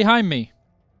a guy behind me.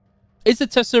 Is the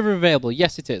test server available?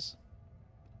 Yes, it is.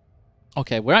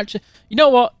 Okay, we're actually... You know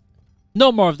what?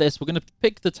 No more of this. We're going to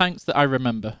pick the tanks that I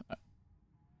remember.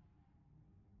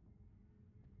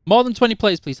 More than 20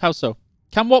 players, please. How so?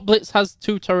 Can what Blitz has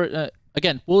 2 turret...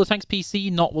 again, will the tanks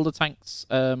PC, not will the tanks...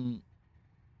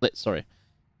 Blitz, sorry.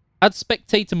 Add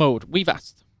spectator mode. We've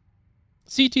asked.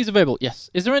 CT is available. Yes.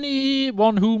 Is there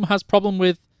anyone whom has problem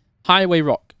with Highway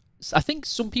Rock? I think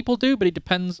some people do, but it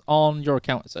depends on your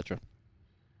account, etc.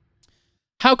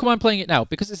 How come I'm playing it now?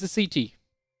 Because it's a CT.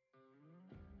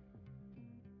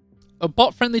 A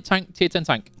bot-friendly tank, tier 10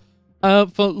 tank.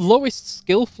 For lowest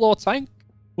skill floor tank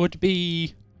would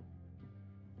be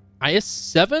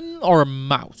IS-7 or a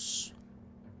mouse.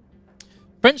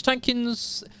 French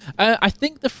tanking's... I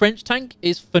think the French tank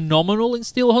is phenomenal in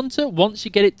Steel Hunter once you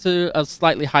get it to a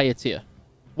slightly higher tier.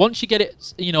 Once you get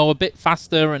it, you know, a bit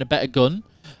faster and a better gun.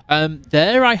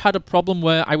 There I had a problem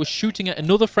where I was shooting at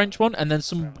another French one and then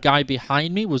some guy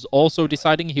behind me was also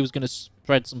deciding he was going to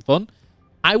spread some fun.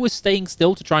 I was staying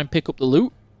still to try and pick up the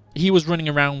loot. He was running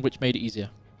around, which made it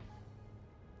easier.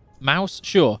 Mouse,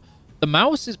 sure. The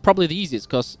mouse is probably the easiest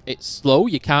because it's slow.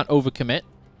 You can't overcommit.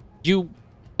 You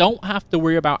don't have to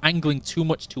worry about angling too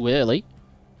much too early.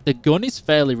 The gun is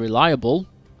fairly reliable.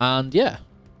 And yeah.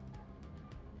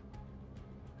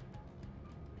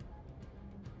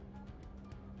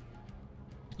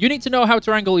 You need to know how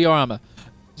to angle your armor.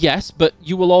 Yes, but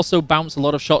you will also bounce a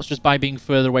lot of shots just by being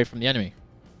further away from the enemy.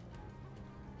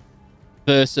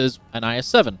 Versus an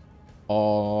IS-7.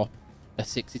 Or a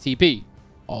 60 TP.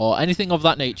 Or anything of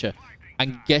that nature.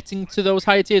 And getting to those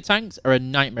higher tier tanks are a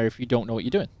nightmare if you don't know what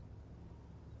you're doing.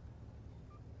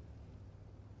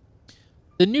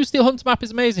 The new Steel Hunter map is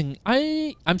amazing.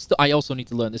 I also need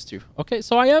to learn this too. Okay,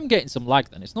 so I am getting some lag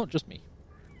then. It's not just me.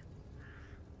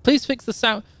 Please fix the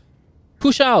sound...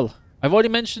 Pushal, I've already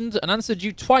mentioned and answered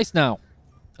you twice now.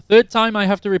 A third time I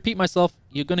have to repeat myself.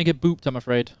 You're going to get booped, I'm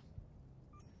afraid.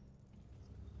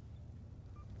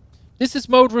 This is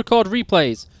mode record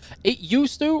replays. It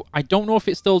used to. I don't know if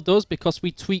it still does because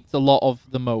we tweaked a lot of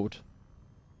the mode.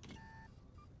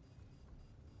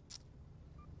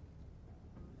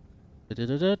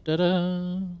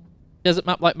 Desert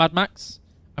map like Mad Max?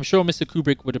 I'm sure Mr.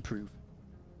 Kubrick would approve.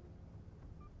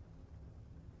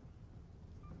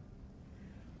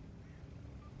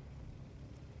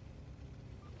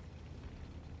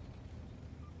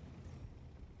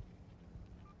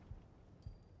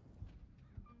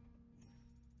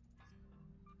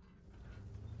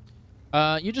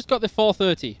 You just got the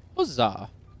 430. Huzzah.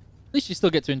 At least you still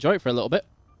get to enjoy it for a little bit.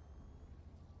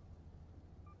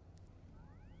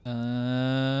 No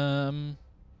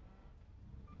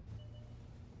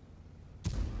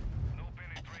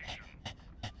penetration.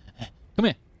 Come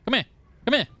here. Come here.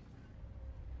 Come here.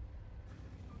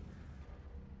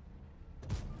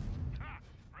 Ha!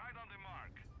 Right on the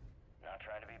mark. Not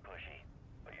trying to be pushy,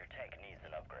 but your tank needs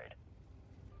an upgrade.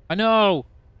 I know.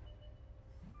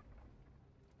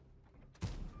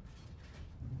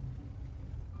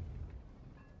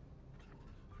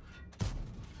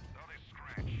 Not a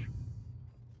scratch.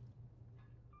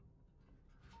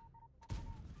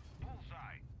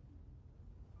 Bullseye.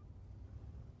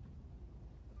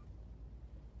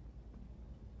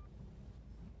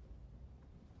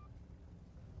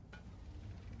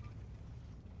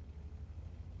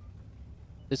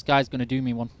 This guy's going to do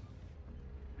me one.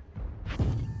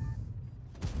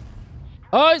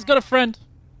 Oh, he's got a friend.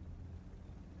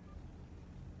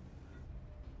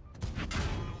 No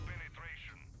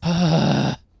penetration.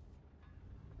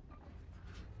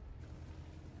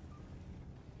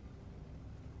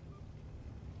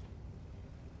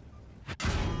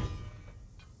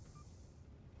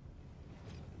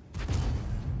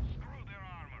 Screw their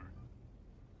armor.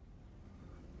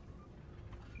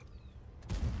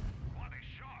 What a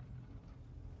shot.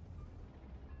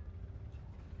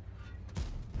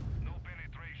 No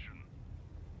penetration.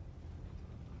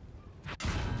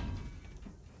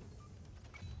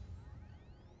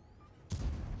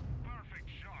 Perfect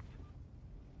shot.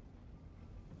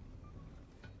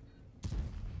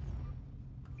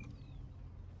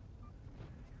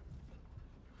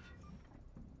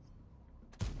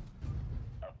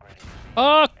 Upgrading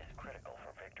Oh, is critical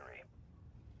for victory.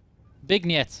 big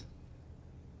net.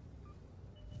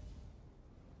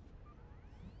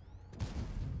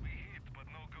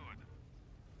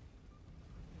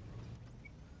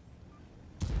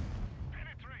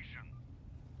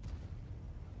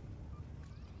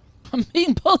 I'm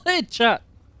being bullied, chat.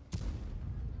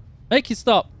 Make it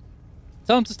stop.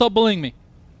 Tell him to stop bullying me.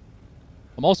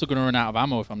 I'm also going to run out of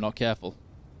ammo if I'm not careful.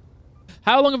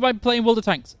 How long have I been playing World of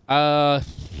Tanks?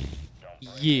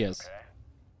 Years.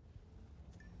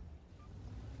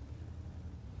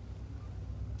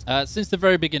 Since the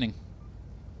very beginning.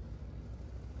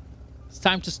 It's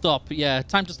time to stop. Yeah,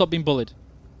 time to stop being bullied.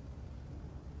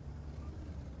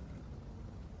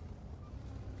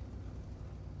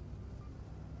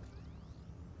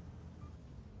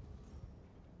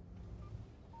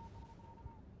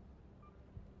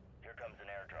 Here comes an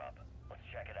airdrop. Let's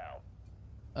check it out.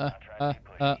 Not trying to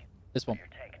be pushy, this one. Your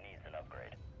tank needs an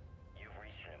upgrade. You've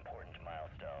reached an important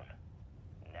milestone.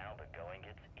 Now the going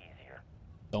gets easier.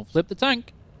 Don't flip the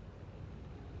tank.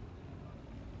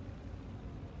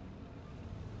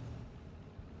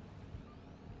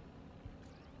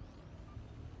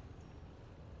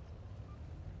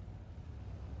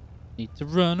 Need to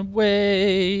run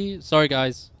away. Sorry,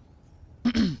 guys.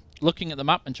 Looking at the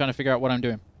map and trying to figure out what I'm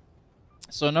doing.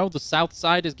 So no, the south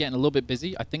side is getting a little bit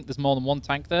busy. I think there's more than one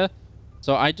tank there.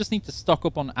 So I just need to stock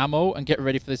up on ammo and get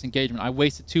ready for this engagement. I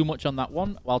wasted too much on that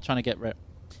one while trying to get rid.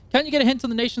 Can you get a hint on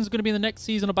the nation's going to be in the next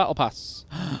season of Battle Pass?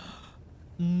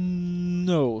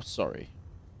 No, sorry.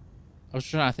 I was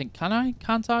trying to think, can I?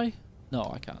 Can't I? No,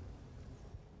 I can't.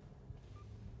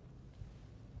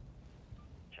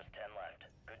 Just 10 left.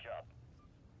 Good job.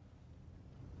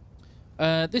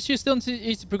 This year still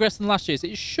needs to progress than last year's.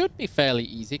 It should be fairly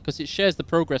easy because it shares the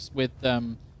progress with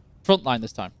Frontline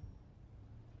this time.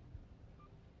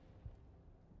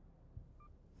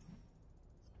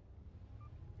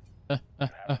 You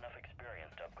have enough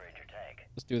experience to upgrade your tank.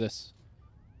 Let's do this.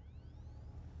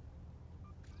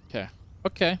 Okay.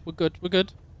 Okay, we're good. We're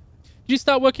good. Did you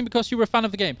start working because you were a fan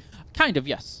of the game? Kind of,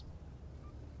 yes.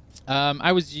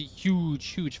 I was a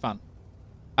huge fan.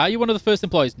 Are you one of the first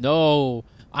employees? No.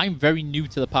 I'm very new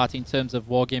to the party in terms of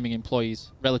wargaming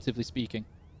employees, relatively speaking.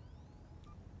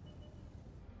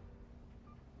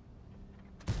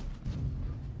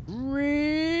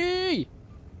 Ree!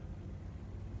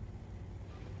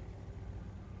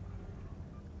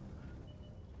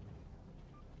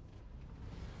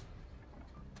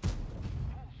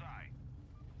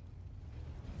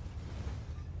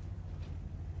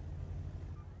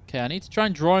 Okay, I need to try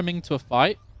and draw him into a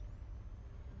fight.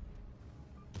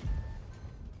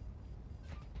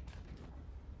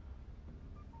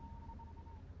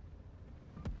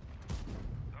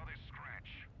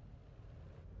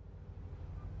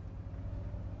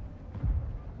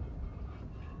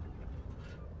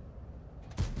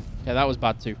 Okay, that was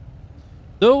bad too.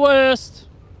 The worst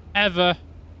ever.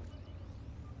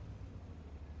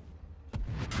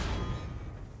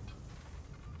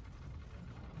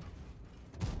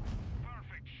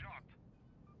 Perfect shot.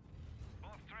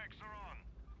 Both tracks are on.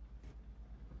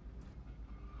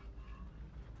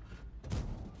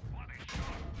 Bloody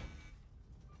shot.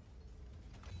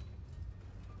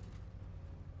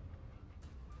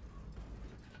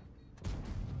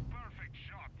 Perfect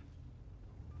shot.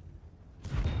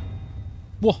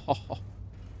 Whoa.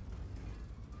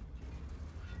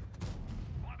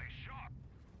 Bloody shot.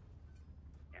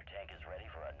 Your tank is ready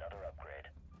for another upgrade.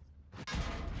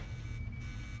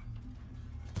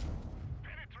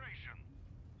 Penetration.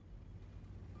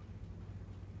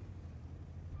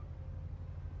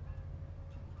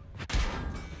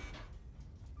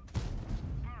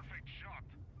 Perfect shot.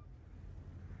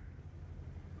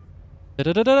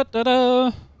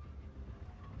 Da-da-da-da-da-da.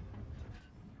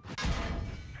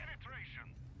 Penetration.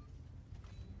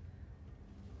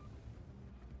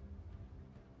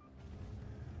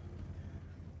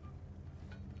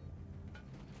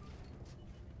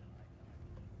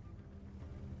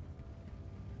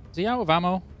 Is he out of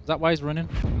ammo? Is that why he's running?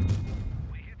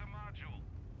 We hit the module.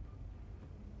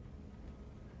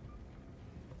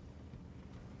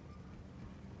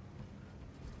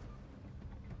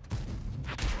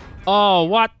 Oh,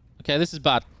 what? Okay, this is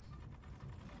bad.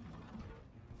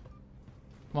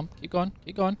 Come on, keep going,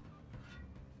 keep going.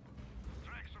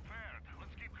 Tracks repaired.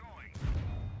 Let's keep going.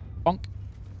 Bonk.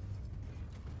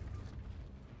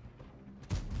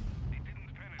 It didn't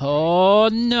penetrate. Oh,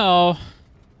 no.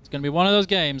 It's going to be one of those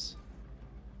games.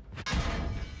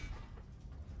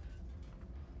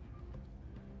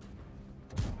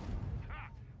 Ha!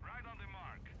 Right on the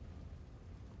mark.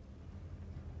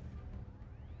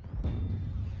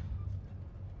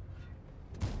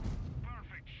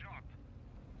 Perfect shot.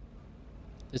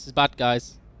 This is bad,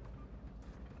 guys.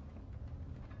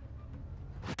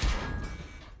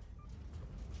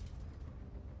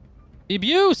 The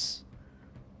abuse!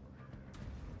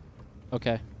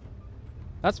 Okay.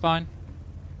 That's fine.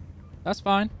 That's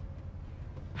fine.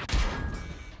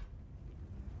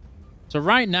 So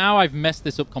right now, I've messed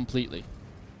this up completely.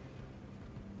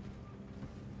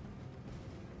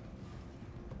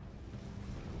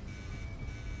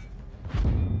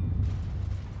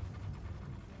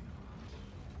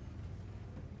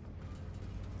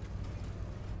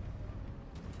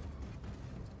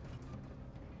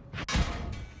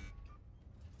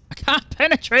 I can't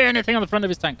penetrate anything on the front of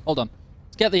his tank. Hold on.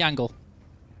 Let's get the angle.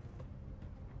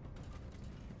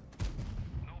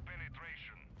 No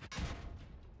penetration. It's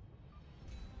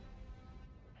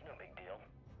no big deal.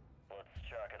 Let's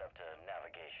chalk it up to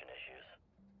navigation issues.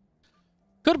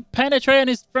 Couldn't penetrate in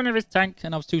his front of his tank,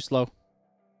 and I was too slow.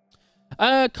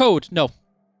 Code. No.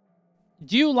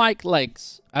 Do you like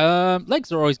legs?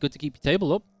 Legs are always good to keep your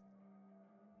table up.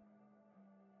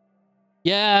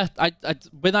 Yeah,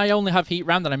 when I only have heat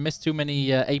round and I miss too many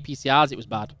APCRs, it was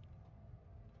bad.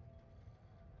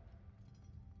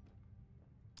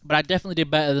 But I definitely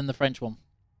did better than the French one.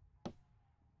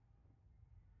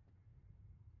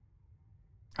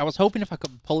 I was hoping if I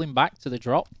could pull him back to the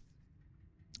drop,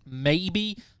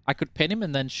 maybe I could pin him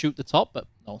and then shoot the top, but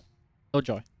no. No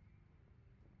joy.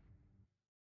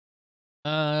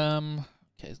 Okay,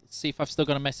 let's see if I've still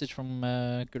got a message from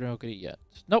Georgiy yet.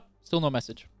 Nope, still no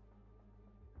message.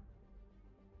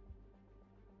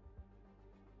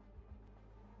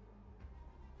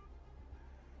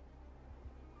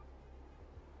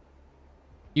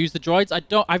 Use the droids?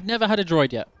 I've never had a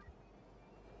droid yet.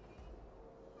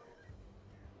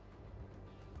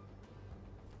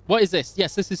 What is this?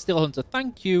 Yes, this is still Hunter.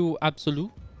 Thank you, Absolute.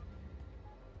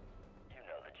 You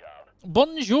know the job.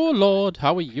 Bonjour, Lord.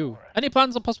 How are you? Any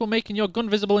plans on possible making your gun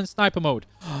visible in sniper mode?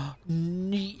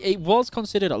 It was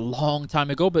considered a long time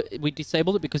ago, but we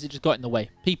disabled it because it just got in the way.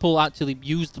 People actually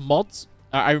used mods.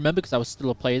 I remember because I was still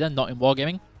a player then, not in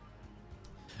Wargaming.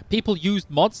 People used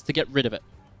mods to get rid of it.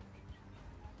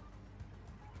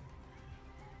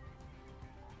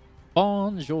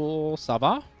 Bonjour, ça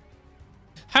va?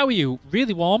 How are you?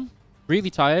 Really warm, really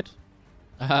tired.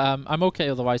 I'm okay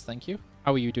otherwise, thank you.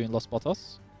 How are you doing, Los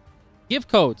Botos? Give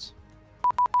codes.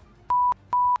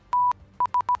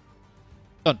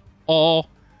 Done. Or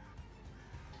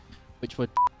which would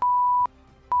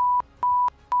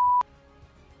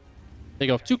there you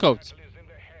go. 2 codes. Battle is in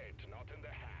the head, not in the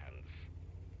hands.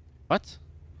 What?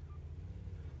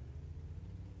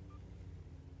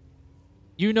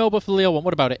 You know, but for the Leo one,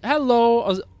 what about it?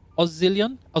 Hello,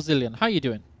 Ozillion. Ozillion, how you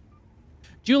doing?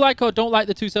 Do you like or don't like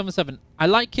the 277? I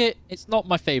like it. It's not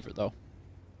my favorite, though.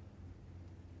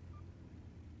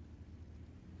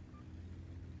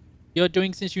 You're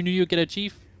doing since you knew you'd get a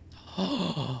chief?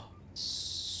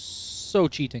 So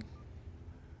cheating.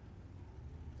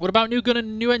 What about new gun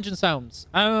and new engine sounds?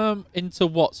 Into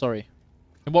what, sorry?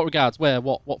 In what regards? Where?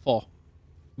 What for?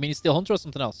 You mean it's still Hunter or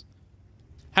something else?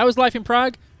 How is life in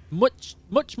Prague? Much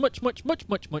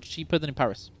cheaper than in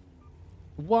Paris.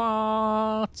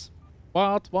 What?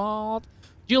 What?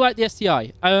 Do you like the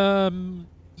STI?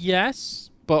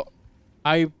 Yes, but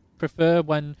I prefer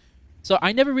when... So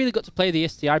I never really got to play the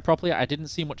STI properly. I didn't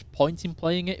see much point in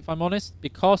playing it, if I'm honest,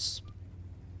 because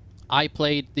I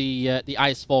played the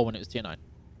IS-4 when it was tier 9.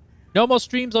 No more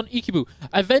streams on Ikibu.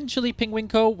 Eventually,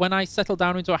 Pingwinko, when I settle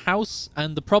down into a house,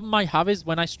 and the problem I have is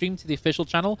when I stream to the official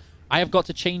channel, I have got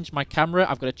to change my camera.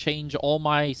 I've got to change all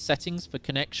my settings for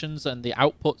connections and the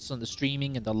outputs and the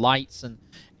streaming and the lights and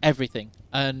everything.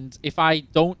 And if I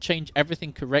don't change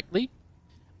everything correctly,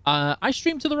 I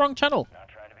stream to the wrong channel. Not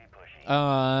trying to be pushy.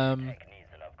 Tech needs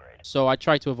an upgrade. So I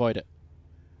try to avoid it.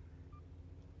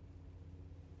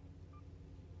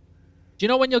 Do you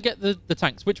know when you'll get the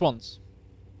tanks? Which ones?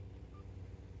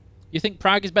 You think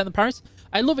Prague is better than Paris?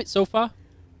 I love it so far.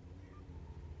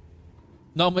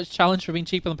 Not much challenge for being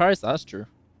cheaper than Paris. That's true.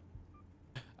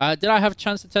 Did I have a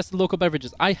chance to test the local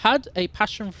beverages? I had a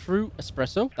passion fruit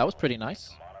espresso. That was pretty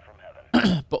nice. Mana from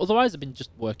heaven. But otherwise, I've been just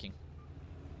working.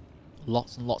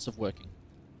 Lots and lots of working.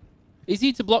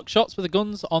 Easy to block shots with the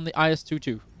guns on the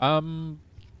IS-22.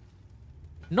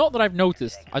 Not that I've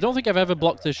noticed. I don't think I've ever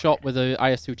blocked a shot with a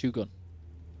IS-22 gun.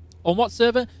 On what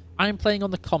server? I'm playing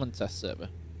on the common test server.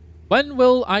 When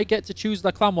will I get to choose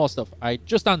the Clan War stuff? I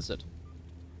just answered.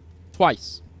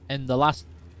 Twice in the last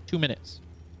 2 minutes.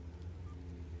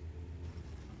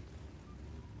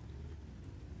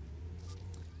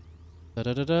 Would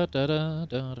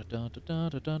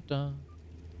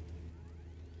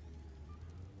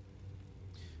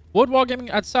Wargaming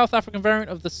add South African variant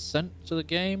of the Scent to the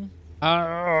game?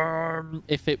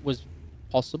 If it was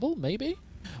possible, maybe.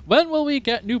 When will we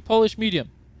get new Polish medium?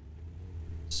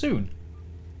 Soon.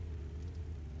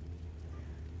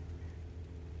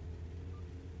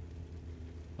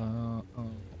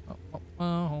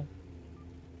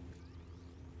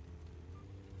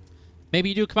 Maybe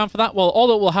you do a command for that? Well, all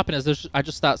that will happen is I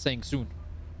just start saying soon.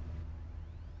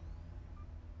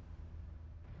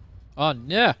 Oh,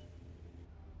 no.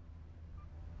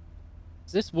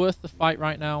 Is this worth the fight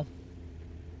right now?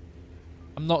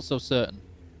 I'm not so certain.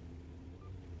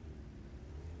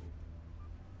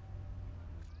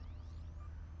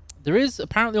 There is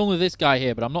apparently only this guy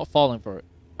here, but I'm not falling for it.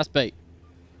 That's bait.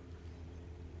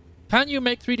 Can you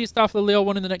make 3D Star for the Leo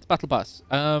 1 in the next Battle Pass?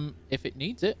 If it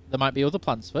needs it. There might be other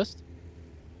plans first.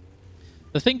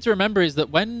 The thing to remember is that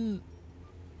when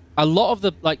a lot of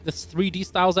the 3D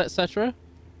styles, etc.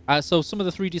 So some of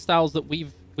the 3D styles that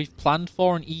we've planned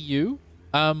for in EU,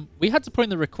 we had to put in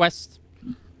the request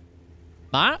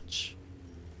March,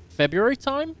 February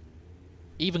time,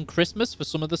 even Christmas for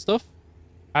some of the stuff.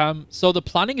 So the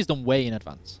planning is done way in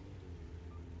advance.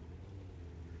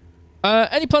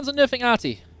 Any plans on nerfing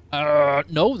Artie?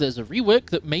 No, there's a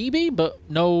rework that maybe, but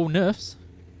no nerfs.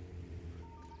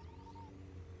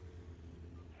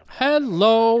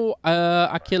 Hello,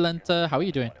 Akilenta. How are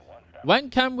you doing? When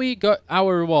can we get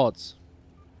our rewards?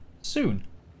 Soon.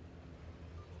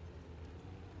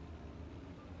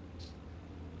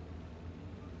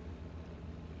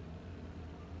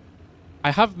 I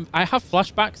have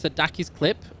flashbacks to Daki's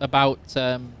clip about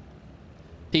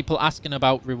people asking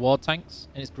about reward tanks,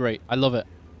 and it's great. I love it.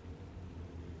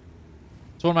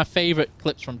 It's one of my favorite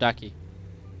clips from Daki.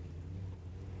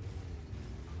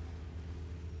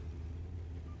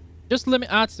 Just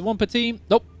limit artists to one per team.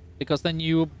 Nope. Because then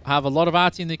you have a lot of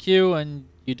arty in the queue and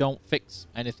you don't fix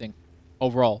anything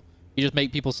overall. You just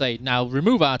make people say, now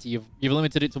remove arty. You've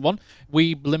limited it to 1.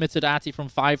 We limited arty from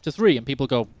 5 to 3. And people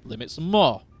go, limit some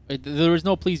more. There is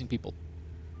no pleasing people.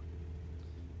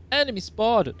 Enemy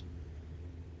spotted.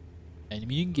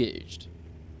 Enemy engaged.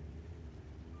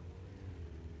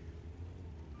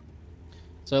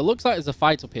 So it looks like there's a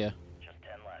fight up here. Just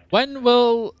 10 left. When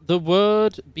will the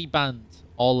word be banned?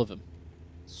 All of them.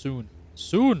 Soon.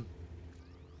 Soon.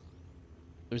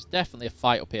 There's definitely a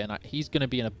fight up here, and he's going to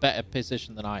be in a better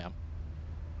position than I am.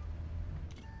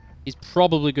 He's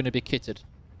probably going to be kitted.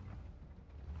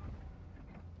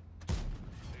 The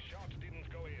shot didn't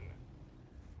go in.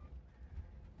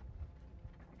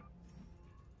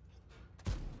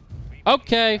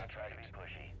 Okay. I try to be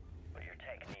pushy, but your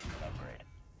tank needs an upgrade.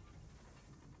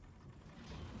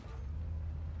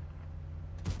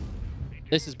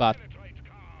 This is bad.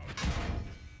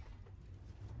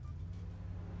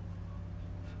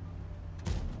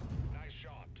 Nice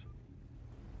shot.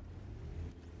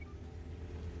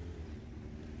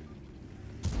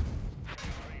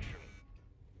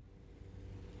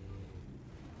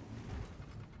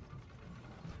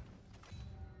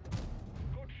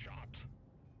 Good shot.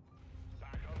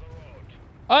 Back on the road.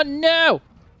 Oh no!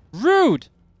 Rude!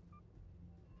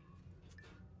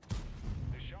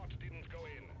 The shot didn't go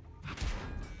in.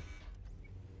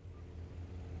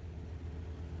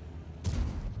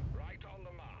 Right on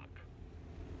the mark.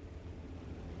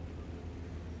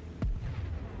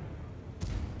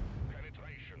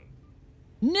 Penetration.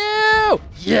 No!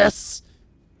 Yes!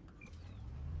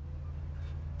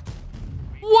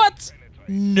 What?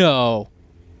 No.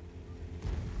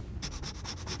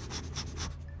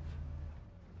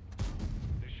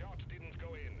 The shot didn't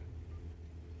go in.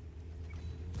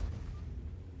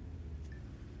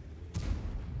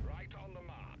 Right on the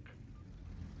mark.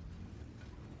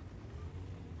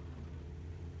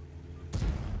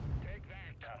 Take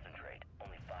that. Concentrate.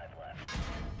 Only 5 left.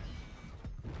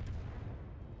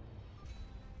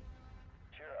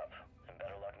 Cheer up, and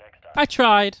better luck next time. I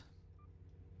tried.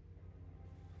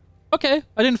 Okay,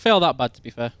 I didn't fail that bad, to be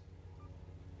fair.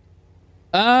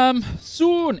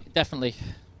 Soon, definitely.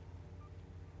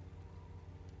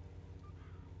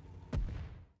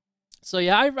 So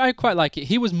yeah, I quite like it.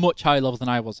 He was much higher level than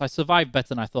I was. I survived better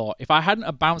than I thought. If I hadn't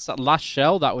have bounced that last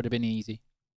shell, that would have been easy.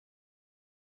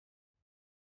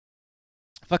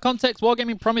 For context,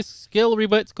 Wargaming promised skill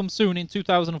rework to come soon in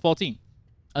 2014.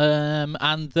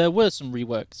 And there were some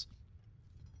reworks.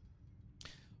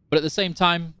 But at the same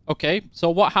time, okay, so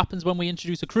what happens when we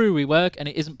introduce a crew rework and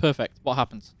it isn't perfect? What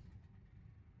happens?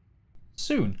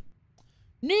 Soon.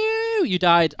 No, you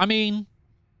died. I mean,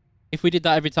 if we did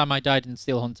that every time I died in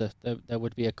Steel Hunter, there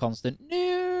would be a constant,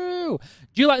 no!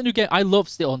 Do you like the new game? I love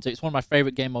Steel Hunter. It's one of my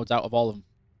favorite game modes out of all of them.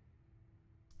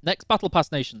 Next Battle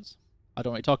Pass Nations. I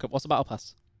don't want to talk about. What's a Battle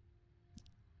Pass?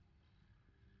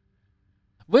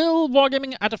 Will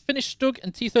Wargaming add a finished Stug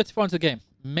and T-34 into the game?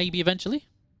 Maybe eventually.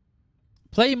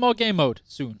 Play more game mode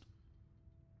soon.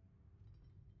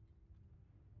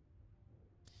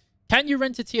 Can you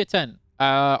rent a tier 10?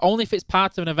 Only if it's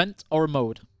part of an event or a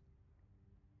mode.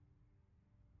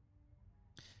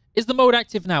 Is the mode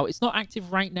active now? It's not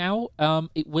active right now.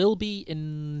 It will be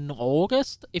in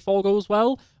August if all goes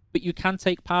well. But you can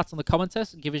take part on the comment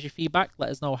test and give us your feedback. Let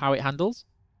us know how it handles.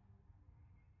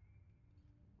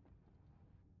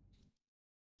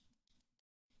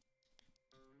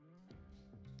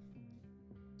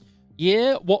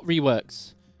 Yeah, what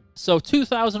reworks? So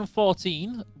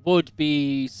 2014 would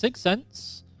be 6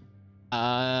 cents.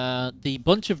 The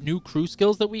bunch of new crew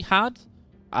skills that we had.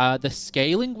 The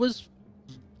scaling was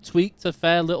tweaked a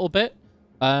fair little bit.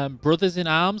 Brothers in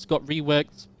Arms got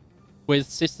reworked with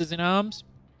Sisters in Arms.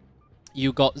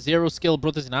 You got 0 skill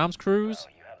Brothers in Arms crews.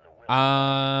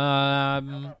 Yeah,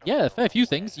 a fair few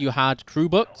things. You had crew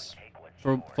books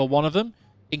for one of them.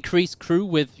 Increased crew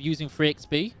with using free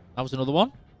XP. That was another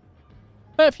one.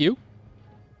 Fair few.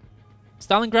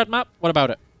 Stalingrad map, what about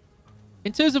it?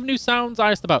 In terms of new sounds,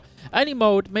 I asked about any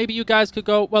mode. Maybe you guys could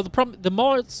go, well, the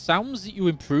more sounds that you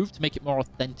improve to make it more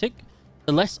authentic,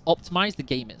 the less optimized the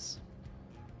game is.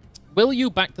 Will you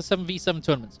back the 7v7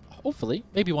 tournaments? Hopefully,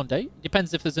 maybe one day.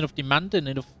 Depends if there's enough demand and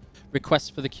enough requests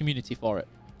for the community for it.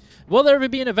 Will there ever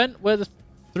be an event where the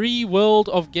 3 world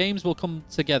of games will come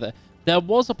together? There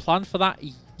was a plan for that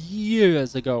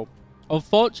years ago.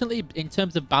 Unfortunately, in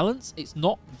terms of balance, it's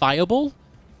not viable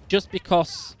just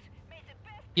because,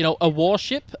 you know, a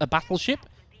warship, a battleship,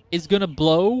 is going to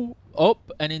blow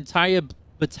up an entire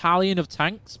battalion of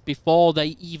tanks before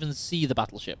they even see the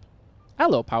battleship.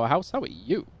 Hello, Powerhouse. How are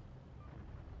you?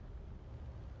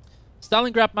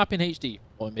 Stalingrad map in HD.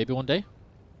 Or maybe one day.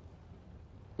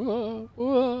 Whoa,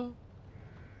 whoa.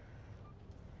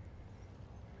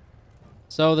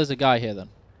 So there's a guy here then.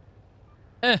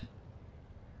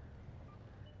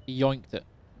 He yoinked it.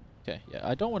 Okay, yeah,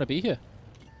 I don't want to be here.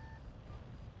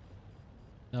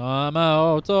 I'm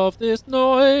out of this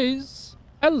noise.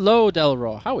 Hello,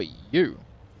 Delro. How are you?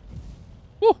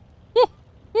 Woo, woo,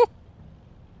 woo.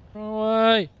 Run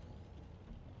away.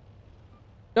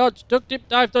 Dodge, duck, dip,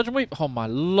 dive, dodge, and weave. Oh, my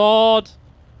lord.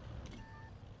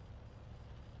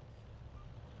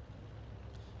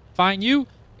 Fine, you.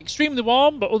 Extremely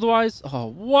warm, but otherwise... Oh,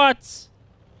 what?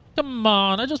 Come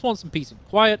on. I just want some peace and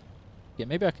quiet. Yeah,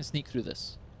 maybe I can sneak through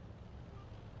this.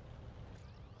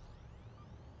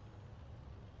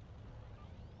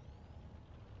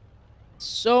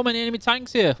 So many enemy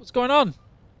tanks here. What's going on?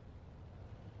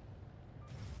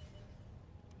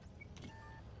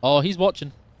 Oh, he's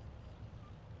watching.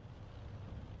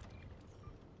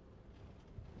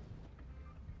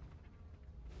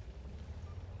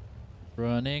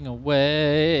 Running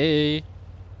away.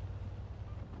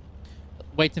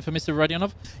 Waiting for Mr.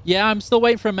 Rodionov. Yeah, I'm still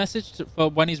waiting for a message for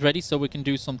when he's ready so we can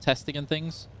do some testing and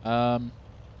things.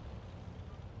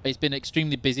 It's been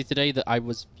extremely busy today that I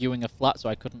was viewing a flat, so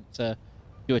I couldn't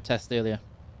do a test earlier.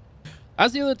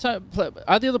 As the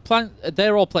other plan,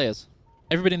 they're all players.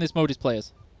 Everybody in this mode is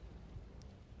players.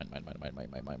 Mine.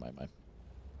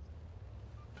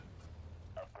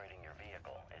 Upgrading your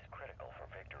vehicle is critical for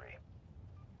victory.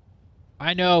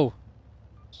 I know.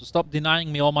 So stop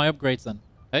denying me all my upgrades then.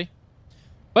 Hey?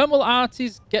 When will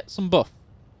arties get some buff?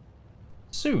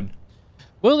 Soon.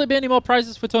 Will there be any more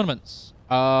prizes for tournaments?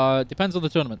 Depends on the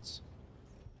tournaments.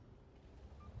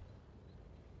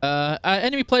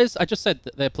 Enemy players, I just said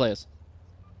that they're players.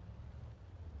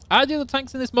 Are the other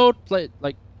tanks in this mode play,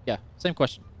 like, yeah, same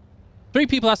question. 3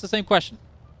 people asked the same question.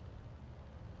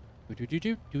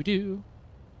 Do.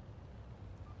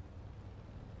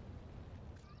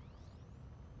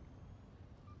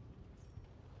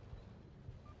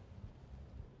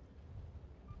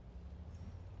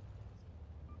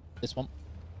 This one.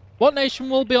 What nation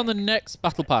will be on the next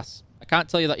battle pass? I can't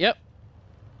tell you that yet.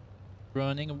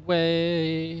 Running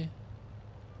away.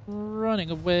 Running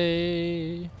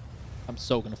away. I'm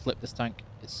so going to flip this tank.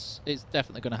 It's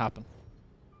definitely going to happen.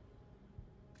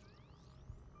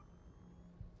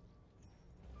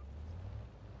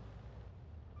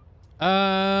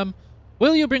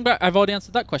 Will you bring back... I've already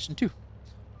answered that question too.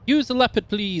 Use a leopard,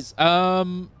 please.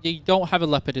 You don't have a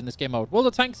leopard in this game mode. World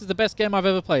of Tanks is the best game I've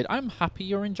ever played. I'm happy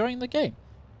you're enjoying the game.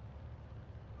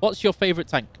 What's your favorite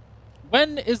tank?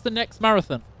 When is the next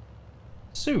marathon?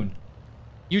 Soon.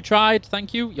 You tried.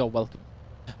 Thank you. You're welcome.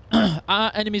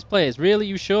 Are enemies players? Really?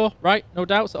 You sure? Right? No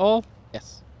doubts at all?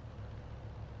 Yes.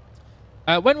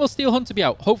 When will Steel Hunter be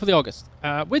out? Hopefully August.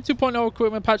 With 2.0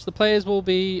 equipment patch, the players will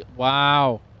be...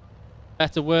 Wow.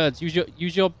 Better words.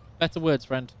 Use your better words,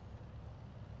 friend.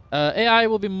 AI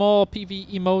will be more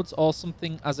PvE modes or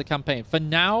something as a campaign. For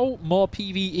now, more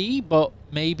PvE, but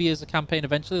maybe as a campaign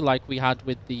eventually, like we had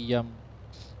with the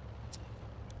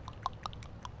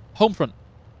Homefront.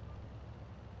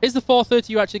 Is the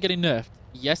 430U actually getting nerfed?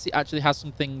 Yes, it actually has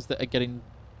some things that are getting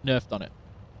nerfed on it.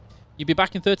 You'll be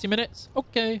back in 30 minutes?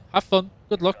 Okay, have fun.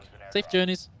 Good luck. Safe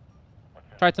journeys.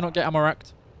 Try to not get ammo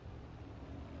racked.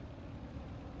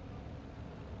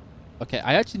 Okay,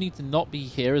 I actually need to not be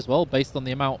here as well, based on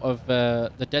the amount of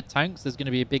the dead tanks. There's going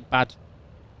to be a big bad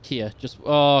here. Just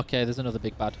oh, okay, there's another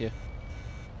big bad here.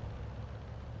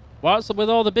 What's up with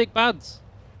all the big bads?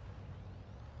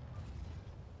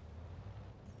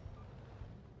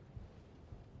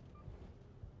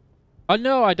 Oh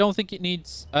no, I don't think it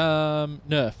needs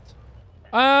nerfed.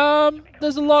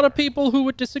 There's a lot of people who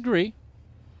would disagree.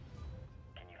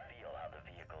 Can you feel how the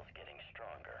vehicle's getting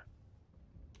stronger?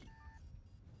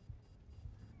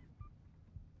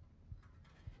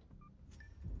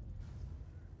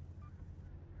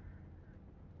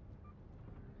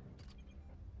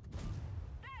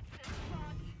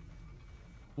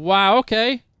 Wow,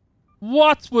 okay.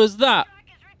 What was that?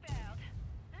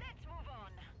 Let's move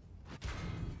on.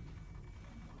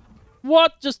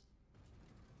 What just...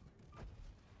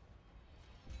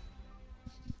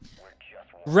 We're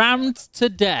just rammed to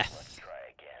death.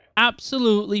 try again.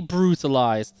 Absolutely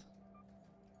brutalized.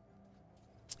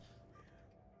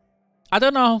 I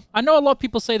don't know. I know a lot of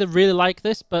people say they really like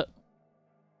this, but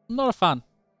I'm not a fan.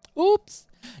 Oops.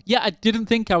 Yeah, I didn't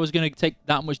think I was going to take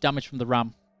that much damage from the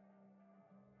ram.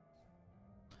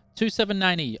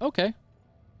 279E. Okay.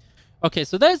 Okay,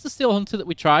 so there's the Steel Hunter that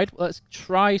we tried. Let's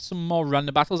try some more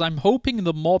random battles. I'm hoping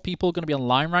the more people are going to be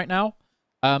online right now,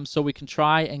 so we can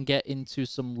try and get into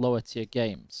some lower tier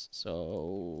games.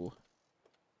 So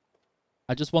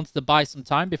I just wanted to buy some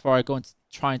time before I go and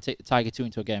try and take the Tiger 2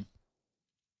 into a game.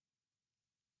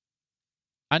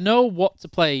 I know what to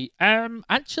play.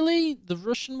 Actually, the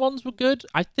Russian ones were good.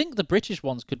 I think the British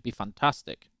ones could be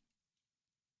fantastic.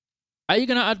 Are you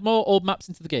going to add more old maps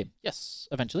into the game? Yes,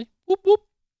 eventually. Whoop, whoop.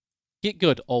 Get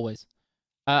good, always.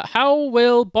 How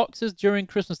will boxers during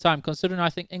Christmas time, considering I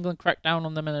think England cracked down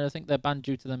on them and I think they're banned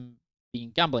due to them being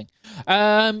gambling?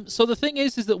 So the thing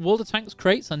is that World of Tanks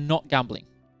crates are not gambling.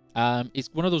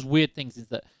 It's one of those weird things is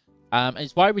that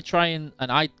it's why we try and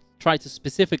I try to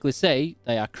specifically say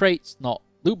they are crates, not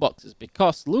loot boxes,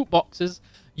 because loot boxes,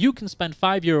 you can spend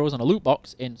 €5 on a loot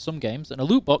box in some games, and a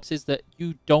loot box is that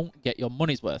you don't get your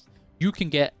money's worth. You can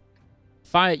get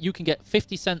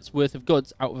 50 cents worth of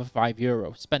goods out of a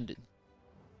 €5 spending.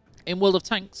 In World of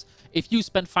Tanks, if you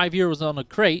spend €5 on a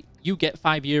crate, you get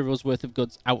 €5 worth of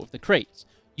goods out of the crates.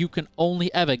 You can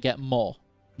only ever get more,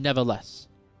 never less.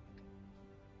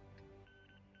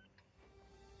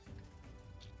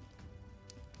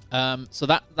 So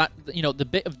that you know,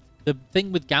 the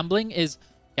thing with gambling is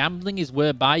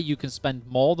whereby you can spend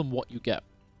more than what you get.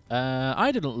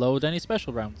 I didn't load any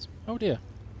special rounds. Oh dear.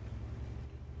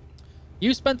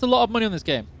 You spent a lot of money on this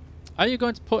game. Are you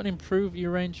going to put an improve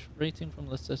your range rating from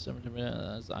the system?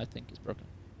 As I think is broken.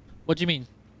 What do you mean?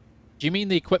 Do you mean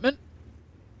the equipment?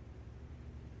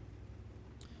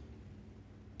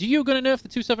 Do you going to nerf the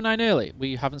 279 early?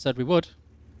 We haven't said we would.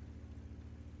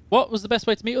 What was the best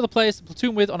way to meet other players to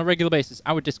platoon with on a regular basis?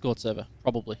 Our Discord server,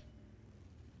 probably.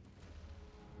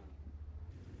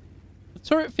 The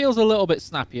turret feels a little bit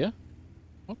snappier.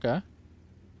 Okay.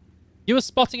 You were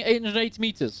spotting at 880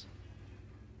 meters.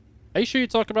 Are you sure you're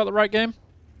talking about the right game?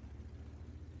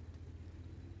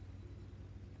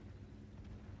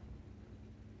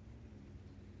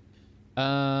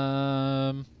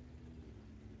 No,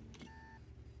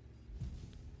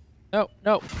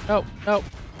 no, no, no.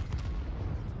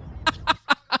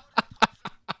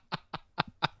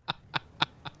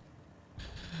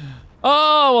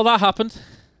 Oh, well, that happened.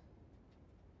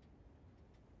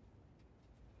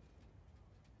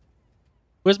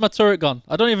 Where's my turret gone?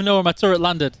 I don't even know where my turret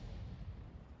landed.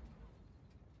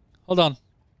 Hold on.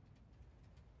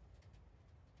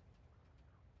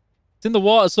 It's in the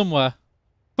water somewhere.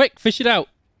 Quick, fish it out.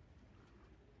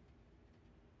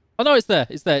 Oh, no, it's there.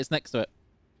 It's there. It's next to it.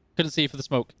 Couldn't see for the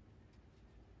smoke.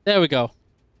 There we go.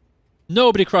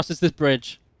 Nobody crosses this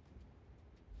bridge.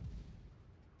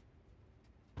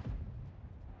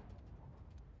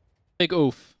 Big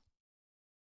oof.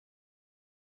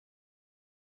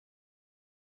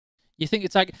 You think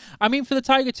it's Tiger? I mean, for the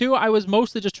Tiger 2, I was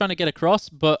mostly just trying to get across,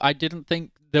 but I didn't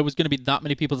think there was going to be that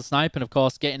many people to snipe. And of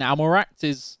course, getting ammo racked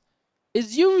is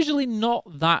usually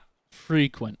not that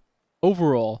frequent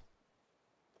overall.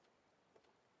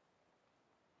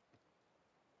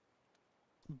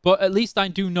 But at least I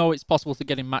do know it's possible to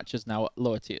get in matches now at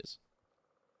lower tiers.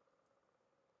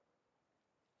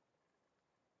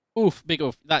 Oof, big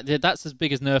oof. That's as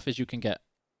big as nerf as you can get.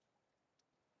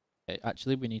 Okay,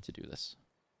 actually, we need to do this.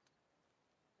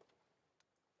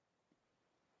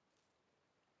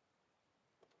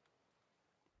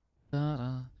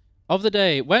 Oh, of the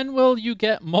day. When will you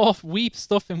get more weep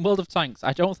stuff in World of Tanks?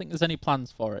 I don't think there's any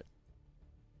plans for it.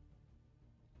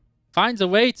 Finds a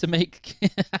way to make...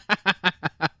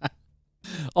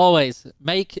 Always.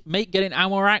 Make getting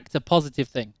ammo racked a positive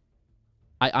thing.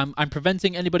 I'm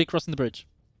preventing anybody crossing the bridge.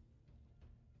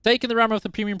 Taking the rammer of the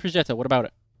premium Progetto. What about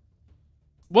it?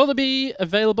 Will there be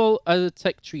available at a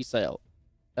tech tree sale?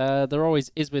 There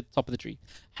always is with top of the tree.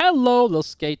 Hello, little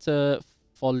skater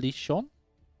Folicon.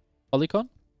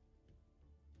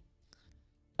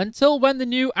 Until when the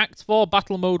new Act 4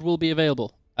 battle mode will be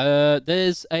available?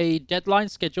 There's a deadline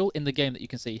schedule in the game that you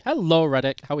can see. Hello,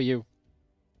 Radek. How are you?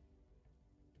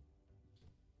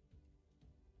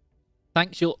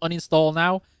 Thanks, you'll uninstall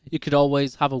now. You could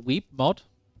always have a weep mod.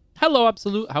 Hello,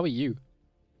 Absolute. How are you?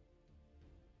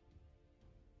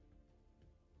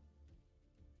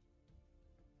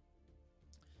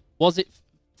 Was it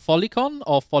Folicon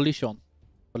or Folichon?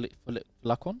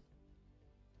 Folicon?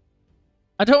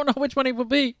 I don't know which one it would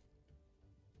be.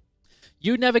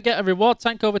 You never get a reward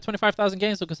tank over 25,000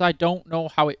 games because I don't know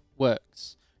how it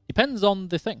works. Depends on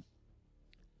the thing.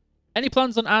 Any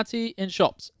plans on RT in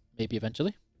shops? Maybe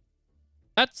eventually.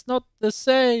 That's not the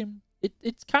same.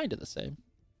 It's kind of the same.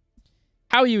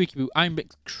 How are you, Ikibu? I'm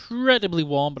incredibly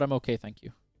warm, but I'm okay, thank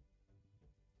you.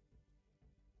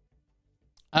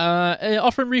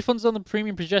 Offering refunds on the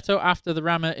premium Progetto after the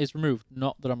rammer is removed.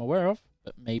 Not that I'm aware of,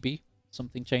 but maybe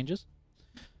something changes.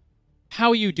 How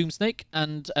are you, Doomsnake?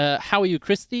 And how are you,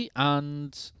 Christy?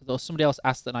 And though somebody else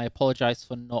asked, and I apologize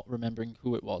for not remembering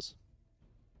who it was.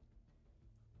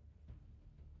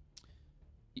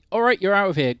 All right, you're out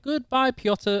of here. Goodbye,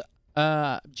 Piotr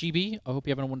GB. I hope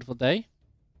you're having a wonderful day.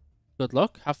 Good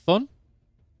luck. Have fun.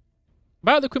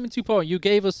 About the equipment 2.0, you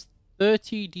gave us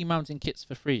 30 demounting kits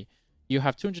for free. You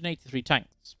have 283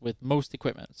 tanks with most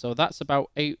equipment. So that's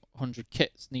about 800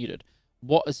 kits needed.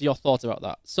 What is your thought about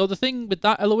that? So the thing with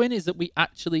that, Eloin, is that we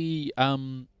actually,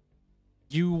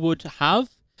 you would have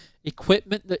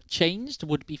equipment that changed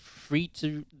would be free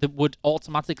to, that would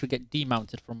automatically get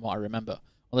demounted from what I remember.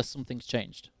 Unless something's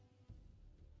changed.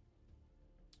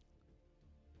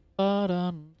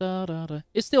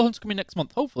 Is Steel Hunter coming next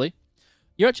month? Hopefully.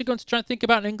 You're actually going to try and think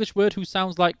about an English word who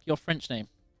sounds like your French name.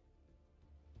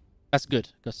 That's good,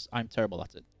 because I'm terrible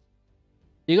at it.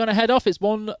 You're going to head off. It's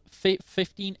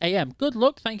 1:15 a.m. Good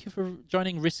luck. Thank you for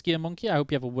joining Riskier Monkey. I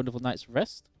hope you have a wonderful night's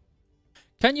rest.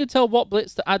 Can you tell what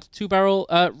blitz to add to barrel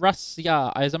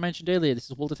Rasya? As I mentioned earlier, this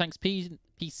is World of Tanks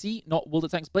PC, not World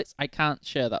of Tanks Blitz. I can't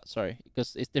share that, sorry,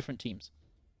 because it's different teams.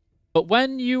 But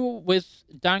when you with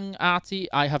Dang Arty,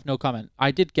 I have no comment. I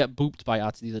did get booped by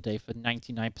Arty the other day for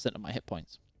 99% of my hit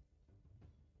points.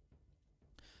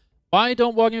 Why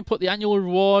don't Wargaming put the annual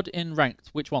reward in ranked?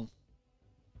 Which one?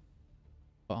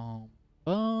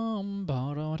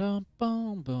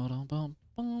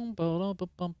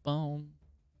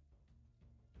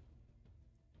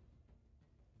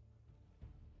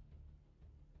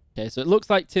 Okay, so it looks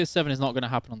like tier 7 is not going to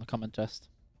happen on the comment test.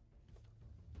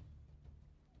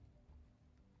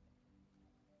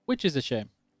 Which is a shame.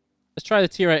 Let's try the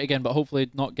tier 8 again, but hopefully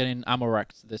not getting ammo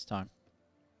racked this time.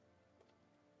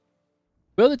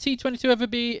 Will the T-22 ever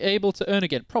be able to earn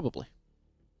again? Probably.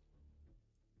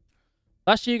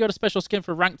 Last year you got a special skin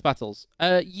for ranked battles.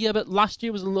 Yeah, but last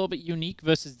year was a little bit unique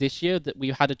versus this year that we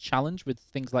had a challenge with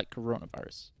things like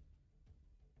coronavirus.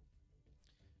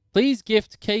 Please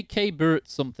gift KK Burt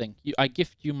something. I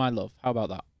gift you my love. How about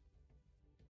that?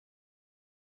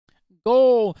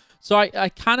 Go! So I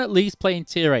can at least play in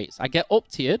tier 8s. I get up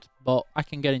tiered, but I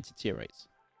can get into tier 8s.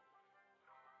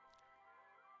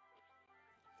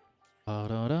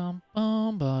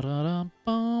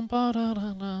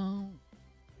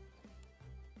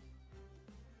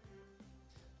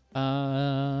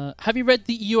 Have you read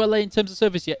the ULA in terms of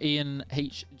service yet, Ian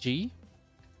HG?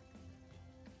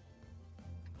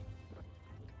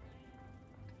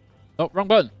 Oh, wrong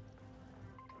button.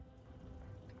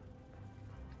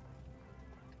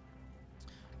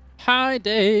 Hi,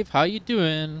 Dave. How you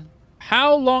doing?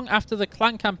 How long after the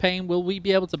clan campaign will we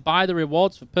be able to buy the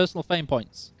rewards for personal fame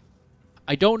points?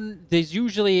 I don't... There's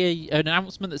usually an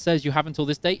announcement that says you have until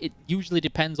this date. It usually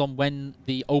depends on when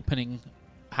the opening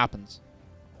happens.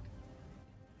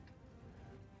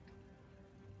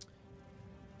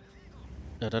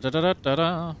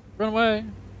 Da-da-da-da-da-da. Run away.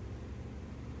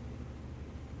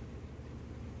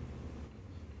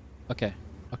 Okay.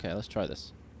 Okay, let's try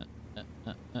this.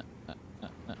 Where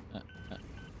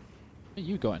are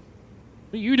you going?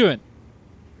 What are you doing?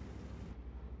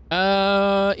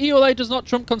 EOLA does not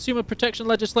trump consumer protection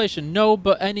legislation. No,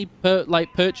 but any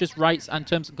purchase rights and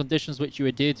terms and conditions which you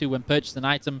adhere to when purchasing an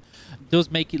item does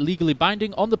make it legally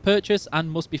binding on the purchase and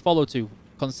must be followed to.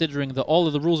 considering that all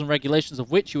of the rules and regulations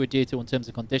of which you adhere to on terms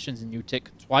and conditions and you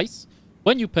tick twice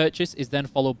when you purchase is then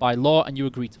followed by law and you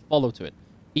agree to follow to it,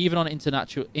 even on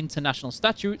international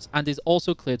statutes, and is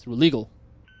also cleared through legal.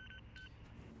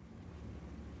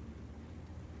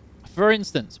 For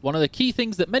instance, one of the key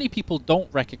things that many people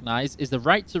don't recognize is the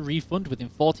right to refund within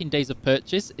 14 days of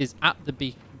purchase is at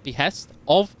the behest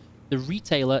of the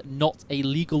retailer, not a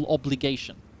legal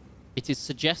obligation. It is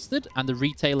suggested, and the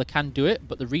retailer can do it,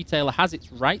 but the retailer has its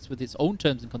rights with its own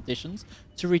terms and conditions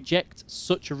to reject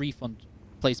such a refund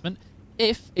placement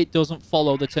if it doesn't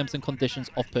follow the terms and conditions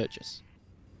of purchase.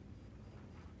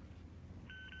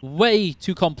 Way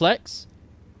too complex,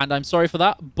 and I'm sorry for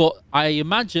that, but I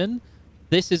imagine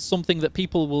this is something that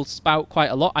people will spout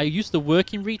quite a lot. I used to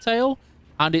work in retail,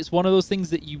 and it's one of those things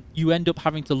that you end up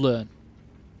having to learn.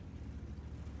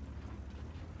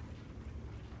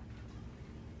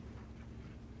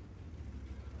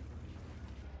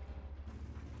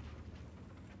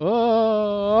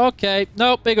 Oh, okay.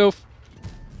 No, big oof.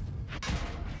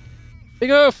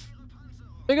 Big oof.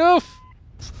 Big oof.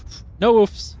 No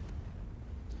oofs.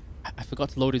 I forgot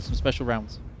to load in some special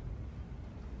rounds.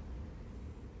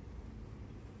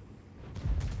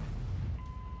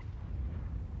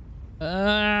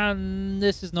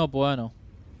 This is no bueno.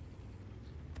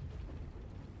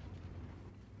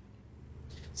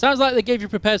 Sounds like they gave you a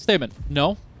prepared statement.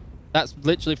 No, that's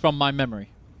literally from my memory.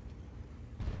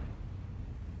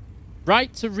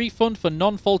 Right to refund for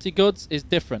non-faulty goods is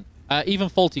different. Even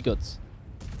faulty goods.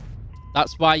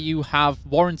 That's why you have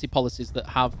warranty policies that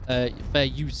have fair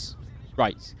use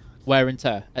rights, wear and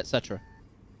tear, etc.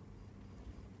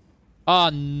 Oh,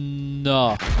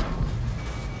 no.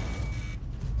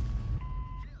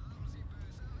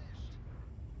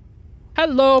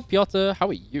 Hello, Piotr. How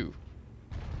are you?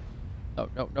 No,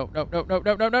 no, no, no, no, no,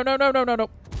 no, no, no, no, no, no, no, no.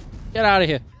 Get out of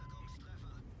here.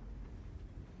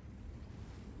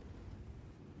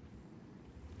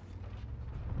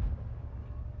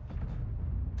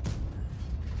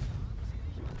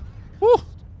 Woo!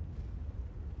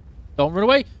 Don't run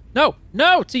away. No,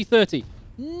 no, T-30.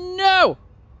 No!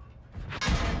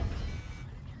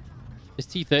 This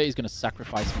T-30 is going to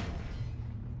sacrifice me.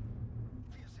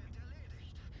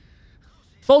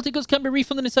 Faulty goods can be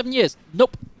refunded in 7 years.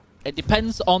 Nope. It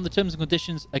depends on the terms and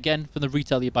conditions, again, from the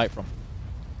retailer you buy it from.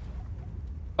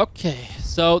 Okay,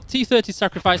 so T-30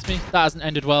 sacrificed me. That hasn't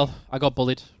ended well. I got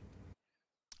bullied.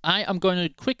 I am going to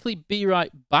quickly be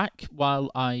right back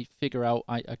while I figure out...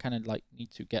 I kind of like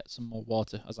need to get some more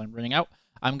water as I'm running out.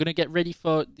 I'm going to get ready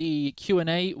for the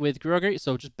Q&A with Georgiy,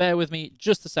 so just bear with me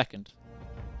just a second.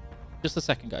 Just a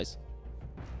second, guys.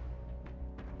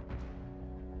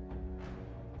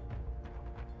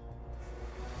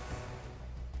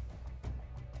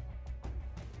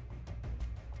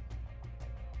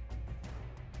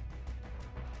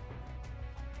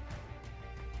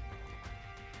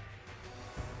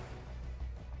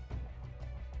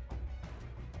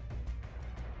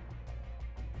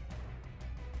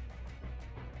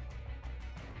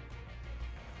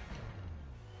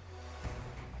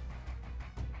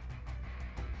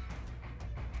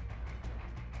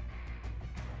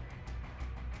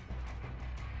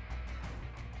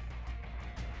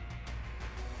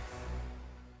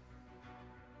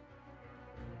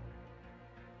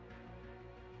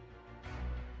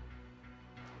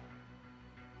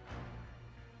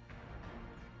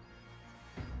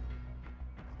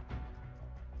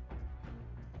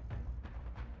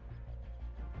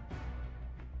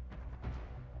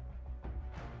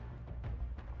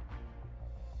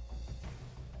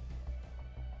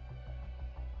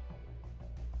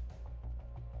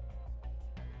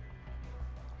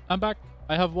 I'm back.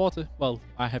 I have water. Well,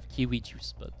 I have kiwi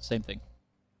juice, but same thing.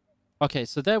 Okay,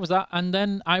 so there was that. And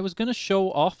then I was going to show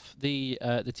off the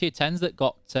tier 10s that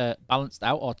got balanced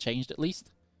out, or changed at least.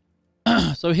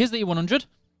 So here's the E100.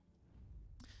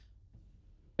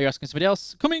 Are you asking somebody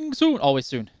else? Coming soon. Always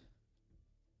soon.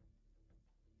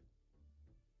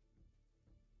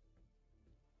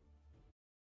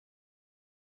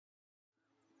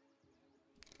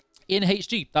 In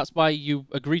HG. That's why you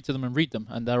agree to them and read them,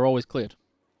 and they're always cleared.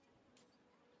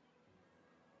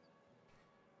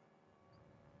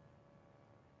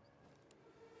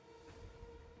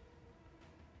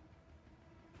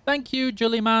 Thank you,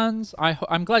 Julie Mans.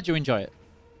 I'm glad you enjoy it.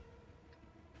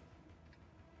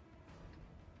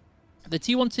 The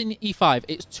T1 E5,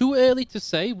 it's too early to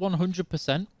say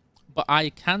 100%, but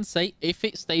I can say if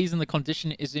it stays in the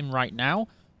condition it is in right now,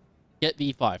 get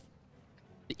the E5.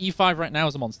 The E5 right now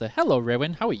is a monster. Hello,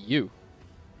 Rewin. How are you?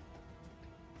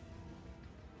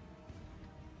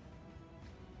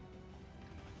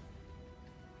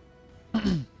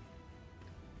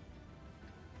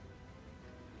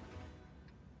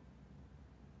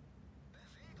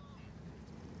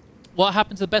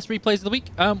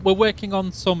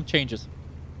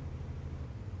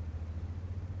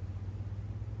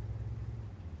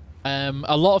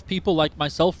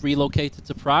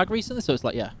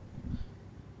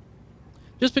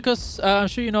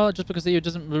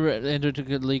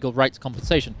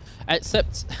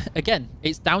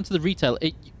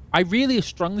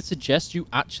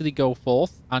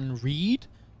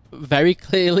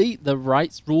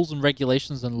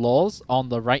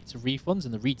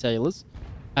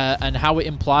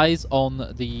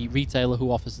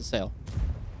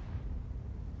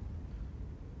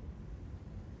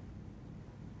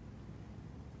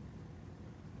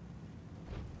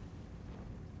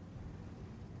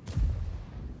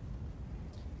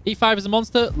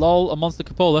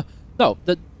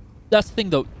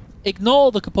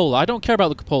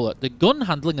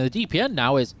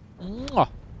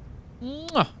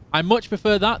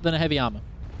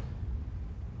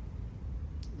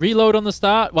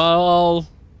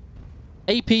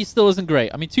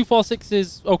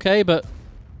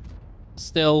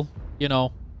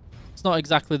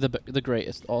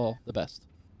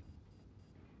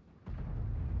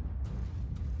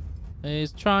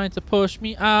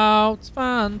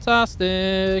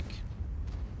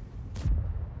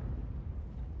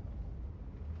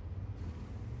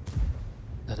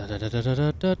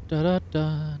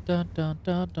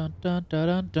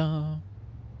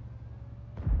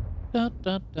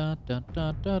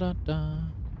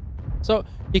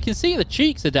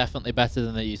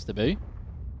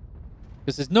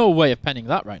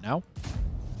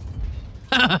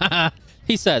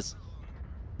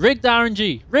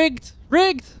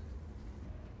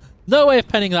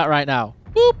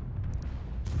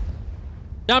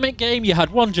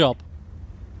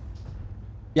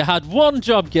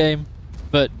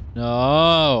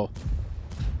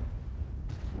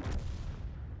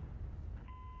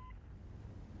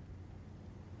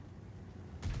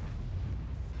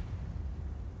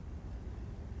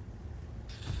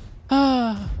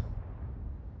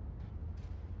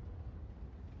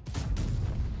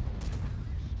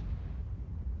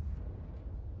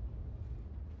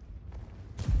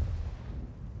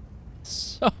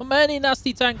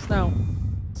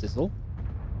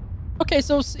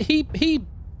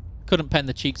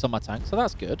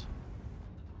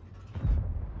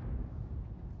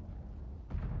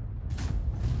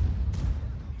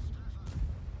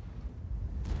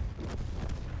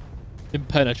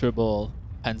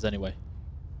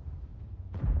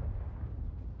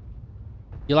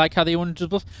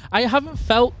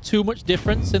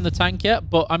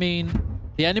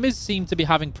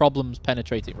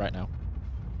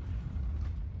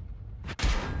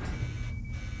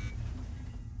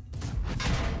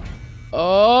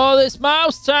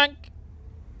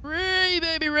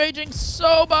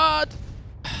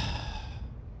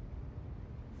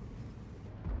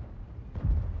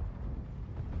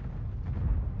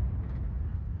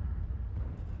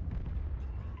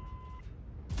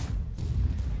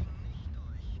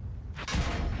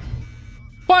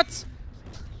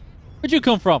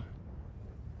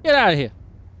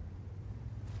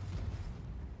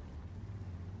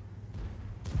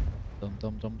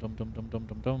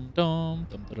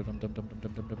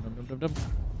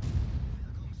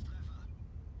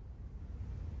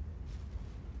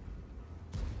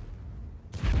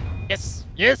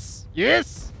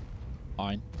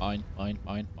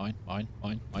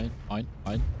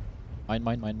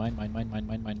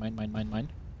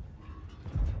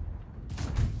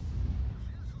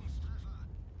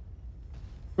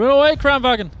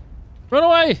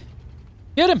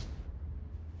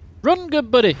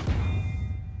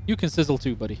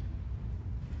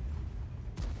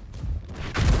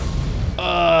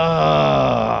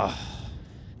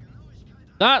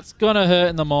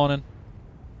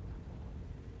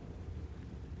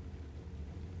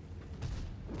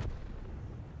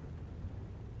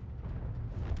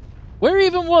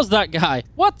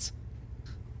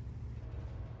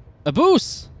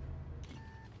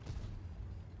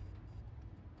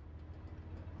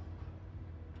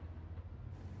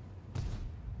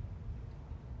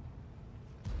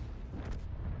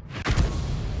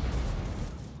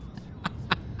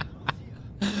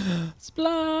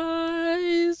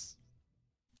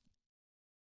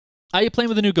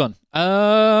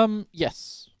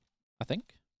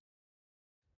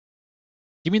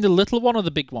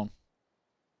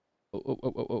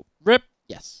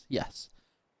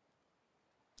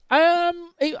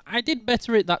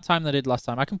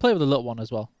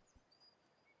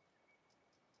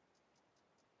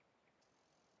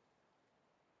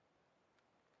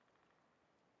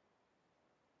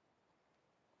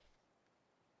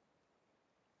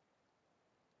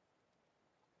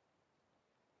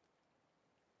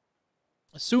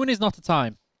 Soon is not a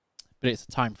time, but it's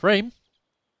a time frame.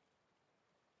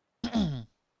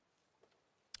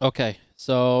 Okay,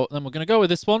 so then we're going to go with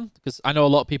this one because I know a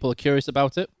lot of people are curious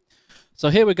about it. So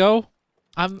here we go.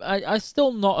 I'm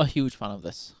still not a huge fan of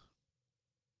this.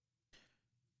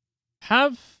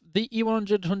 Have the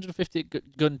E100 150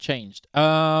 gun changed?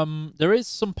 There is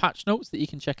some patch notes that you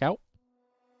can check out.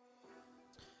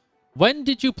 When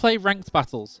did you play ranked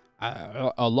battles?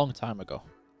 A long time ago.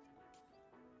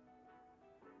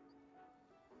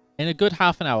 In a good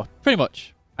half an hour, pretty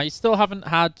much. I still haven't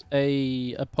had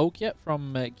a poke yet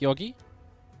from Georgiy.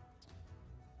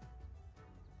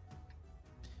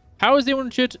 How is the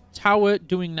 100 tower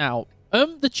doing now?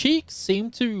 The cheeks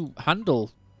seem to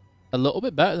handle a little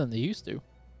bit better than they used to.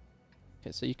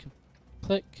 Okay, so you can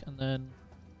click and then...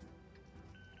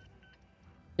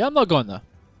 Yeah, I'm not going there.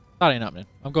 That ain't happening.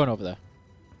 I'm going over there.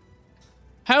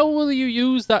 How will you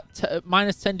use that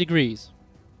minus 10 degrees?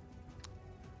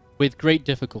 With great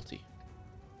difficulty.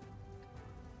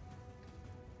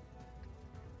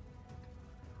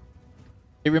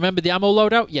 It remember the ammo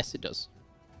loadout? Yes, it does.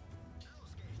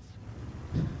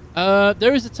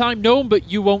 There is a time known,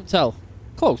 but you won't tell.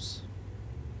 Close.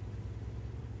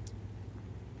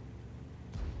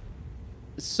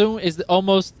 Soon is the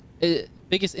almost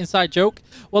biggest inside joke.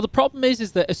 Well, the problem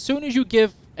is that as soon as you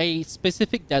give a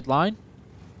specific deadline,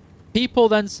 people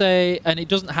then say, and it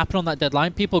doesn't happen on that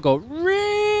deadline, people go,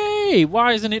 "Ree!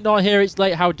 Why isn't it not here? It's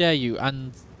late. How dare you?"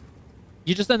 And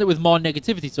you just end up with more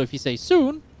negativity. So if you say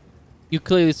soon, you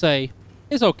clearly say,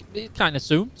 it's okay, kind of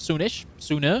soon, soonish,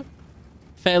 sooner,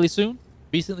 fairly soon,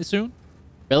 recently soon,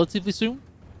 relatively soon.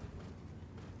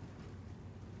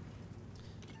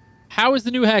 How is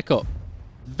the new haircut?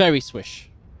 Very swish.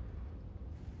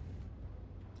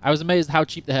 I was amazed how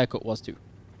cheap the haircut was too.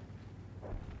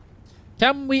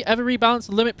 Can we ever rebalance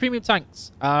and limit premium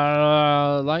tanks?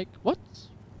 Like what?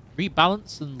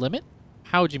 Rebalance and limit?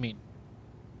 How do you mean?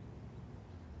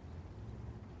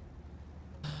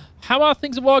 How are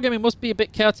things at Wargaming? Must be a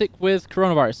bit chaotic with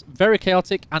coronavirus. Very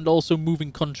chaotic, and also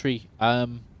moving country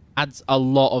adds a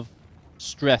lot of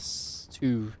stress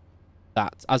to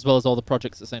that, as well as all the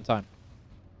projects at the same time.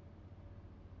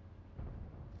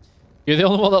 You're the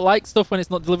only one that likes stuff when it's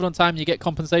not delivered on time and you get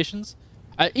compensations.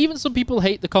 Even some people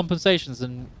hate the compensations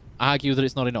and argue that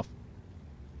it's not enough.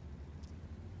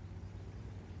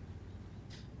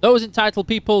 Those entitled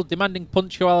people demanding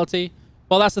punctuality.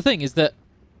 Well, that's the thing, is that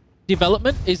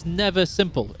development is never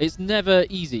simple. It's never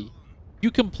easy. You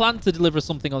can plan to deliver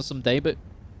something on some day, but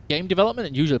game development,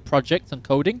 and usually projects and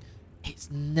coding,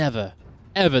 it's never,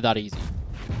 ever that easy.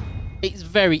 It's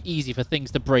very easy for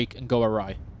things to break and go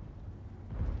awry.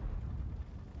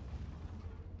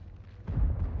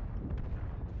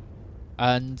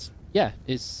 And yeah,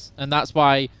 and that's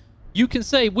why you can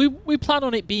say we plan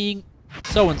on it being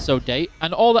so-and-so date,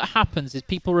 and all that happens is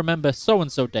people remember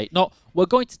so-and-so date. Not, we're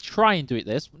going to try and do it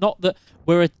this. Not that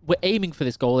we're aiming for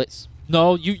this goal. It's,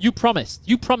 no, you promised.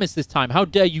 You promised this time. How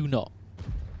dare you not?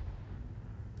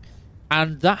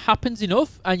 And that happens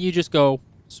enough, and you just go,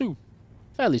 soon.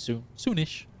 Fairly soon.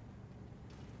 Soonish.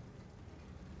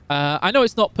 I know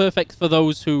it's not perfect for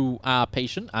those who are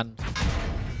patient and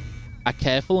are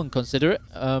careful and considerate,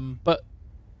 but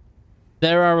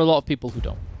there are a lot of people who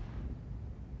don't.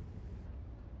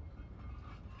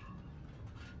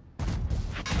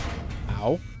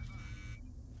 Ow.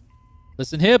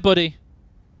 Listen here, buddy.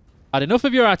 Had enough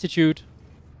of your attitude.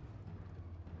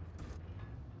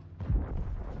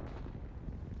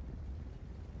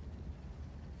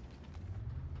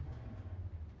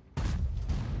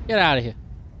 Get out of here.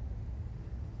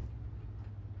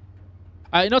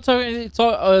 You're not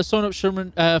showing up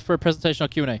Sherman for a presentation or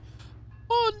Q&A.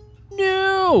 Oh,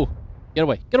 no! Get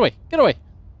away. Get away. Get away.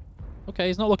 Okay,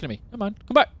 he's not looking at me. Come on.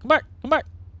 Come back. Come back. Come back.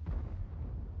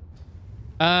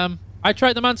 I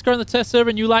tried the Manscar on the test server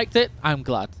and you liked it. I'm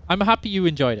glad. I'm happy you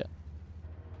enjoyed it.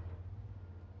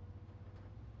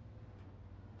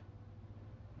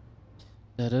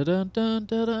 Da da da da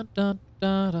da da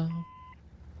da da.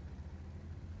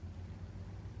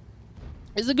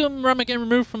 Is the gun ram again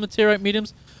removed from the tier 8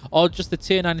 mediums or just the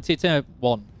tier 9 and tier 10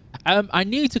 1? I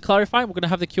need to clarify. We're going to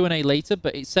have the Q&A later,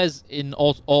 but it says in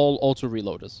all auto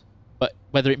reloaders. But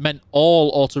whether it meant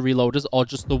all auto reloaders or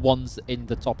just the ones in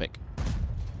the topic.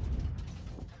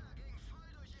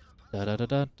 Da da da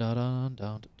da da da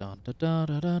da da da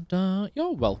da da da.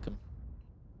 You're welcome.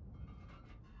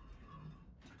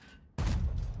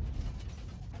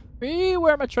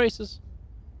 Where are my traces?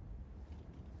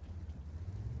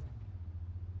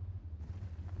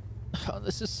 Oh,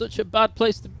 this is such a bad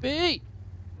place to be.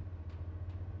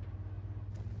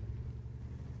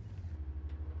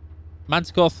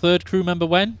 Manticore third crew member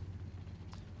when?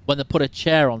 When they put a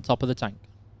chair on top of the tank.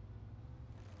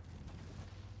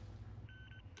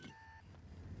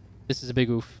 This is a big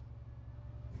oof.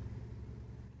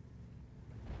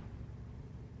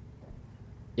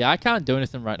 Yeah, I can't do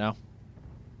anything right now.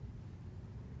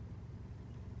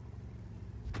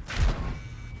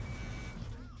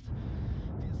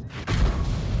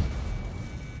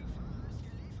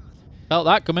 Felt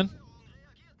that coming.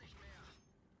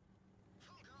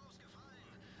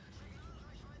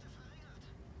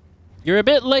 You're a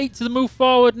bit late to the move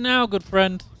forward now, good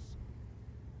friend.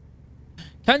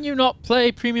 Can you not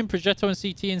play Premium Progetto and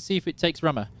CT and see if it takes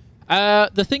Rammer?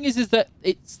 The thing is that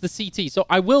it's the CT. So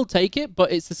I will take it,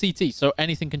 but it's the CT. So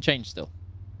anything can change still.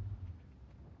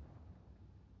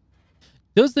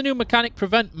 Does the new mechanic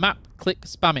prevent map click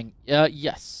spamming?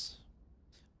 Yes.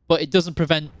 But it doesn't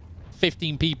prevent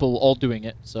 15 people all doing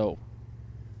it. So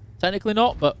technically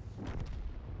not, but...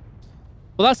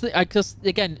 Well, that's the... Because,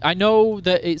 again, I know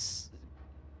that it's...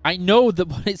 I know that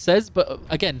what it says, but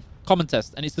again, common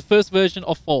test. And it's the first version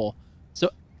of 4.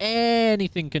 So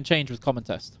anything can change with common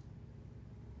test.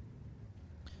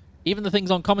 Even the things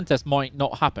on common test might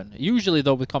not happen. Usually,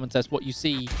 though, with common test, what you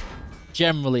see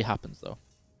generally happens, though.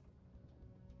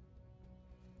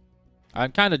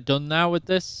 I'm kind of done now with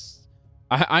this.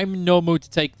 I'm in no mood to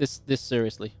take this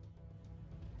seriously.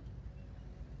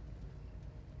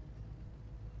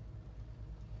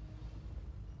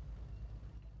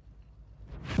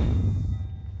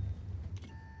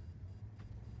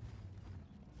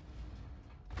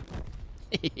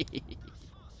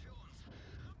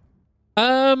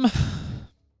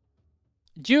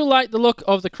 Do you like the look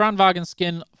of the Kranwagen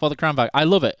skin for the Kranwagen? I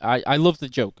love it. I love the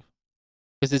joke.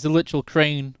 Because it's a literal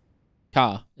crane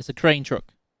car. It's a crane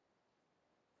truck.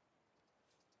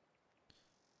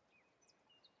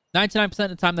 99% of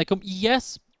the time they come.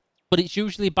 Yes, but it's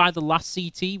usually by the last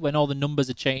CT when all the numbers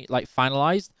are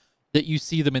finalized that you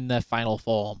see them in their final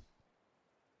form.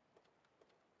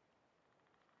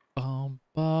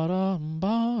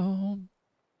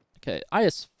 Okay,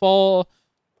 IS-4.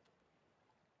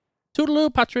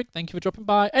 Toodaloo, Patrick. Thank you for dropping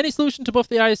by. Any solution to buff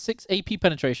the IS-6 AP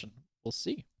penetration? We'll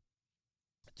see.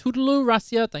 Toodaloo,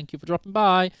 Rasia. Thank you for dropping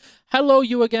by. Hello,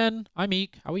 you again. I'm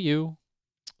Eek. How are you?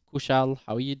 Kushal,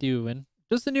 how are you doing?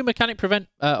 Does the new mechanic prevent...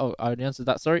 oh, I already answered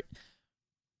that. Sorry.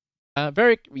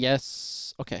 Very...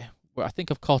 Yes. Okay. Well, I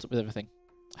think I've caught up with everything.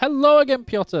 Hello again,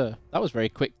 Piotr. That was very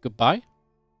quick. Goodbye.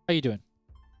 How you doing?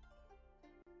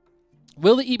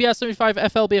 Will the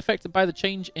EBR-75 FL be affected by the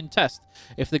change in test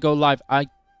if they go live? I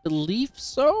believe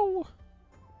so.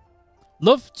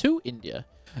 Love to India.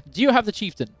 Do you have the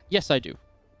chieftain? Yes, I do.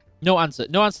 No answer.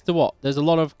 No answer to what? There's a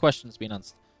lot of questions being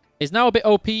answered. It's now a bit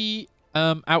OP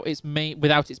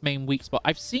without its main weak spot.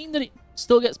 I've seen that it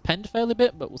still gets penned fairly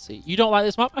bit, but we'll see. You don't like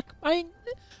this map?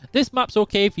 This map's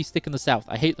okay if you stick in the south.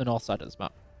 I hate the north side of this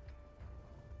map.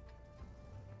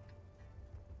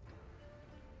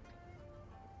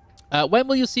 When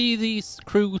will you see the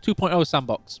Crew 2.0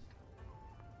 sandbox?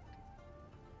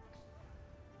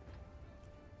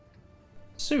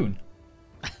 Soon.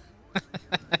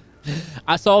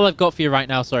 That's all I've got for you right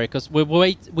now. Sorry, because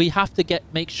we have to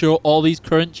make sure all these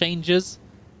current changes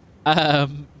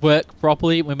work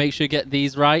properly. We make sure to get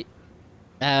these right.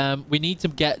 We need to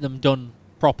get them done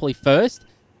properly first.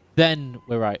 Then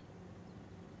we're right.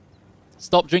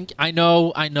 Stop drinking. I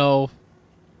know.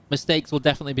 Mistakes will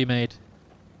definitely be made.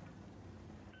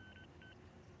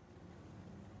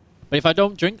 But if I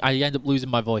don't drink, I end up losing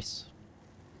my voice.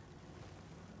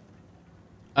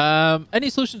 Any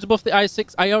solution to buff the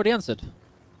IS-6? I already answered.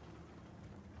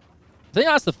 I think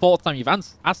that's the 4th time you've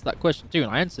asked that question too,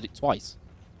 and I answered it twice.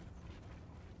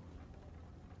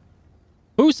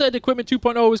 Who said Equipment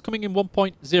 2.0 is coming in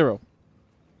 1.0?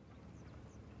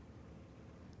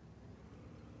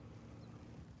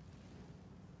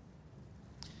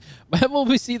 When will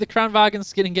we see the Kranwagen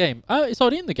skin in game? It's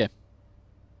already in the game.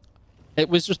 It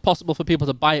was just possible for people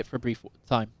to buy it for a brief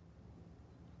time.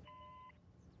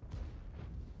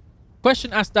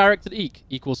 Question asked directed Eek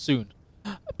equals soon.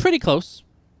 Pretty close.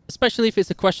 Especially if it's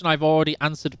a question I've already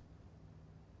answered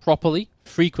properly,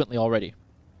 frequently already.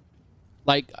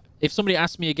 Like, if somebody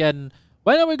asks me again,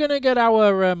 when are we going to get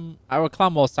our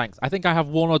Clan Wars tanks? I think I have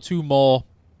 1 or 2 more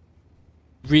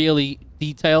really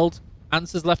detailed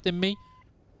answers left in me.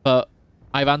 But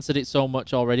I've answered it so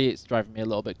much already, it's driving me a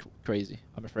little bit crazy,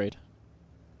 I'm afraid.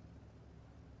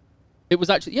 It was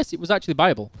actually... Yes, it was actually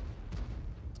buyable.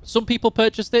 Some people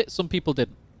purchased it, some people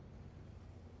didn't.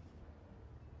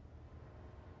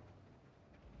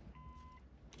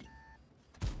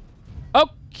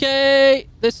 Okay,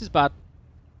 this is bad.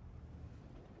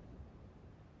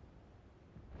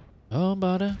 How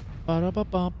much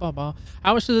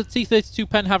does the T32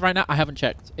 pen have right now? I haven't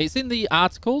checked. It's in the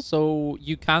article, so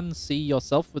you can see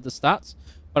yourself with the stats,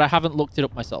 but I haven't looked it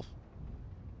up myself.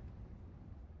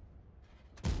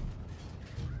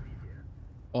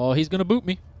 Oh, he's gonna boot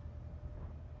me.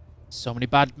 So many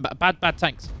bad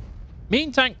tanks.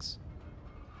 Mean tanks.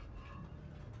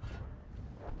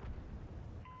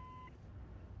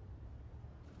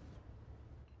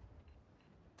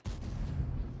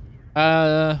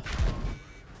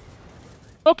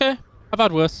 Okay. I've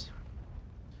had worse.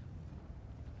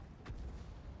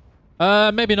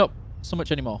 Maybe not so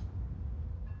much anymore.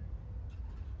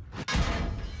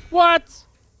 What?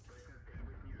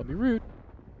 Don't be rude.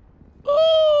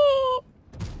 Oh!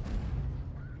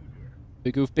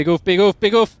 Big oof, big oof, big oof,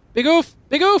 big oof, big oof,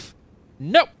 big oof.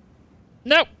 No.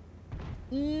 No.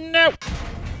 No.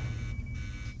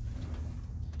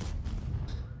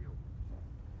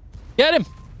 Get him.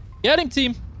 Get him,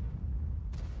 team.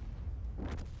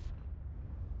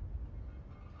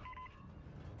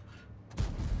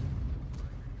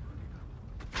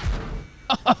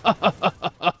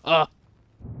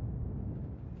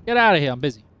 Get out of here. I'm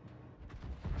busy.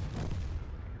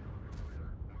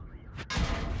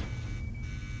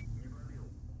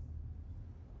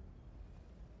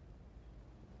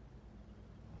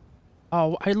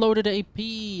 Oh, I loaded AP.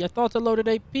 I thought I loaded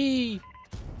AP.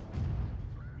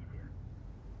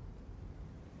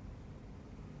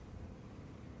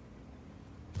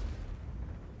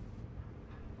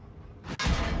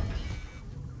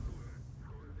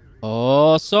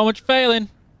 Oh, so much failing.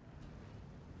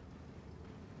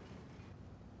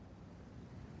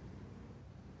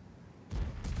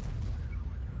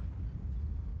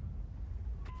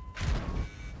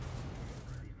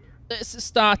 This is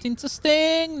starting to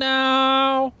sting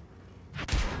now.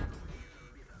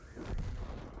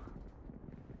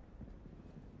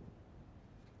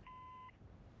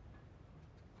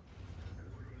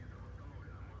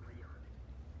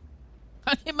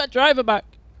 I need my driver back.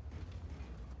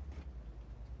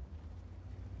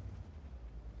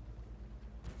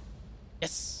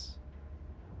 Yes.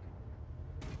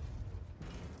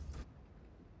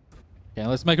 Okay,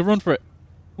 let's make a run for it.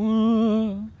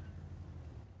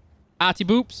 Arty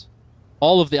boops.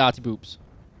 All of the arty boops.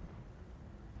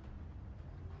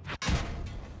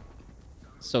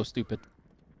 So stupid.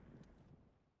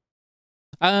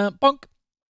 Bonk.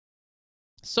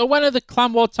 So when are the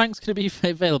Clan War tanks going to be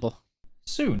available?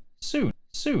 Soon, soon,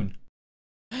 soon.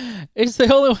 Is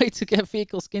the only way to get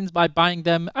vehicle skins by buying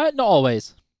them? Not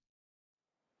always.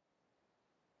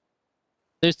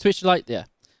 There's Twitch Lite there.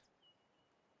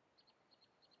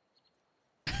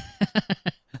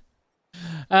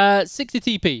 60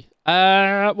 TP.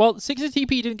 Well, 60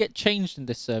 TP didn't get changed in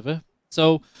this server.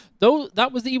 So, though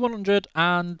that was the E100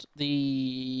 and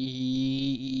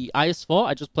the IS4,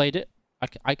 I just played it.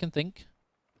 I can think.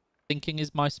 Thinking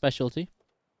is my specialty.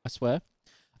 I swear.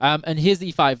 And here's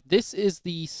the E5. This is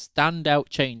the standout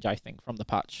change, I think, from the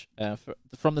patch.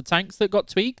 From the tanks that got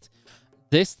tweaked,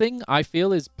 this thing, I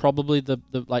feel, is probably the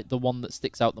one that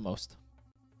sticks out the most.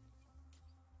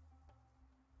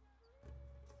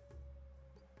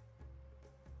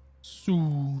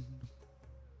 Soon.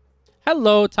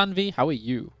 Hello, Tanvi. How are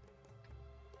you?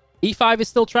 E5 is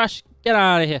still trash. Get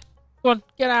out of here. Go on,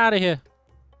 get out of here.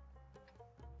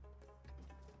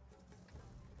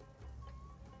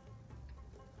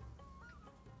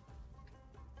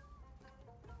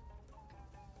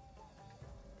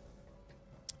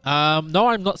 No,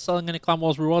 I'm not selling any Clan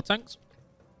Wars reward tanks.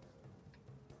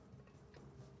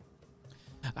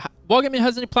 Wargaming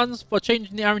has any plans for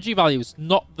changing the RNG values?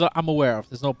 Not that I'm aware of.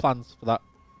 There's no plans for that.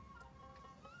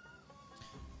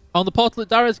 On the portal, it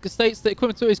directly states that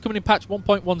equipment 2 is coming in patch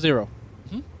 1.10.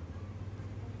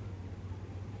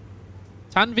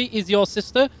 Tanvi is your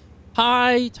sister.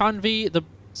 Hi, Tanvi, the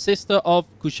sister of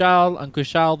Kushal, and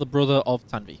Kushal, the brother of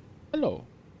Tanvi. Hello.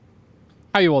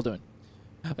 How are you all doing?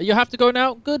 You have to go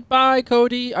now. Goodbye,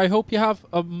 Cody. I hope you have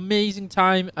an amazing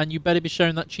time, and you better be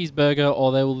sharing that cheeseburger,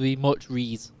 or there will be much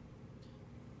rees.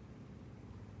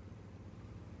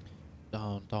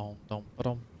 Dun, dun, dun,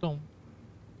 dun, dun.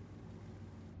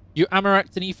 You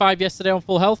Amaraked an E5 yesterday on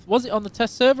full health. Was it on the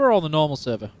test server or on the normal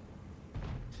server?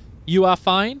 You are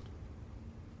fine.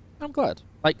 I'm glad.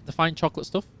 Like the fine chocolate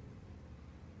stuff.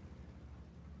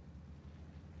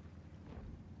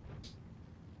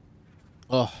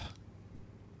 Oh.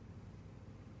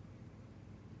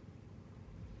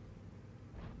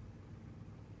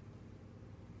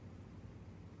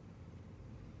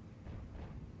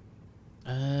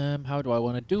 How do I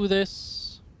want to do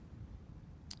this?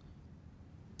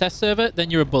 Test server?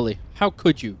 Then you're a bully. How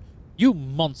could you? You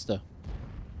monster.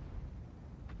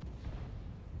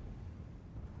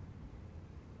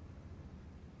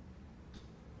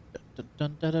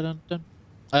 Dun, dun, dun, dun,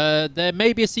 dun. There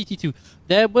may be a CT2.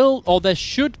 There will, or there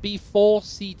should be 4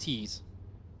 CTs.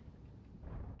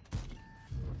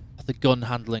 The gun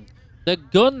handling. The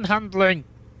gun handling!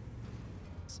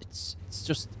 It's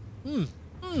just...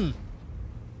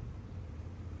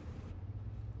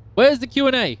 Where's the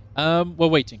Q&A? We're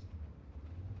waiting.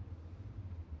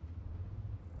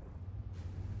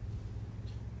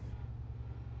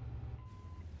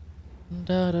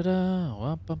 Da da da,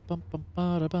 wah, bum, bum, bum,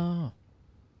 ba, da, ba.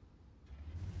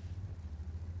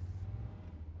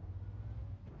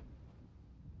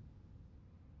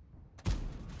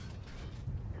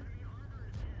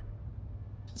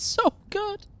 So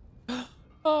good.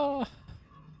 Oh.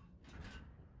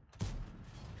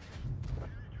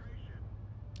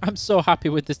 I'm so happy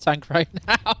with this tank right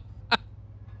now.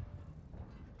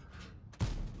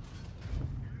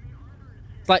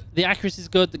 It's like the accuracy is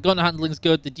good, the gun handling is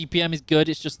good, the DPM is good.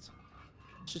 It's just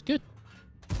good.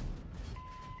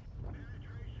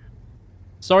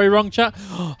 Sorry, wrong chat.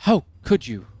 How could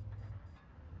you?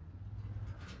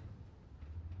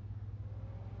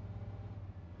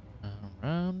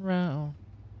 Round, round.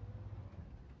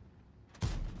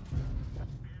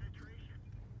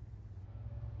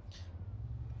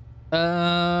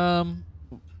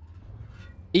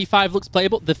 E5 looks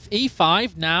playable. The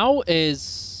E5 now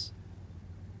is...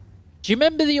 Do you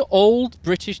remember the old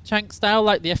British tank style,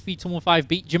 like the FV215B?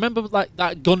 Do you remember like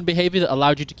that gun behavior that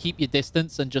allowed you to keep your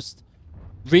distance and just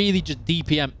really just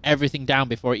DPM everything down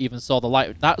before it even saw the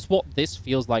light? That's what this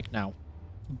feels like now,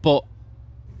 but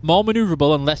more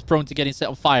maneuverable and less prone to getting set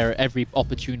on fire at every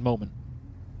opportune moment.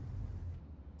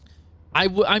 I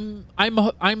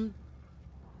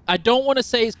don't want to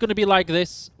say it's going to be like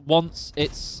this once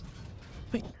it's...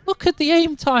 Wait, look at the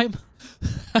aim time.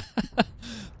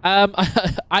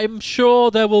 I'm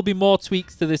sure there will be more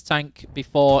tweaks to this tank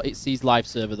before it sees live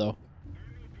server, though.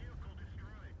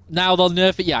 Now they'll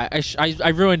nerf it. Yeah, I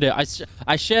ruined it.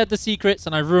 I shared the secrets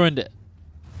and I ruined it.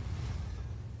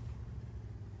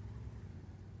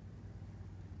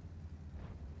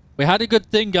 We had a good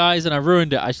thing, guys, and I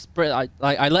ruined it. I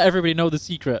let everybody know the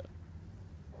secret.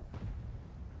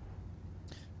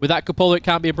 With that cupola, it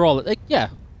can't be a brawler. Like, yeah.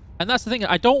 And that's the thing.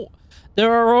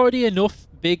 There are already enough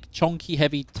big, chunky,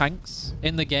 heavy tanks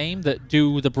in the game that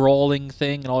do the brawling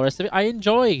thing and all the rest of it. I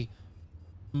enjoy,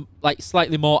 like,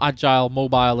 slightly more agile,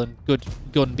 mobile, and good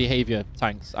gun behavior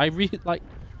tanks. I really, like...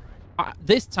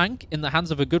 this tank, in the hands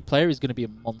of a good player, is going to be a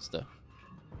monster.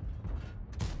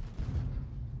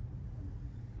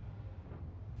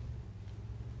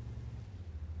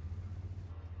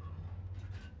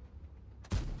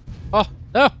 Oh,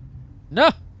 no! No!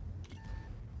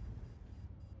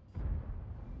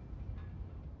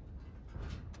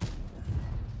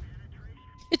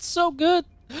 It's so good!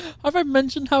 Have I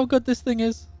mentioned how good this thing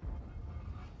is?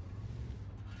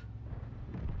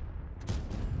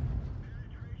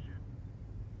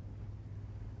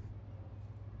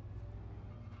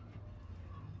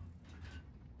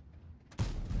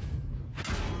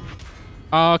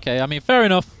 Oh, okay, I mean, fair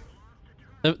enough.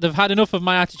 They've had enough of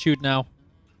my attitude now.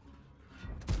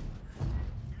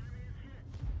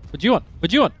 What do you want? What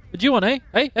do you want? What do you want, eh?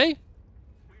 Hey, hey!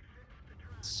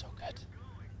 So good.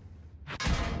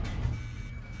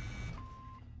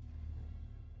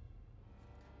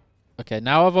 Okay,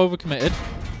 now I've overcommitted.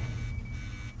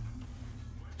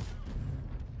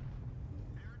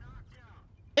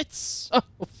 It's so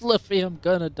fluffy, I'm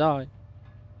gonna die.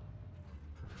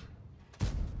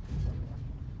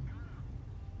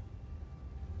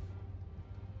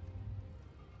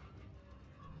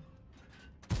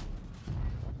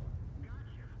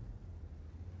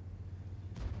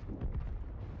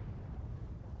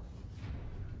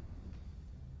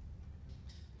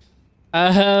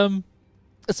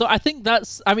 So I think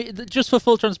that's, I mean, just for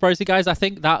full transparency, guys, I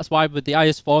think that's why with the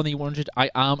IS-4 and the 100, I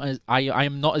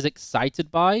am not as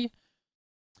excited by.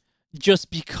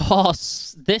 Just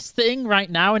because this thing right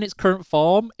now in its current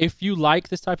form, if you like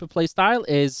this type of playstyle,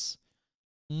 is...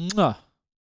 Mwah.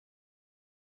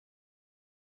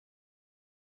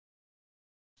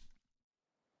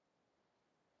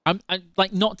 I'm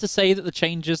like, not to say that the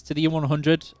changes to the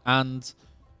E100 and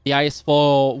the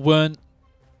IS-4 weren't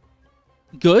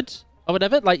good or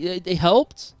whatever, like it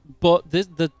helped, but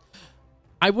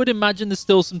I would imagine there's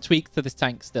still some tweaks to this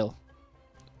tank still.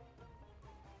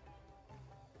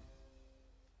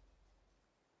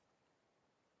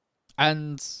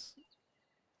 And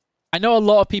I know a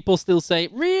lot of people still say,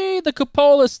 "Really, the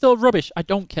cupola's still rubbish." I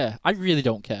don't care. I really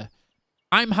don't care.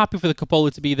 I'm happy for the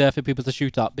cupola to be there for people to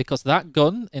shoot at, because that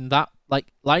gun in that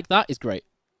like that is great.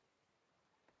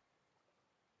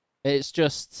 It's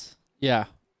just, yeah.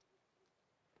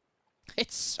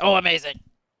 It's so amazing.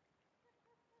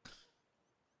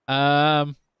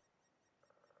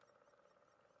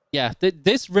 Yeah,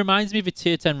 this reminds me of a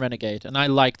tier 10 Renegade, and I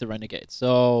like the Renegade.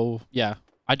 So, yeah.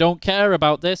 I don't care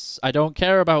about this. I don't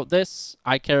care about this.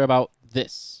 I care about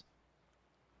this.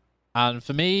 And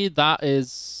for me, that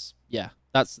is... Yeah,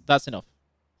 that's enough.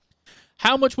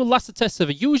 How much will last a test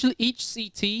server? Usually each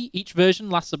CT, each version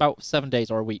lasts about 7 days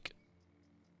or a week.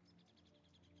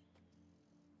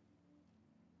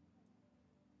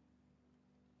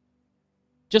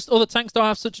 Just other tanks don't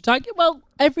have such a target? Well,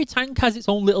 every tank has its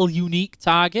own little unique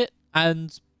target,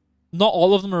 and not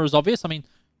all of them are as obvious. I mean,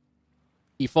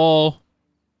 E4,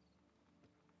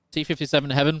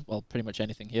 T-57 Heaven, well, pretty much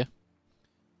anything here.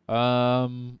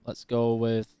 Let's go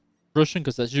with Russian,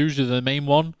 because that's usually the main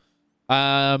one.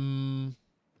 I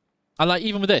like,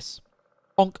 even with this,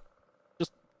 bonk,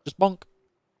 just bonk.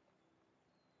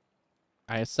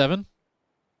 IS-7,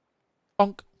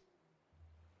 bonk.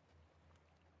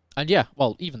 And yeah,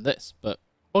 well, even this, but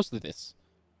mostly this.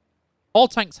 All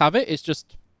tanks have it, it's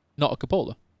just not a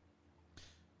cupola.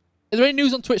 Is there any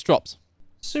news on Twitch drops?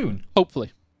 Soon.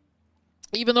 Hopefully.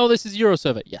 Even though this is Euro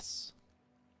server, yes.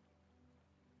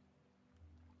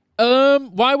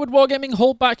 Why would Wargaming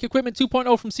hold back equipment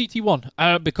 2.0 from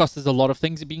CT1? Because there's a lot of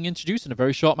things being introduced in a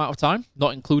very short amount of time,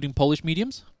 not including Polish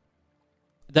mediums.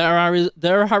 There are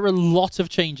a lot of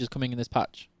changes coming in this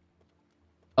patch.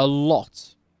 A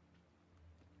lot.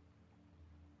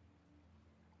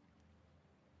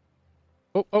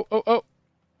 Oh.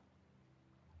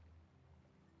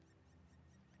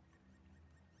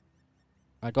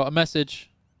 I got a message.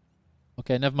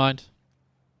 Okay, never mind.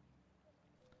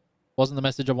 Wasn't the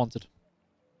message I wanted.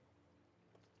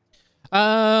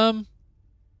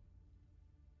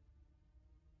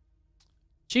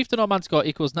 Chieftain or Manticore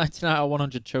equals 99 out of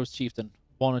 100. Chose Chieftain.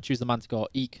 Want to choose the Manticore.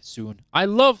 Eek soon. I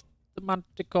love the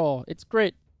Manticore. It's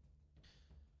great.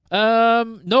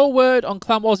 No word on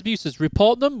Clan Wars abuses.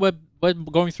 Report them. We're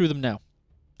going through them now.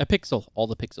 A pixel. All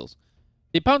the pixels.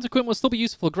 The Pound equipment will still be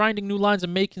useful for grinding new lines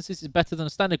and making systems better than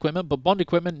standard equipment, but Bond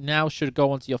equipment now should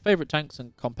go onto your favorite tanks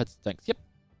and competitive tanks. Yep.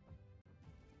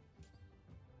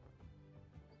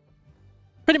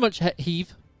 Pretty much,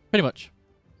 Heave. Pretty much.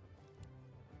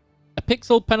 A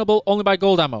pixel pennable only by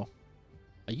gold ammo.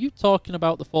 Are you talking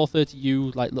about the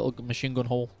 430U, like, little machine gun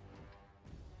hole?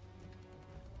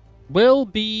 Will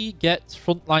B get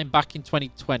Frontline back in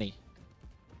 2020?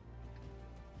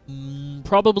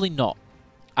 Probably not,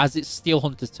 as it's Steel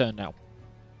Hunter's turn now.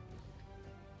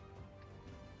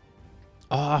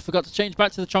 Oh, I forgot to change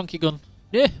back to the chunky gun.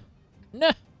 Yeah.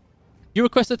 Nah. You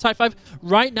requested Type 5.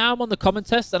 Right now, I'm on the common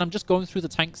test, and I'm just going through the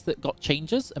tanks that got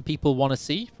changes and people want to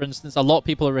see. For instance, a lot of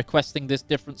people are requesting this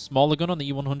different smaller gun on the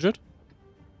E100.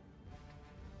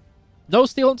 No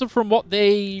Steel Hunter from what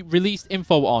they released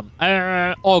info on.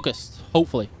 August,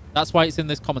 hopefully. That's why it's in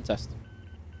this common test.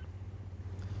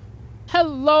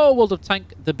 Hello, World of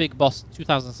Tank, the Big Boss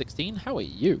 2016. How are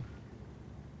you?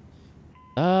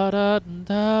 Da, da,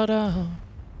 da, da.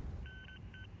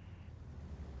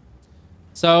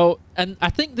 So, and I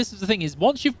think this is the thing, is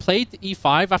once you've played the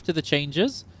E5 after the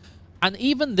changes, and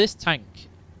even this tank,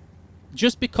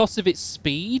 just because of its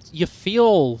speed, you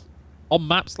feel on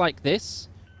maps like this,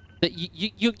 that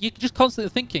you're just constantly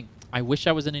thinking, I wish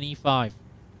I was in an E5.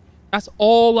 That's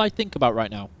all I think about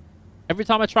right now. Every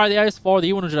time I try the IS-4 or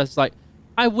the E100, it's like,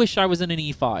 I wish I was in an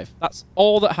E5. That's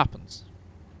all that happens.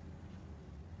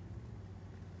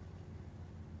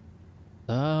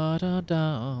 Da da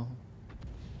da.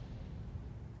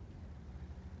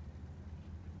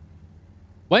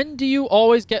 When do you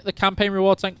always get the campaign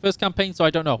reward tank? First campaign, so I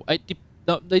don't know.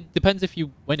 It depends if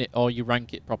you win it or you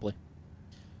rank it properly.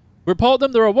 Report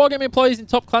them. There are Wargaming employees in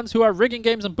top clans who are rigging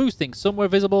games and boosting. Some were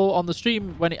visible on the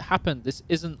stream when it happened. This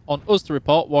isn't on us to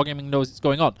report. Wargaming knows it's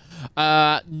going on.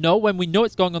 No, when we know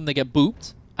it's going on, they get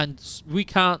booped. And we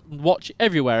can't watch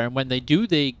everywhere. And when they do,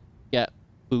 they get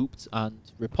booped and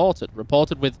reported.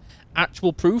 Reported with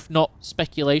actual proof, not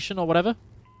speculation or whatever.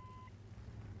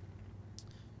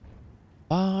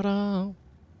 I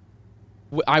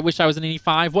wish I was in an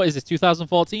E5. What is this,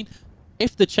 2014?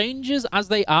 If the changes as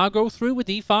they are go through with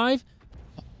E5,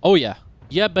 oh yeah.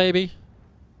 Yeah, baby.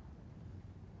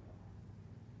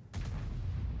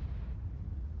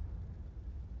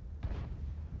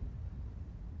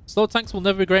 Slow tanks will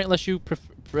never be great unless you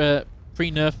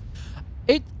pre-nerf.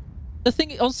 The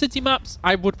thing, on city maps,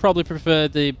 I would probably prefer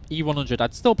the E100.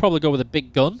 I'd still probably go with a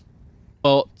big gun,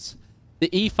 but the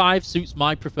E5 suits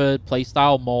my preferred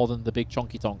playstyle more than the big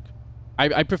chonky tonk.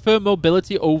 I prefer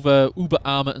mobility over uber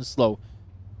armor and slow.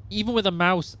 Even with a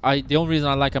mouse, the only reason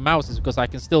I like a mouse is because I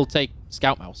can still take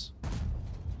scout mouse.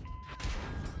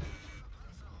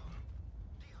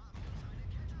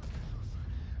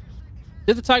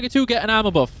 Did the Tiger 2 get an armor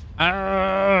buff?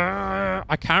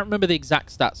 I can't remember the exact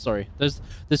stats, sorry. There's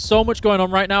so much going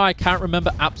on right now, I can't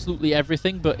remember absolutely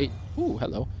everything, but it... Ooh,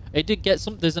 hello. It did get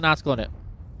some... There's an article on it.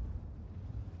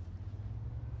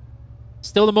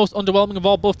 Still the most underwhelming of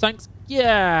all buff tanks?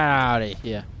 Yeah,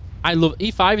 yeah. I love...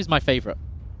 E5 is my favorite.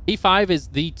 E5 is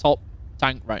the top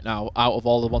tank right now out of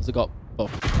all the ones that got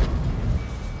buffed.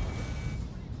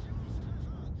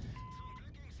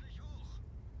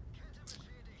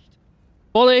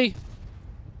 Bully!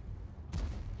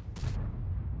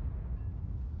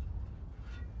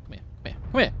 Come here, come here,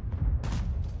 come here.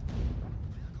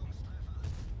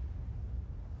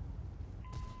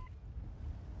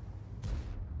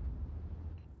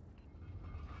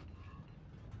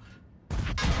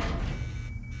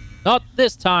 Not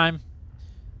this time.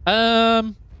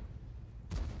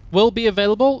 Will be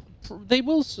available. They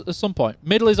will at some point.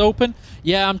 Middle is open.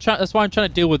 Yeah, I'm trying. That's why I'm trying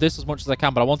to deal with this as much as I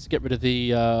can. But I want to get rid of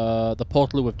the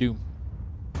Portal of Doom.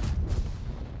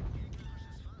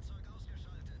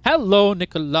 Hello,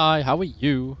 Nikolai. How are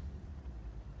you?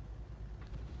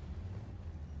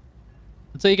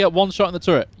 Until you get one shot in the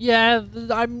turret. Yeah,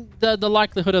 the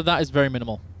likelihood of that is very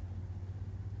minimal.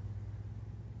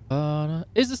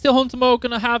 Is the Steel Hunter mode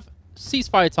gonna have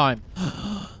ceasefire time?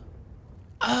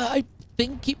 I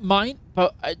think it might,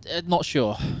 but I'm not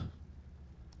sure.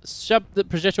 The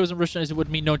projectile isn't Russian as it would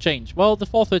mean no change. Well, the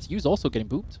 430U is also getting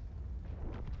booped.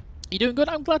 You doing good?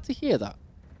 I'm glad to hear that.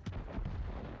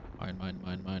 Mine.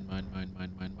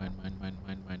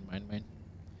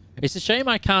 It's a shame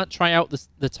I can't try out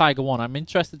the Tiger 1. I'm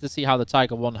interested to see how the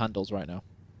Tiger 1 handles right now.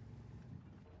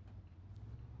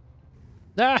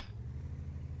 Ah!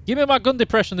 Give me my gun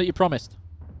depression that you promised.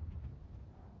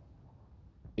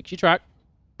 Fix your track.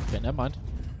 Okay, never mind.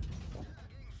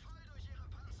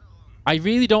 I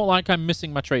really don't like I'm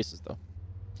missing my traces, though.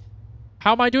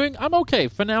 How am I doing? I'm okay.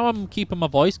 For now, I'm keeping my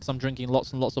voice because I'm drinking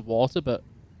lots and lots of water, but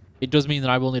it does mean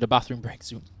that I will need a bathroom break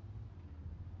soon.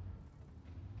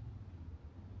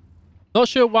 Not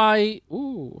sure why...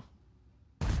 Ooh.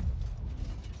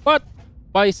 What?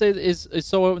 Why you say is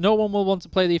so no one will want to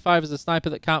play the E5 as a sniper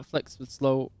that can't flex with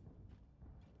slow...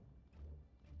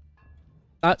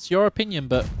 That's your opinion,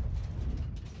 but...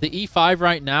 The E5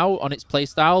 right now, on its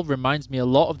playstyle, reminds me a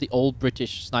lot of the old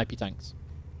British snipey tanks.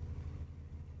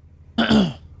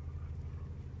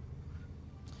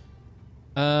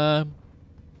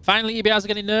 Finally, EBRs are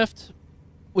getting nerfed.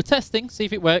 We're testing, see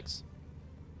if it works.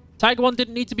 Tiger 1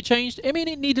 didn't need to be changed. I mean,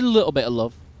 it needed a little bit of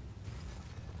love.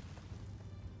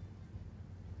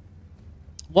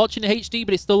 Watching HD,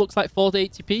 but it still looks like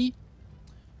 480p.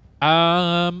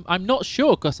 I'm not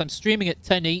sure because I'm streaming at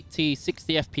 1080,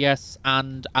 60 FPS,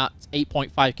 and at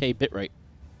 8.5K bitrate.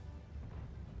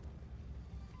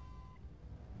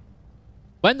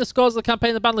 When the scores of the campaign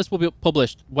and the ban list will be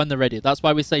published, when they're ready. That's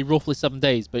why we say roughly 7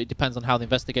 days, but it depends on how the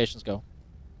investigations go.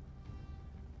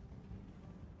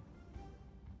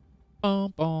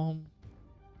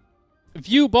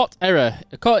 Viewbot error.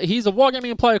 He's a wargaming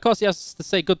employee. Of course, he has to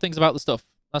say good things about the stuff.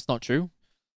 That's not true.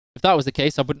 If that was the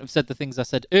case, I wouldn't have said the things I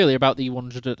said earlier about the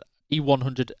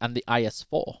E100 and the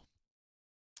IS-4.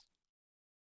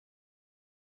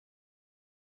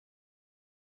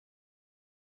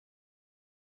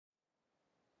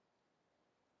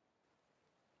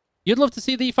 You'd love to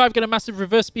see the E5 get a massive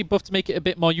reverse speed buff to make it a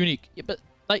bit more unique. Yeah, but,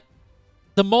 like,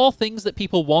 the more things that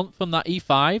people want from that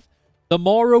E5, the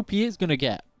more OP it's going to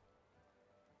get.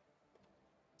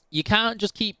 You can't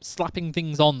just keep slapping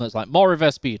things on that's like more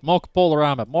reverse speed, more polar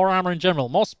armor, more armor in general,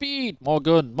 more speed, more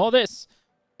gun, more this.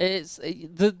 There's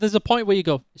a point where you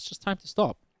go, it's just time to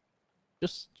stop.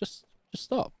 Just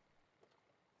stop.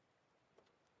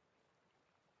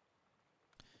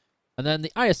 And then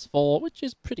the IS-4, which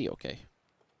is pretty okay.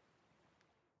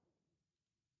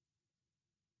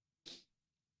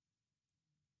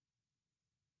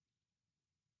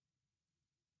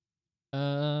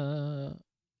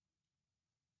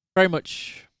 Very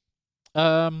much.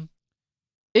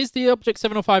 Is the Object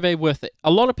 705A worth it? A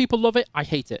lot of people love it. I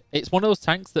hate it. It's one of those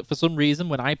tanks that for some reason,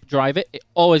 when I drive it, it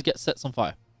always gets set on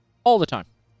fire. All the time.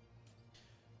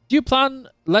 Do you plan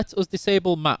let us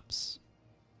disable maps?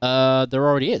 There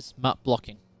already is map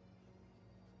blocking.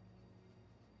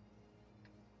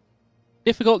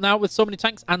 Difficult now with so many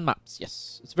tanks and maps.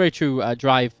 Yes, it's very true.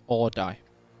 Drive or die.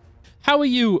 How are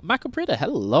you? Macaprida,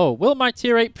 hello. Will my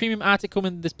tier 8 premium Arctic come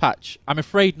in this patch? I'm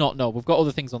afraid not, no. We've got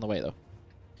other things on the way, though.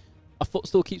 Our foot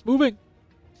still keeps moving.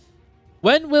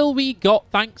 When will we got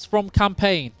thanks from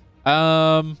campaign?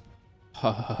 Soon.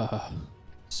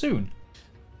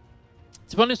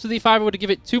 To be honest with E5, I would give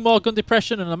it 2 more gun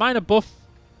depression and a minor buff,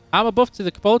 armor buff to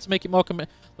the Cupola to make it more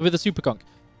with the super conk.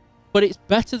 but it's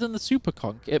better than the Super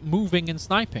Conk at moving and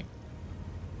sniping.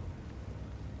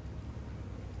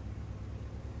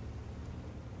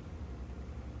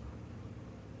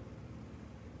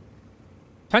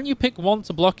 Can you pick one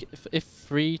to block if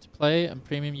free to play and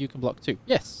premium you can block two?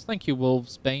 Yes, thank you,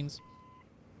 Wolves Banes.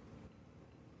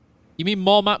 You mean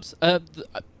more maps?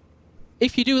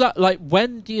 If you do that, like,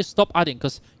 when do you stop adding?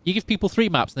 Because you give people 3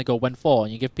 maps and they go when 4,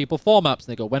 and you give people 4 maps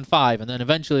and they go when 5, and then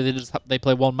eventually they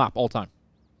play 1 map all time.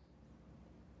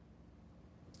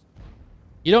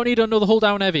 You don't need another hull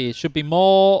down heavy. It should be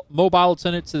more mobile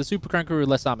alternate to the Super Cranker with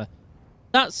less armor.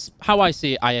 That's how I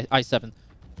see it, I7.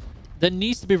 There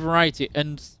needs to be variety,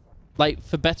 and like,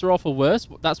 for better or for worse,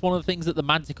 that's one of the things that the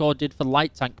Manticore did for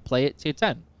light tank play at tier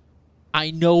 10. I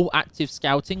know active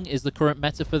scouting is the current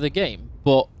meta for the game,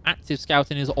 but active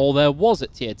scouting is all there was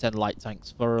at tier 10 light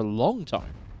tanks for a long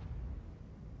time.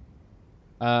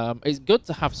 It's good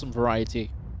to have some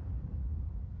variety.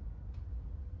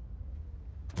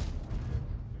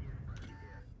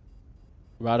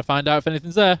 We're about to find out if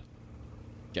anything's there.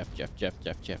 Jeff. The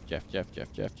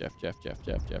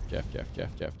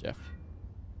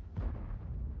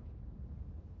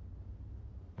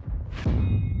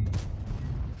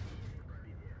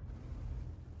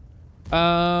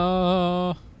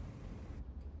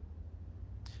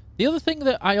other thing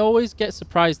that I always get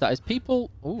surprised at is people...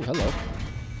 Oh, hello.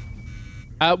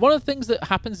 One of the things that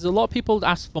happens is a lot of people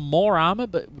ask for more armor,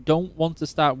 but don't want to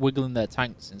start wiggling their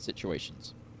tanks in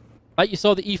situations. Like you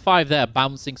saw the E5 there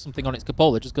bouncing something on its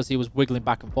cupola just because he was wiggling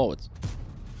back and forwards.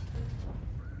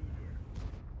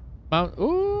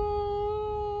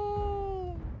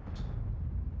 Ooh.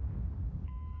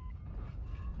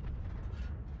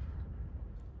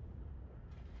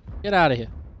 Get out of here.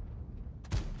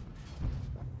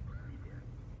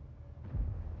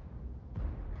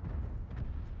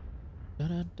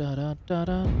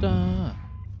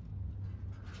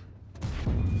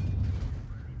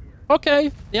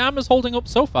 Okay, the armor's holding up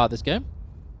so far this game.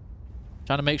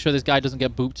 Trying to make sure this guy doesn't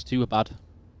get booped too bad.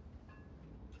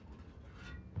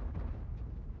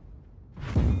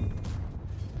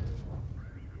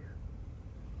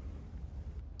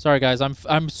 Sorry guys,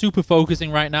 I'm super focusing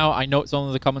right now. I know it's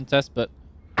only the common test, but...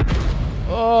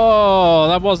 Oh,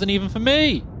 that wasn't even for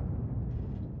me!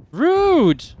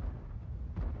 Rude!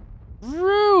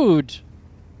 Rude!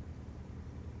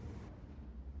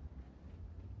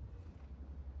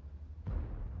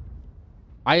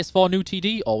 IS4 new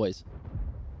TD, always.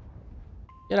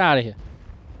 Get out of here.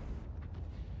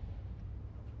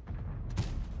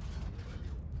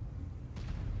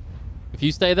 If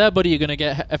you stay there, buddy, you're going to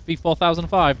get FV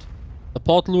 4005. The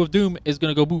Portal of Doom is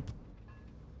going to go boop.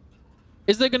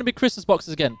 Is there going to be Christmas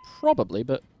boxes again? Probably,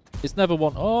 but it's never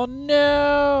one. Oh,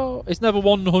 no! It's never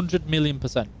 100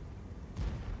 million%.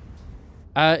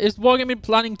 Is Wargaming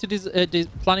planning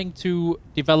to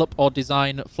develop or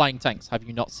design flying tanks? Have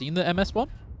you not seen the MS1?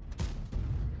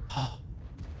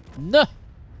 No,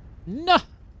 no.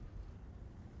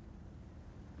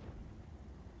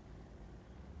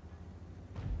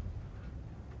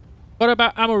 What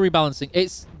about ammo rebalancing?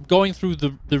 It's going through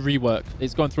the rework.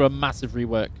 It's going through a massive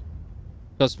rework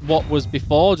because what was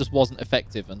before just wasn't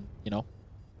effective, and you know,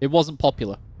 it wasn't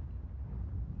popular.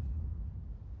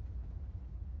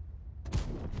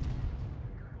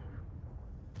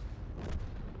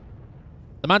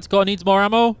 The Manticore needs more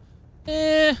ammo?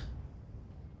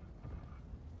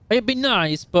 It'd be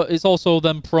nice, but it's also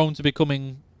then prone to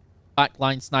becoming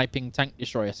backline sniping tank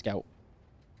destroyer scout.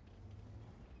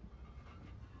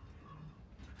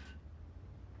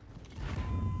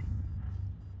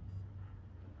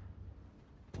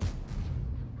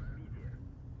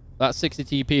 That 60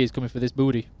 TP is coming for this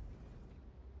booty.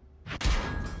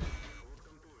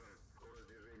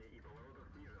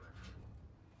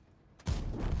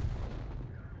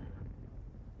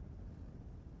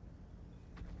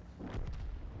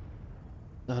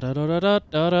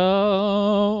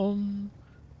 Da-da-da-da-da-da.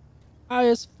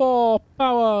 IS4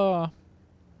 power.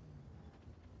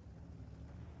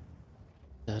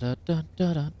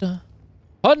 Da-da-da-da-da-da.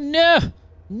 Oh, no!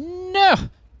 No!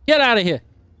 Get out of here.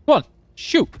 Come on.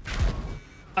 Shoot.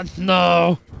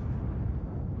 No.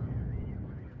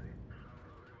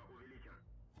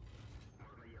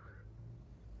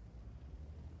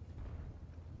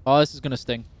 Oh, this is going to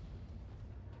sting.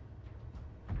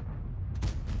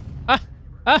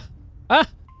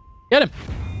 Get him.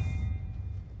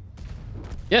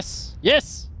 Yes.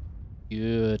 Yes.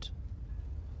 Good.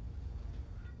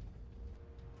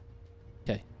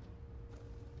 Okay.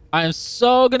 I am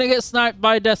so going to get sniped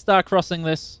by Death Star crossing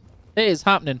this. It is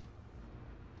happening.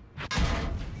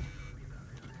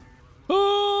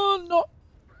 Oh, no.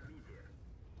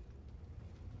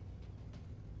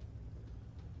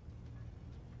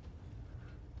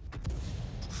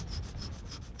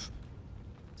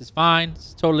 fine.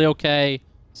 It's totally okay.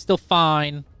 Still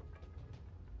fine.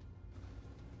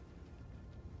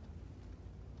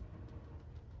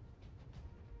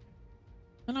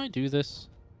 Can I do this?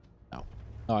 No.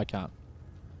 No, I can't.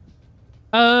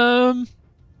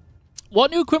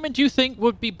 What new equipment do you think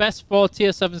would be best for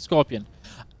Tier 7 Scorpion?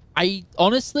 I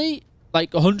honestly,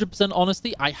 like 100%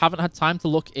 honesty, I haven't had time to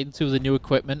look into the new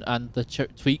equipment and the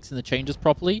tweaks and the changes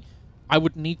properly. I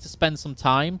would need to spend some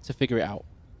time to figure it out.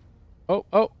 Oh,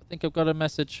 I think I've got a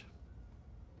message.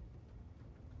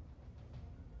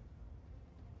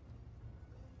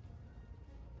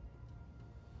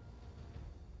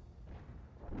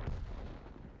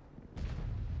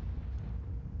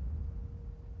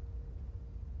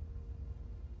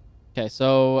 Okay,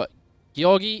 so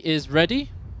Georgiy is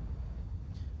ready.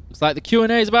 Looks like the Q&A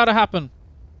is about to happen.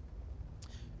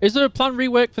 Is there a planned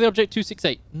rework for the Object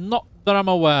 268? Not that I'm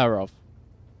aware of.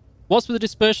 What's with the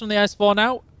dispersion on the S4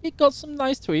 now? It got some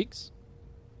nice tweaks.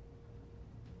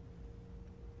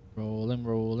 Rolling,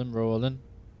 rolling, rolling.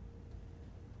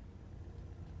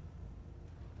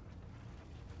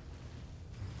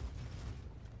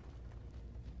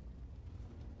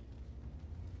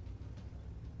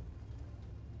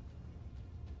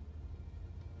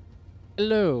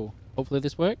 Hello. Hopefully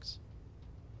this works.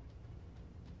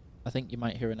 I think you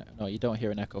might hear an... No, you don't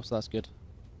hear an echo, so that's good.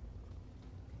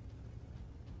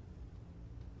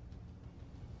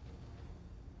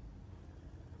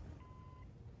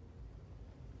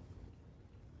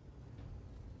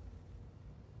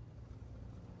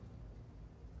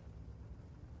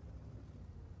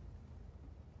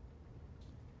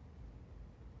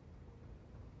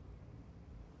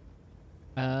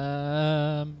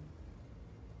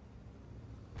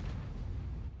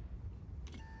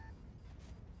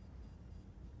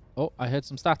 Oh, I heard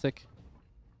some static.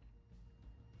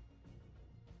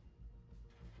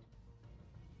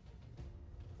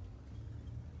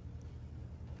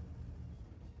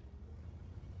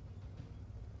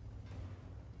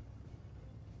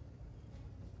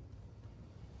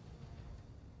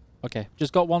 Okay,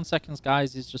 just got 1 second,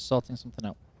 guys. He's just sorting something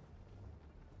out.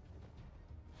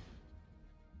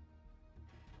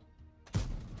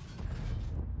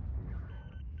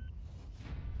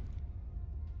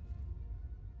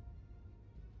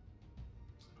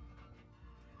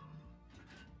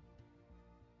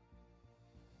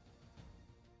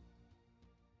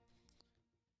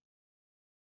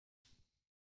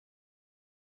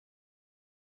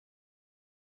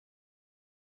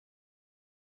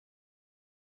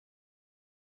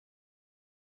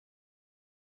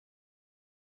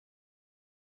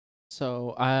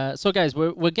 So, guys,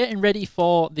 we're getting ready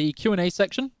for the Q&A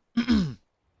section.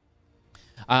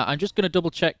 I'm just going to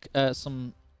double check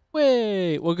some...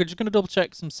 Wait, we're just going to double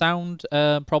check some sound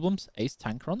problems. Ace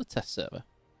Tanker on the test server.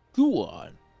 Go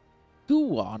on.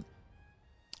 Go on.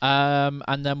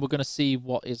 And then we're going to see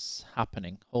what is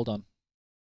happening. Hold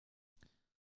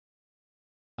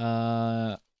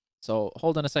on. So,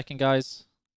 hold on a second, guys.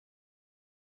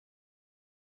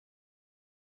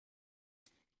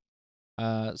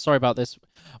 Sorry about this.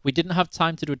 We didn't have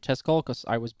time to do a test call because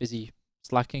I was busy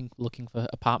slacking, looking for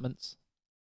apartments.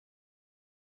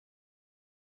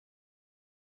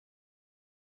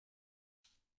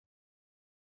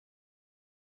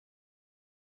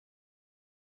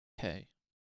 Okay.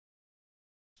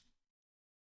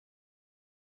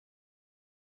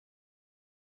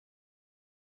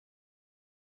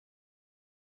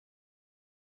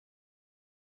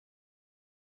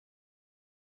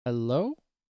 Hello?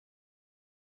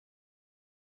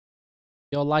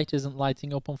 Your light isn't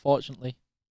lighting up, unfortunately.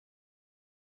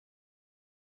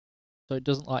 So it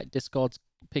doesn't like Discord's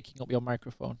picking up your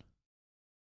microphone.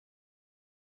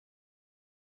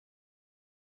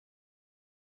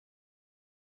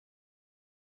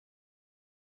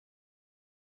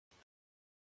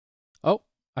 Oh,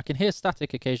 I can hear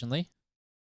static occasionally.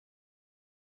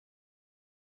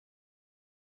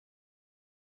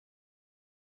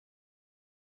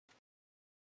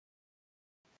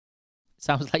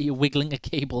 Sounds like you're wiggling a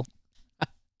cable.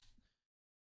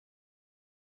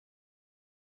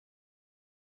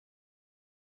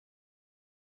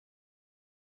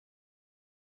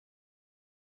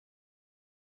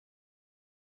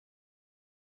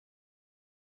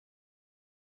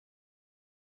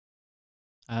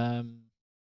 Um,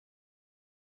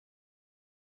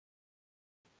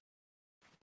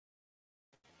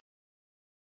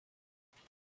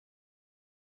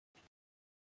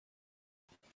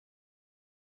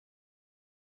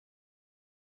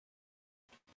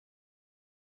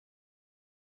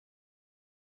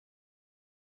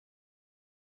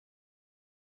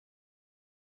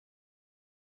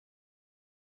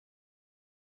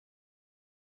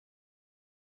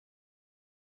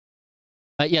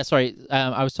 Yeah, sorry.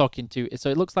 I was talking to. So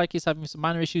it looks like he's having some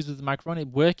minor issues with the microphone.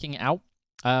 It's working out.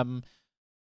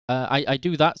 I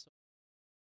do that,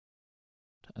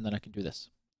 and then I can do this.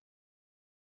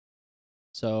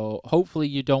 So hopefully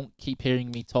you don't keep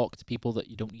hearing me talk to people that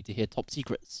you don't need to hear. Top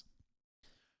secrets,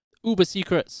 uber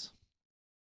secrets.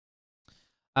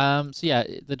 So yeah,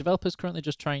 the developer's currently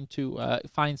just trying to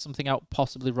find something out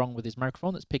possibly wrong with his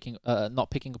microphone that's not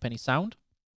picking up any sound.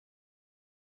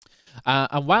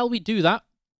 And while we do that,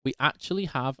 we actually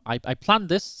have, I planned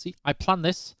this, see, I planned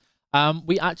this.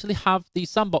 We actually have the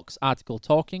Sandbox article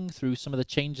talking through some of the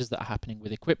changes that are happening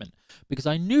with equipment, because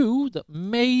I knew that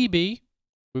maybe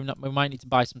we might need to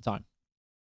buy some time.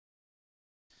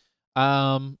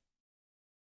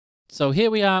 So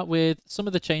here we are with some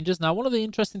of the changes. Now, one of the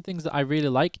interesting things that I really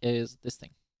like is this thing.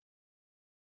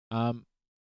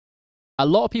 A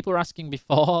lot of people are asking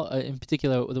before, in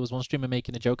particular, there was one streamer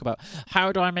making a joke about,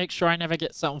 how do I make sure I never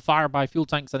get set on fire by fuel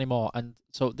tanks anymore? And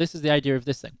so this is the idea of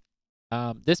this thing.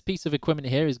 This piece of equipment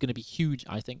here is going to be huge,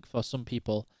 I think, for some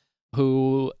people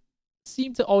who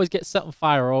seem to always get set on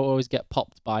fire or always get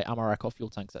popped by Amarak or fuel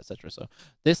tanks, etc. So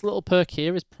this little perk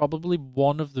here is probably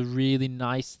one of the really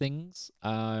nice things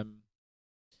that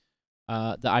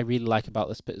I really like about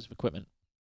this piece of equipment.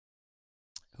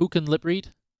 Who can lip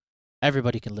read?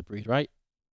 Everybody can lip read, right?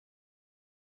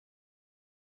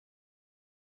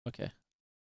 Okay.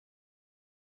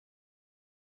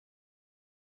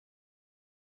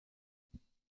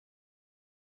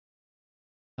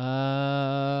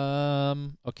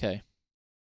 Okay.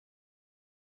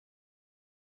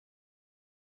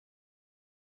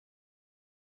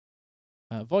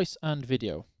 Voice and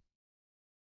video.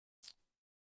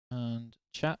 And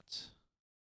chat.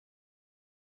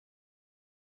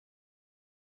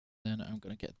 Then I'm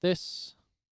going to get this.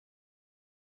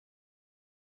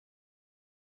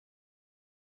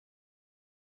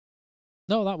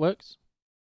 No, that works.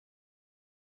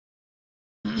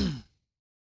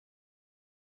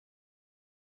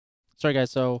 Sorry,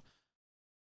 guys. So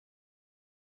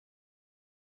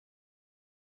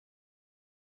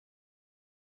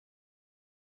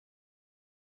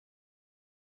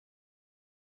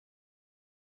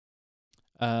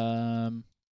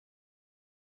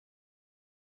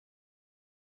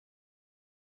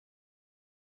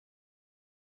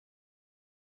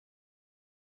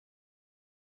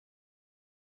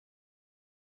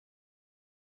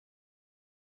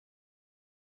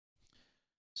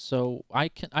So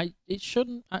it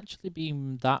shouldn't actually be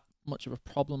that much of a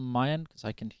problem on my end because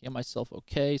I can hear myself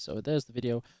okay. So there's the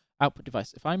video output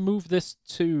device. If I move this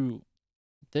to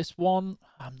this one,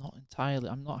 I'm not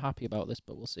happy about this,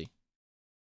 but we'll see.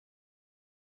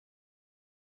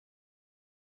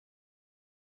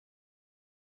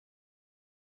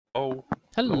 Oh.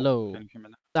 Hello. Can you hear me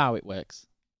now? Now it works.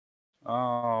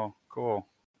 Oh, cool.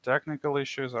 Technical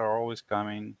issues are always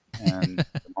coming in the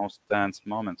most tense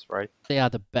moments, right? They are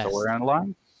the best. So we're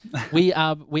online? we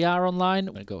are online.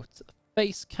 I'm going to go to the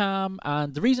face cam.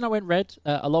 And the reason I went red,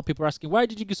 a lot of people are asking, why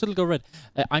did you suddenly go red?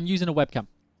 I'm using a webcam.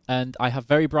 And I have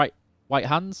very bright white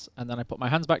hands. And then I put my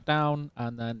hands back down.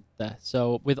 And then there.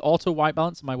 So with auto white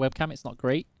balance on my webcam, it's not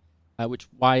great. Which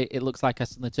why it looks like I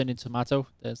suddenly turned into tomato.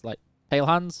 There's like pale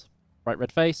hands, bright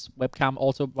red face. Webcam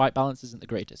auto white balance isn't the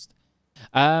greatest.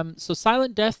 So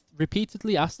Silent Death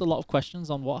repeatedly asked a lot of questions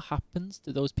on what happens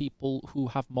to those people who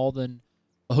have more than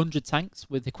 100 tanks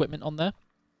with equipment on there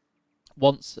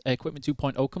once equipment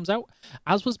 2.0 comes out.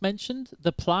 As was mentioned,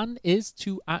 the plan is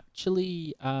to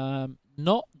actually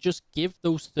not just give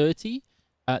those 30,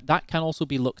 that can also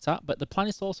be looked at, but the plan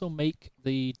is to also make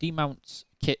the demount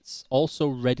kits also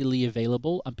readily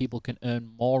available and people can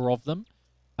earn more of them.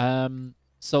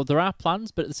 So there are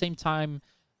plans, but at the same time,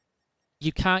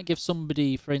 you can't give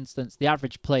somebody, for instance, the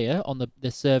average player on the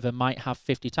server might have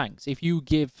 50 tanks. If you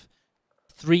give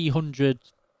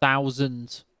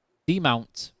 300,000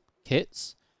 demount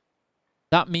kits,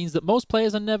 that means that most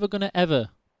players are never going to ever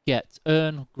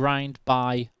grind,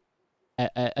 buy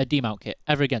a demount kit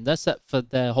ever again. They're set for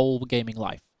their whole gaming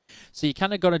life. So you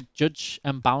kind of got to judge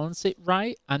and balance it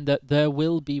right, and that there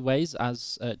will be ways,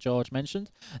 as George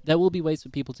mentioned, there will be ways for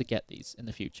people to get these in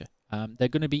the future. They're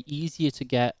going to be easier to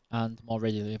get and more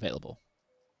readily available.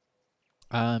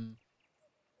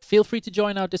 Feel free to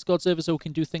join our Discord server so we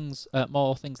can do things,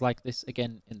 more things like this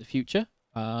again in the future.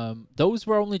 Those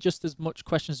were only just as much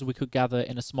questions as we could gather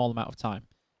in a small amount of time.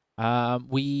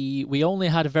 We only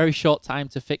had a very short time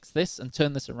to fix this and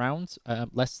turn this around,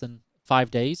 less than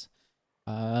 5 days.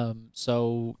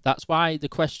 So that's why the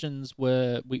questions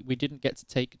were, we didn't get to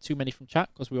take too many from chat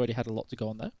because we already had a lot to go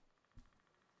on there.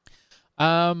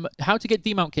 How to get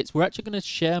demount kits. We're actually going to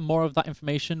share more of that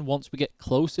information once we get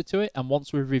closer to it and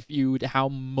once we've reviewed how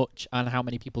much and how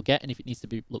many people get and if it needs to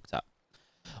be looked at.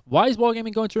 Why is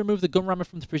Wargaming going to remove the gun rammer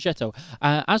from the Progetto?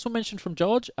 As we mentioned from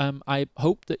George, I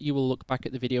hope that you will look back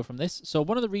at the video from this. So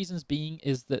one of the reasons being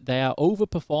is that they are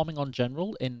overperforming on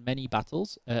general in many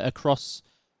battles across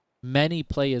many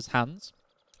players' hands.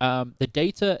 The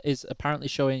data is apparently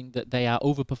showing that they are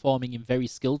overperforming in very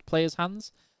skilled players'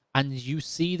 hands. And you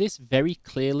see this very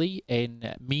clearly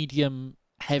in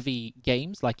medium-heavy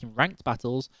games, like in ranked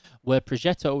battles, where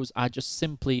Progettos are just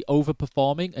simply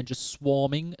overperforming and just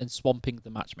swarming and swamping the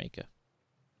matchmaker.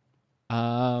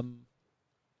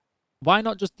 Why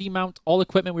not just demount all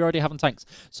equipment we already have on tanks?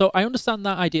 So I understand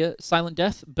that idea, silent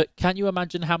death, but can you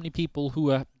imagine how many people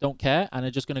who don't care and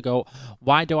are just going to go,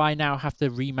 why do I now have to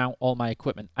remount all my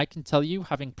equipment? I can tell you,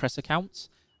 having press accounts,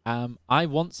 I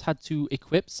once had to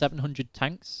equip 700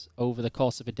 tanks over the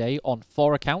course of a day on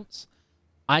 4 accounts.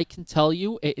 I can tell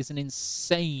you it is an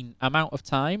insane amount of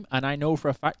time, and I know for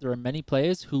a fact there are many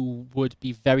players who would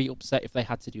be very upset if they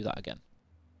had to do that again.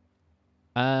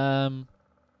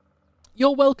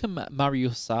 You're welcome,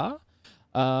 Mariusa.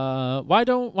 Why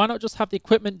not just have the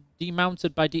equipment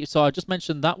demounted by So I just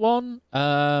mentioned that one.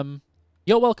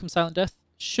 You're welcome, Silent Death.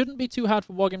 Shouldn't be too hard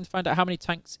for Wargaming to find out how many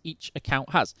tanks each account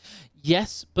has.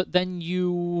 Yes, but then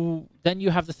you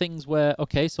have the things where,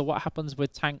 okay, so what happens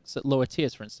with tanks at lower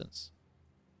tiers, for instance?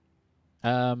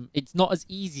 It's not as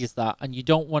easy as that, and you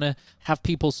don't want to have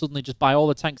people suddenly just buy all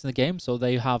the tanks in the game, so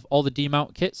they have all the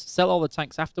demount kits, sell all the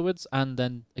tanks afterwards, and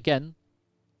then, again,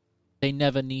 they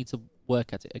never need to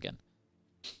work at it again.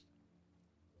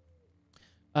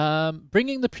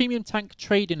 Bringing the premium tank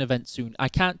trade-in event soon. I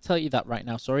can't tell you that right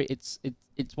now, sorry. It's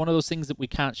one of those things that we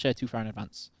can't share too far in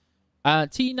advance.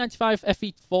 T95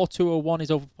 FE 4201 is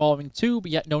overperforming too,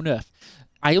 but yet no nerf.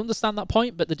 I understand that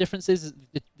point, but the difference is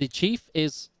the Chief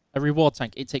is a reward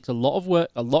tank. It takes a lot of work,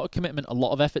 a lot of commitment, a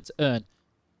lot of effort to earn.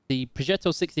 The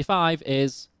Progetto 65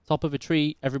 is top of a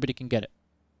tree, everybody can get it.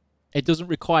 It doesn't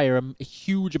require a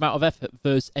huge amount of effort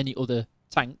versus any other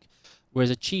tank, whereas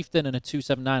a Chieftain and a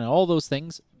 279 and all those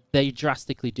things, they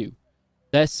drastically do.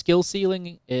 Their skill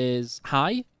ceiling is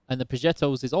high, and the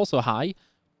Progettos is also high,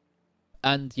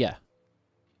 and yeah.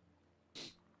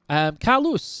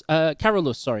 Carolus,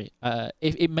 sorry.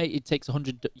 It takes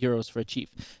 100 euros for a Chief.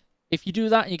 If you do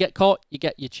that and you get caught, you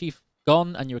get your Chief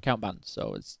gone and your account banned,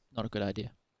 so it's not a good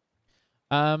idea.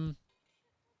 How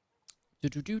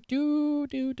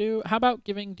about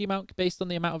giving demount based on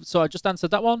the amount of... So I just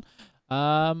answered that one.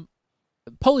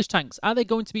 Polish tanks, are they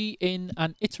going to be in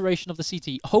an iteration of the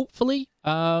CT? Hopefully.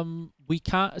 We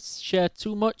can't share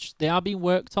too much. They are being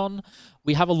worked on.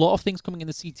 We have a lot of things coming in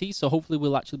the CT, so hopefully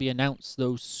we'll actually be announced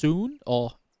those soon,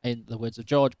 or in the words of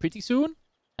George, pretty soon.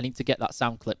 I need to get that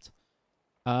sound clipped.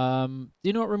 Do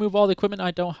you not remove all the equipment?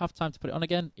 I don't have time to put it on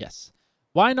again. Yes.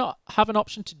 Why not have an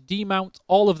option to demount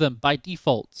all of them by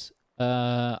default?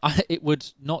 It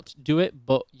would not do it,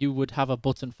 but you would have a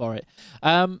button for it.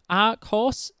 Arc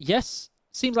Horse, yes,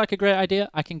 seems like a great idea.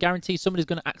 I can guarantee somebody's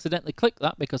going to accidentally click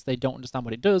that because they don't understand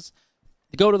what it does.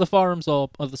 They go to the forums or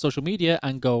the social media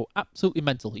and go absolutely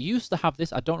mental. You used to have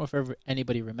this. I don't know if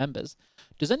anybody remembers.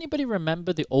 Does anybody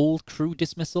remember the old crew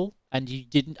dismissal and you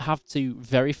didn't have to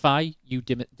verify you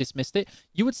dismissed it?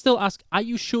 You would still ask, are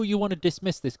you sure you want to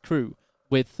dismiss this crew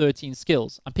with 13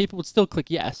 skills? And people would still click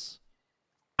yes.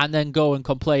 And then go and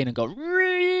complain and go,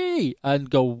 Ree! And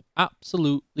go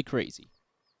absolutely crazy.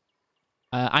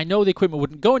 I know the equipment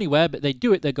wouldn't go anywhere, but they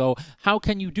do it. They go, how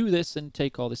can you do this and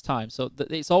take all this time? So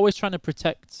it's always trying to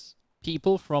protect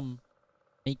people from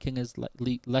making as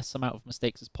less amount of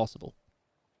mistakes as possible.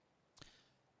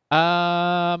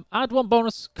 Add one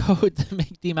bonus code to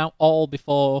make the amount all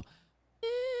before.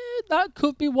 That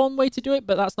could be one way to do it,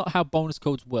 but that's not how bonus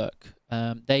codes work.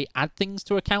 They add things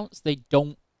to accounts. They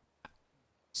don't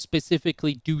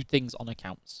specifically do things on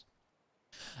accounts.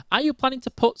 Are you planning to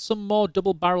put some more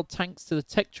double-barreled tanks to the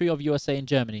tech tree of USA and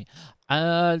Germany?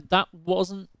 That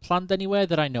wasn't planned anywhere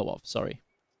that I know of, sorry.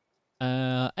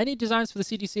 Any designs for the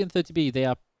CDC and 30B? They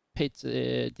are pit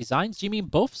designs. Do you mean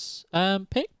buffs,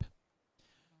 Pip?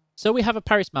 So we have a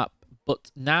Paris map, but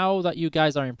now that you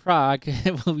guys are in Prague,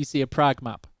 will we see a Prague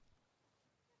map?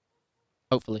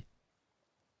 Hopefully.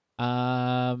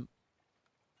 No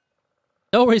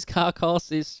worries, car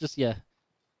course. It's just, yeah.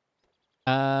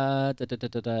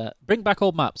 Bring back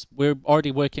old maps. We're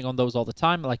already working on those all the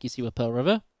time, like you see with Pearl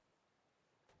River.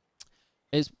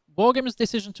 Is Wargamer's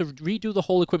decision to redo the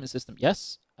whole equipment system?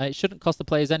 Yes. It shouldn't cost the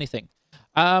players anything.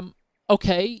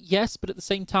 Okay, yes, but at the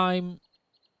same time,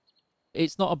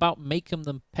 it's not about making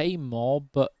them pay more,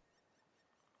 but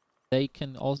they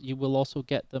can also, you will also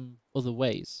get them other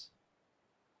ways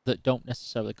that don't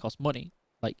necessarily cost money.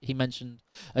 Like he mentioned,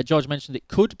 George mentioned it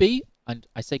could be, and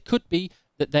I say could be,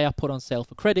 that they are put on sale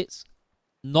for credits.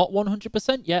 Not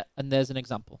 100% yet, and there's an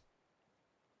example.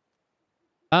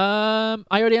 I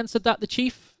already answered that, the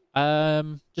Chief,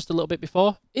 just a little bit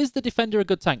before. Is the Defender a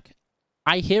good tank?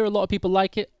 I hear a lot of people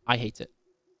like it. I hate it.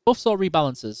 Buffs or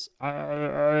rebalancers?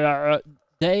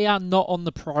 They are not on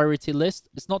the priority list.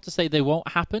 It's not to say they won't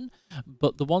happen,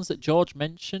 but the ones that George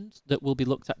mentioned that will be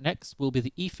looked at next will be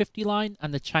the E50 line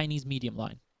and the Chinese medium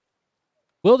line.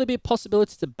 Will there be a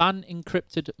possibility to ban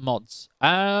encrypted mods?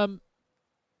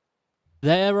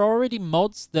 There are already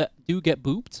mods that do get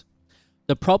booped.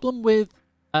 The problem with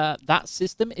that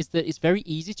system is that it's very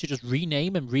easy to just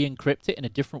rename and re-encrypt it in a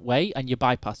different way, and you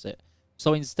bypass it.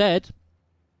 So instead,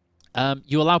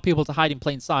 you allow people to hide in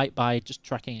plain sight by just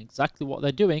tracking exactly what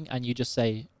they're doing, and you just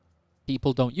say,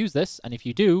 people don't use this, and if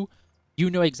you do,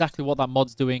 you know exactly what that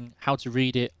mod's doing, how to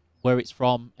read it, where it's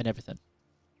from, and everything.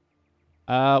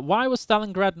 Why was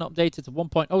Stalingrad not updated to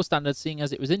 1.0 standards, seeing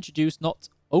as it was introduced not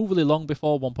overly long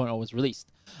before 1.0 was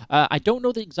released? I don't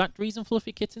know the exact reason,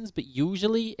 Fluffy Kittens, but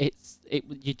usually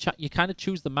you kind of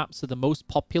choose the maps that are the most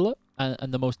popular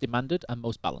and the most demanded and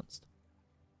most balanced.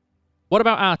 What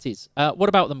about arties? What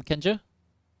about them, Kenja?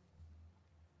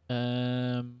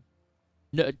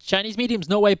 No, Chinese mediums,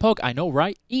 no way, Pog. I know,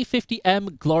 right?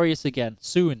 E50M, glorious again.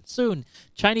 Soon, soon.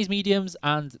 Chinese mediums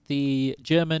and the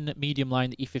German medium line,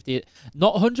 the E50.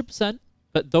 Not 100%,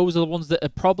 but those are the ones that are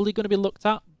probably going to be looked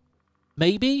at.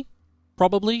 Maybe,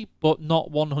 probably, but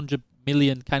not 100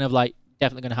 million. Kind of like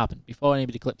definitely going to happen before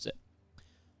anybody clips it.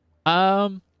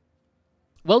 Well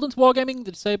done to Wargaming.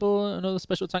 The disable another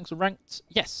special tanks are ranked.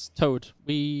 Yes, Toad.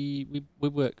 We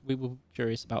were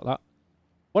curious about that.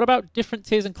 What about different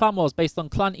tiers and clan wars based on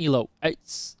clan elo?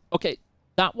 It's okay.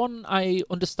 That one I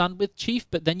understand with Chief,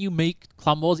 but then you make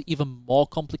clan wars even more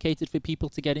complicated for people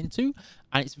to get into,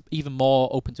 and it's even more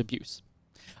open to abuse.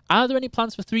 Are there any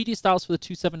plans for 3D styles for the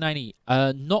 279E?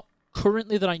 Not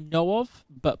currently that I know of,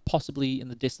 but possibly in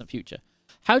the distant future.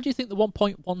 How do you think the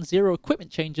 1.10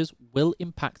 equipment changes will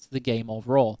impact the game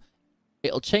overall?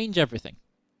 It'll change everything.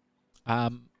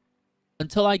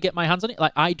 Until I get my hands on it,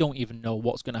 like, I don't even know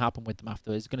what's going to happen with them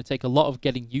after. It's going to take a lot of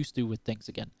getting used to with things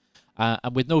again.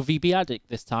 And with no VB Addict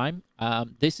this time,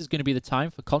 this is going to be the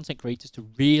time for content creators to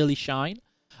really shine.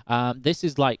 This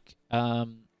is like,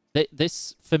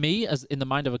 this, for me, as in the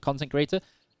mind of a content creator,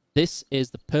 this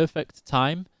is the perfect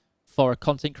time for a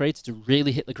content creator to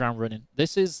really hit the ground running.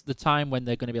 This is the time when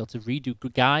they're going to be able to redo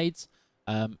guides,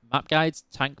 map guides,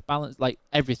 tank balance, like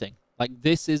everything. Like,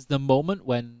 this is the moment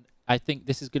when I think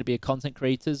this is going to be a content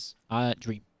creator's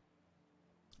dream.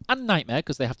 And nightmare,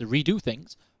 because they have to redo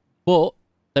things. But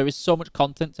there is so much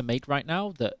content to make right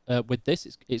now that with this,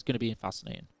 it's going to be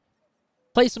fascinating.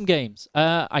 Play some games.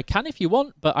 I can if you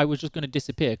want, but I was just going to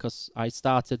disappear because I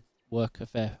started work a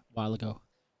fair while ago.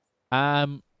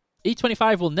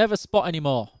 E25 will never spot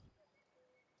anymore.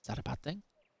 Is that a bad thing?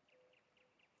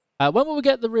 When will we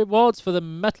get the rewards for the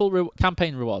metal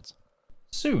campaign rewards?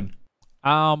 Soon.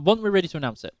 When we're ready to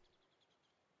announce it.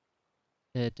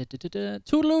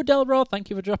 Toodaloo, Delro, thank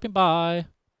you for dropping by.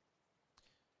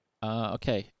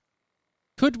 Okay.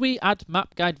 Could we add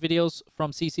map guide videos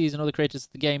from CCs and other creators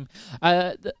to the game?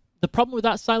 The problem with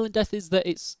that Silent Death is that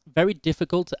it's very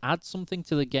difficult to add something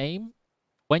to the game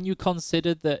when you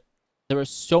consider that there are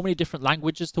so many different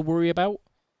languages to worry about.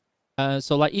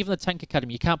 So, like, even the Tank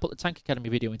Academy, you can't put the Tank Academy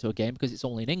video into a game because it's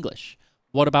only in English.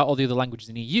 What about all the other languages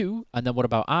in EU? And then what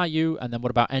about RU? And then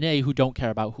what about NA, who don't care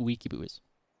about who Ikibu is?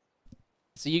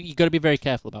 So you got to be very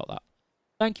careful about that.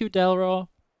 Thank you, Delro.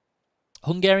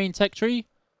 Hungarian Tech Tree.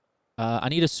 I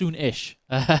need a soon-ish.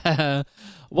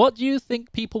 What do you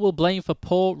think people will blame for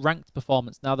poor ranked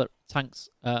performance now that tanks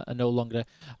are no longer...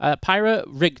 Pyra,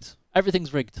 rigged.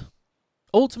 Everything's rigged.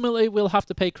 Ultimately, we'll have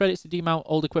to pay credits to demount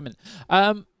old equipment.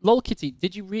 Lol Kitty,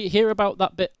 did you hear about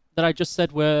that bit that I just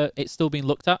said where it's still being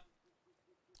looked at?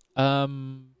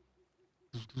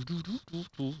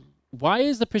 Why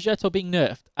is the Progetto being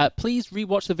nerfed? Please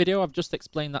rewatch the video. I've just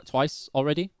explained that twice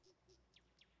already.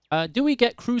 Do we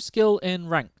get crew skill in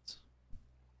ranked?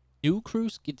 New crew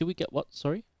skill? Do we get what?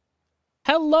 Sorry?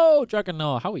 Hello,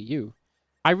 Dragonor. How are you?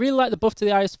 I really like the buff to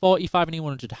the IS-4, E5, and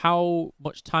E100. How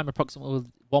much time approximately will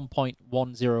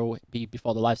 1.10 be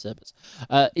before the live servers?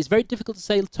 It's very difficult to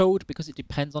say, Toad, because it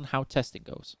depends on how testing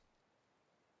goes.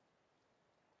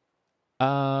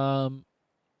 Are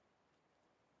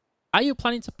you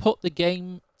planning to put the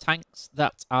game tanks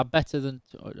that are better than...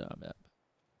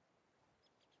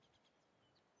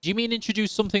 Do you mean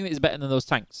introduce something that is better than those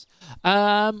tanks?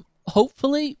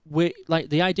 hopefully, we like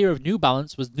the idea of New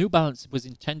Balance was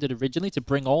intended originally to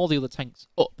bring all the other tanks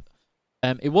up.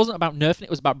 It wasn't about nerfing, it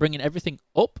was about bringing everything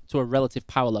up to a relative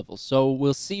power level. So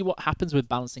we'll see what happens with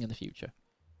balancing in the future.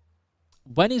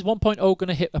 When is 1.0 going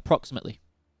to hit approximately?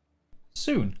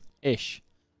 Soon. Ish.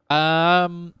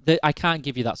 I can't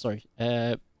give you that, sorry.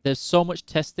 There's so much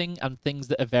testing and things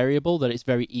that are variable that it's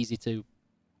very easy to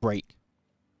break.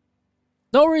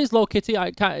 No worries, Low Kitty.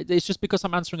 It's just because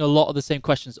I'm answering a lot of the same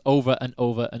questions over and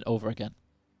over and over again.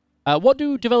 What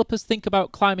do developers think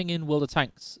about climbing in World of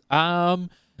Tanks?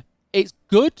 It's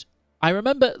good. I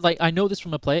remember, like, I know this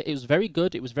from a player. It was very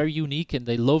good. It was very unique, and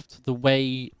they loved the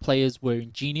way players were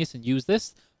ingenious and used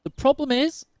this. The problem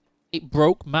is, it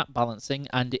broke map balancing,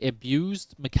 and it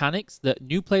abused mechanics that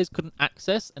new players couldn't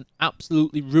access, and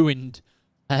absolutely ruined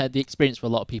the experience for a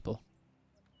lot of people.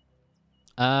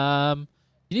 You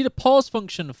need a pause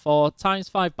function for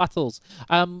 ×5 battles.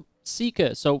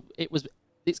 Seeker. So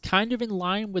it's kind of in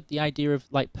line with the idea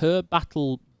of like per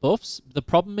battle buffs. The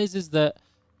problem is that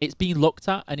it's being looked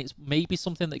at, and it's maybe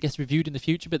something that gets reviewed in the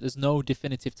future, but there's no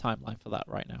definitive timeline for that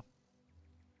right now.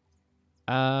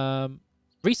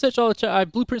 Research all the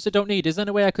chat. Blueprints I don't need. Is there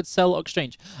any way I could sell or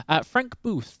exchange? Frank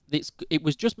Booth. It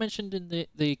was just mentioned in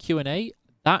the Q&A.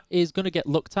 That is going to get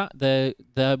looked at. There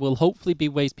will hopefully be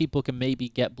ways people can maybe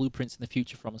get blueprints in the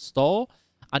future from a store,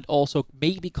 and also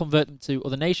maybe convert them to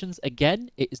other nations. Again,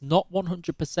 it is not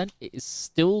 100%. It is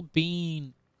still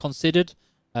being considered,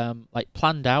 like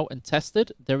planned out and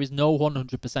tested. There is no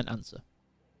 100% answer.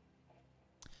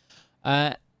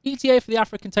 ETA for the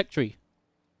African Tech Tree.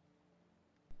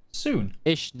 Soon.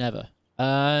 Ish, never.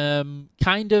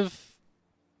 Kind of.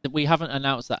 We haven't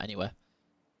announced that anywhere.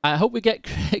 I hope we get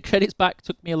credits back.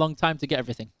 Took me a long time to get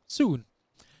everything. Soon.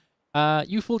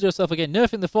 You fooled yourself again.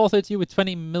 Nerfing the 432 with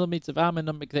 20mm of armor,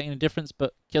 not making a difference,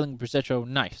 but killing Brisetro,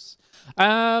 nice.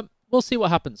 We'll see what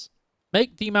happens.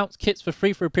 Make demounts kits for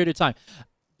free for a period of time.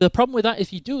 The problem with that,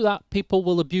 if you do that, people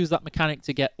will abuse that mechanic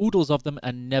to get oodles of them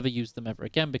and never use them ever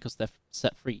again because they're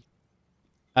set free.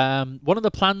 One of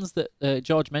the plans that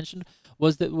George mentioned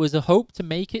was that there was a hope to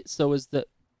make it so as that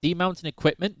demounting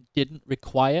equipment didn't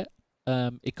require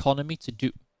economy to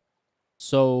do.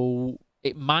 So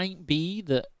it might be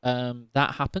that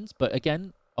that happens, but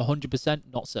again, 100%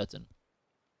 not certain.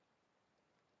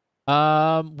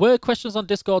 Were questions on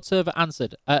Discord server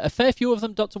answered? A fair few of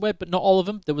them, Dr. Webb, but not all of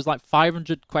them. There was like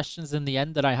 500 questions in the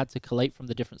end that I had to collate from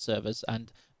the different servers,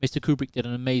 and Mr. Kubrick did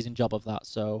an amazing job of that.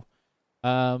 So,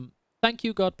 thank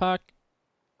you, Godpack.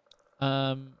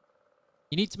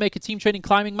 You need to make a team training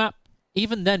climbing map.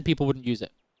 Even then, people wouldn't use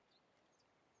it.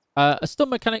 A stun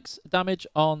mechanics damage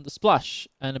on the splash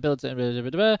and ability. You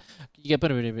get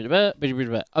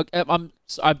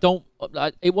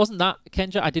it wasn't that,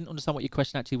 Kenja. I didn't understand what your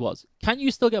question actually was. Can you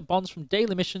still get bonds from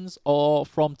daily missions or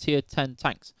from tier 10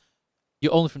 tanks?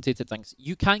 You're only from tier 10 tanks.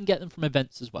 You can get them from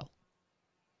events as well.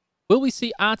 Will we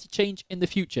see arty change in the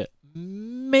future?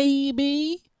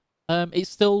 Maybe. It's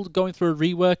still going through a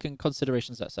rework and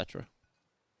considerations, etc.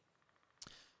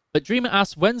 But Dreamer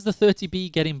asks, when's the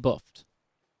 30B getting buffed?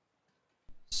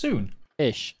 Soon.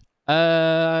 Ish.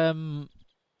 I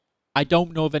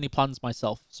don't know of any plans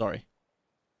myself. Sorry.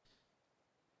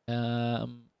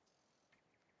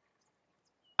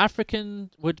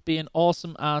 African would be an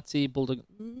awesome arty bulldog,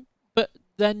 but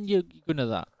then you're gonna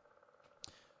that.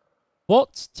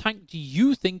 What tank do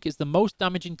you think is the most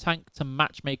damaging tank to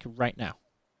Matchmaker right now?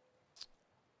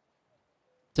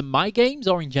 To my games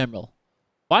or in general?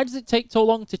 Why does it take so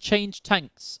long to change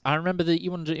tanks? I remember that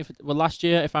you wondered if it were last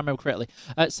year, if I remember correctly.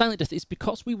 Silent Death, it's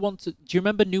because we want to... Do you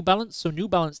remember New Balance? So New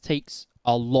Balance takes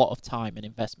a lot of time and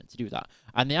investment to do that.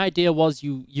 And the idea was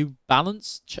you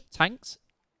balance tanks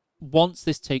once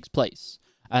this takes place.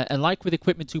 And like with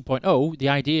Equipment 2.0, the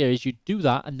idea is you do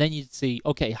that and then you'd see,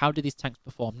 okay, how do these tanks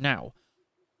perform now?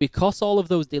 Because all of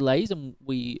those delays, and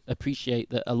we appreciate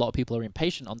that a lot of people are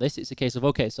impatient on this, it's a case of,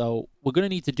 okay, so we're going to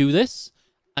need to do this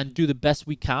and do the best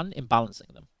we can in balancing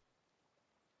them.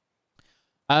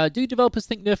 Do developers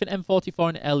think nerfing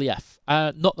M44 and LEF?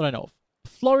 Not that I know of.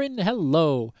 Florin,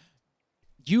 hello.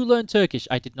 Do you learn Turkish?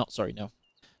 I did not, sorry, no.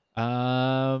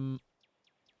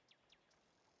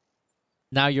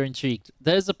 Now you're intrigued.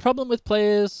 There's a problem with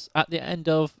players at the end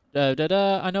of...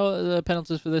 I know the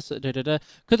penalties for this. Could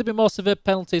there be more severe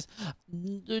penalties?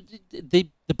 The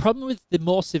problem with the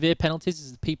more severe penalties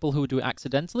is the people who do it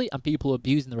accidentally and people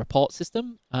abusing the report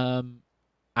system and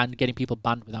getting people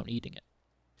banned without needing it.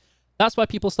 That's why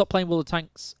people stop playing World of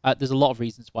Tanks. There's a lot of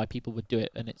reasons why people would do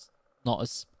it, and it's not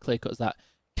as clear-cut as that.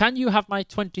 Can you have my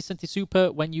 20 centi super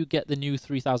when you get the new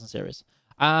 3000 series?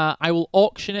 I will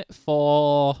auction it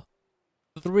for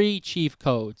 3 chief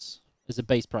codes as a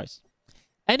base price.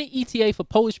 Any ETA for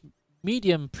Polish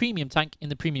medium premium tank in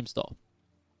the premium store?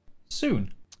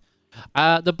 Soon.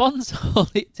 The bonds are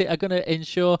going to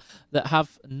ensure that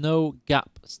have no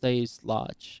gap stays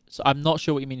large. So I'm not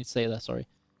sure what you mean to say there, sorry.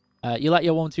 You like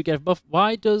your 1-2 get buff.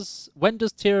 When does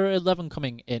tier 11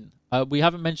 coming in? We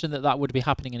haven't mentioned that would be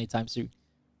happening anytime soon.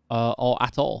 Or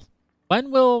at all.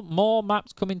 When will more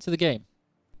maps come into the game?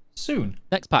 Soon.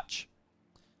 Next patch.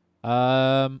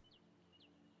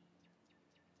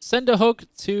 Send a hug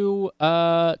to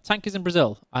tankers in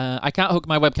Brazil. I can't hug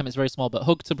my webcam, it's very small, but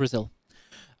hug to Brazil.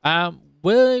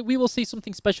 We will see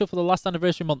something special for the last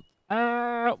anniversary month.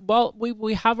 Well,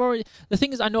 we have already... The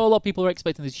thing is, I know a lot of people are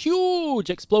expecting this huge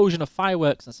explosion of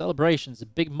fireworks and celebrations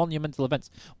and big monumental events.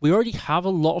 We already have a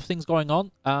lot of things going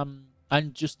on,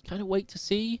 and just kind of wait to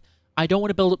see. I don't want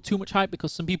to build up too much hype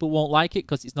because some people won't like it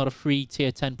because it's not a free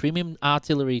tier 10 premium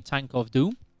artillery tank of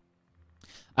doom.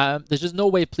 There's just no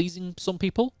way of pleasing some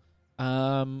people.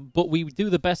 But we do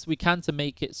the best we can to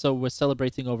make it so we're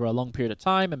celebrating over a long period of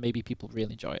time and maybe people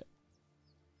really enjoy it.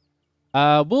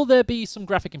 Will there be some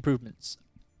graphic improvements?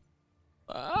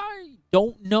 I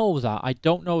don't know that. I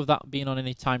don't know of that being on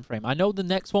any time frame. I know the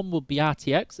next one will be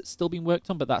RTX. It's still being worked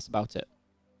on, but that's about it.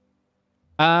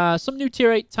 Some new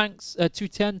tier 8 tanks,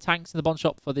 210 tanks in the bond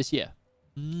shop for this year.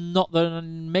 Not that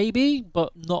maybe,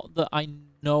 but not that I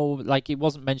know. Like, it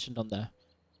wasn't mentioned on there.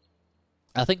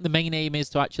 I think the main aim is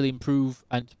to actually improve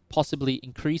and possibly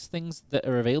increase things that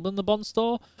are available in the bond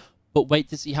store, but wait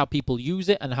to see how people use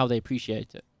it and how they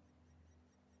appreciate it.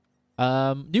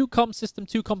 New comm system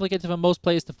too complicated for most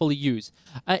players to fully use.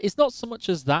 It's not so much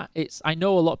as that. I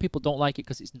know a lot of people don't like it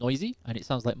because it's noisy and it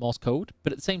sounds like Morse code.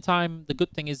 But at the same time, the good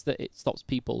thing is that it stops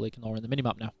people ignoring the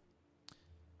minimap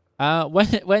now.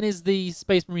 When is the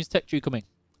Space Marines tech tree coming?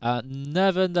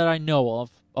 Never that I know of.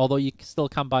 Although you still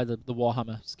can buy the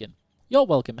Warhammer skin. You're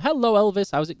welcome. Hello,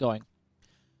 Elvis. How's it going?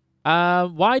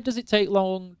 Why does it take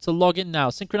long to log in now?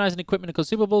 Synchronizing equipment and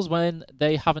consumables when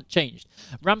they haven't changed.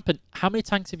 Rampant, how many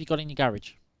tanks have you got in your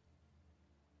garage?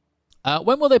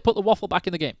 When will they put the waffle back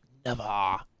in the game?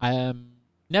 Never.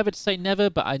 Never to say never,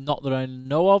 but not that I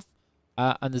know of.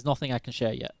 And there's nothing I can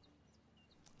share yet.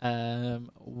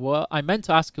 What I meant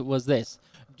to ask was this.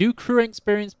 Do crew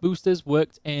experience boosters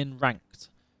worked in ranked?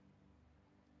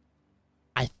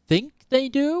 I think they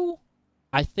do.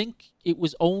 I think it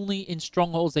was only in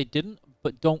Strongholds they didn't,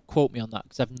 but don't quote me on that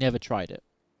because I've never tried it.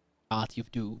 Arty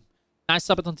of Doom. Nice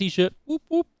Sabaton t-shirt. Whoop,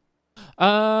 whoop.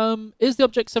 Is the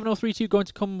Object 7032 going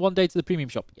to come one day to the premium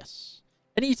shop? Yes.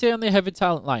 Any ETA on the Heavy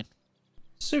Talent line?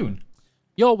 Soon.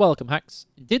 You're welcome, Hacks.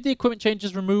 Did the equipment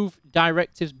changes remove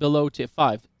directives below tier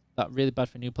 5? That really bad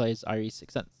for new players, i.e.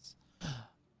 6 cents.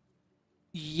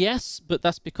 Yes, but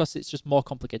that's because it's just more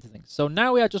complicated things. So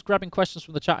now we are just grabbing questions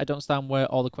from the chat. I don't understand where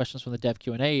all the questions from the dev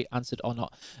Q&A answered or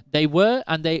not. They were,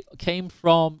 and they came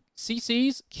from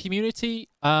CCs, community,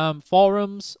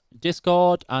 forums,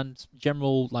 Discord, and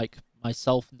general, like,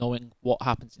 myself knowing what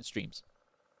happens in streams.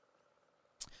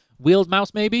 Wheeled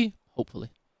mouse, maybe? Hopefully.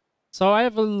 So I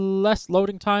have a less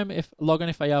loading time if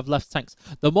I have less tanks.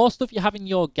 The more stuff you have in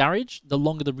your garage, the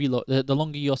longer the reload, the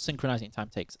longer your synchronizing time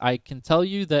takes. I can tell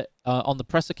you that on the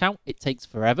press account, it takes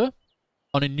forever.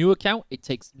 On a new account, it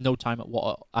takes no time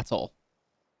at all.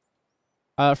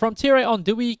 From tier 8 on,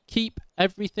 do we keep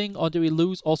everything or do we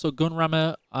lose? Also gun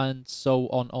rammer and so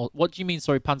on. What do you mean,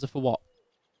 sorry, Panzer, for what?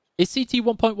 Is CT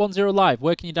 1.10 live?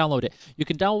 Where can you download it? You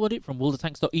can download it from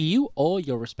worldoftanks.eu or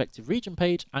your respective region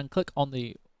page and click on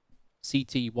the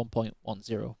CT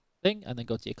 1.10 thing and then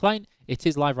go to your client. It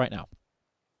is live right now.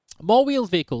 More wheeled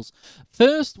vehicles.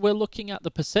 First, we're looking at the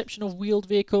perception of wheeled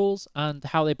vehicles and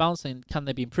how they balance and can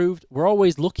they be improved. We're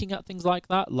always looking at things like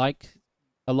that, like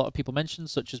a lot of people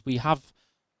mentioned, such as we have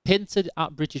hinted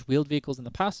at British wheeled vehicles in the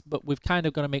past, but we've kind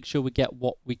of got to make sure we get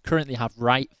what we currently have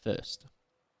right first.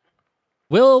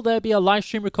 Will there be a live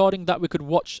stream recording that we could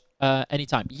watch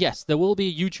anytime? Yes, there will be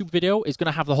a YouTube video. It's going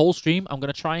to have the whole stream. I'm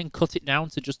going to try and cut it down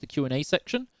to just the Q&A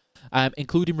section,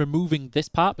 including removing this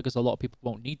part because a lot of people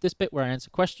won't need this bit where I answer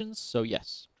questions. So,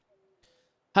 yes.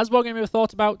 Has Wargaming ever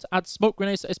thought about to add smoke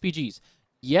grenades to SPGs?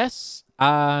 Yes.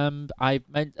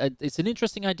 It's an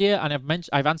interesting idea, and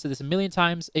I've answered this a million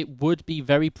times. It would be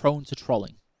very prone to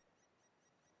trolling.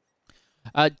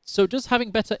 So does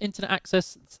having better internet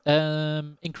access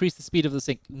increase the speed of the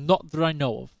sync? Not that I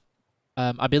know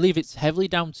of. I believe it's heavily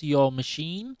down to your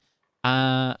machine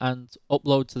and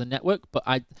upload to the network, but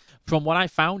from what I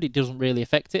found, it doesn't really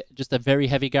affect it. Just a very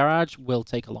heavy garage will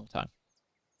take a long time.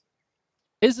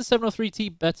 Is the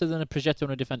 703T better than a Progetto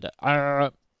and a Defender?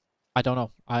 I don't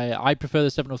know. I prefer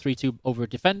the 7032 over a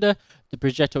Defender. The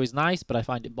Progetto is nice, but I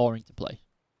find it boring to play.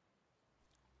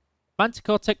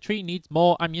 Manticore Tech Tree needs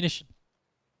more ammunition.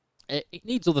 It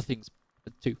needs other things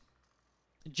too.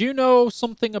 Do you know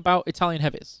something about Italian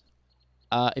heavies?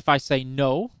 If I say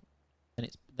no,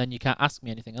 then you can't ask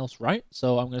me anything else, right?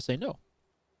 So I'm going to say no.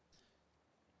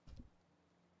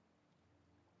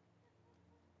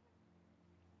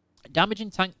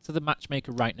 Damaging tank to the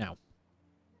matchmaker right now.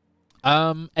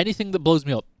 Anything that blows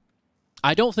me up.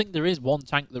 I don't think there is one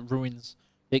tank that ruins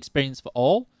the experience for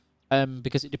all,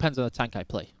 because it depends on the tank I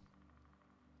play.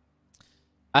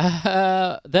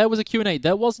 There was a Q&A.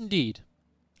 There was indeed.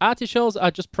 Artichokes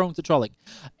are just prone to trolling.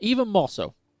 Even more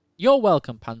so. You're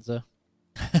welcome, Panzer.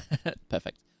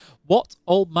 Perfect. What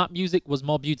old map music was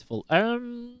more beautiful?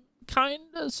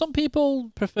 Some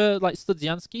people prefer like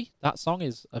Studzianski. That song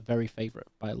is a very favorite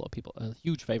by a lot of people. A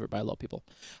huge favorite by a lot of people.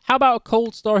 How about a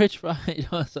cold storage for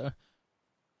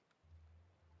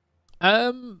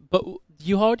but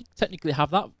you already technically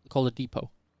have that called a depot.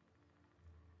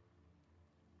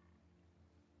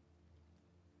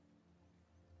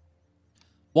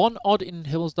 One odd in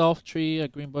Hillsdorf tree, a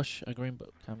green bush, a green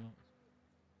book.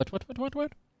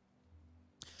 What?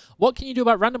 What can you do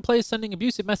about random players sending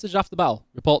abusive messages after the battle?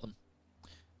 Report them.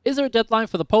 Is there a deadline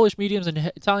for the Polish mediums and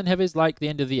Italian heavies like the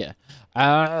end of the year?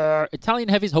 Italian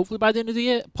heavies hopefully by the end of the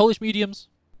year. Polish mediums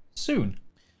Soon.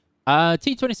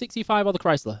 T26E5 or the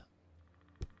Chrysler?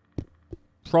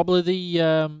 Probably the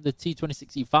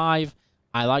T26E5.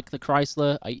 I like the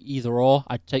Chrysler. Either or.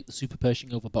 I'd take the Super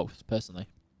Pershing over both, personally.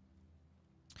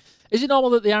 Is it normal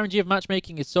that the RNG of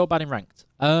matchmaking is so bad in ranked?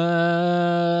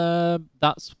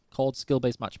 That's called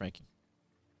skill-based matchmaking.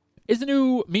 Is the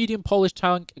new medium Polish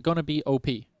tank gonna be OP?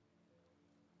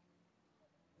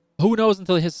 Who knows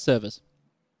until he hits the servers.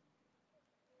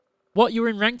 What, you were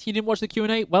in ranked? You didn't watch the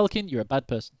Q&A? Welkin, you're a bad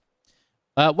person.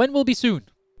 When will be soon?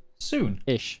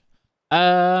 Soon-ish.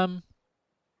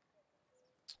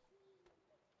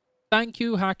 Thank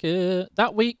you, Hacker.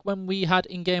 That week when we had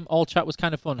in-game all chat was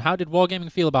kind of fun. How did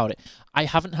Wargaming feel about it? I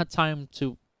haven't had time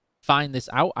to find this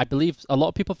out. I believe a lot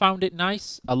of people found it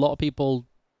nice. A lot of people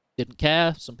didn't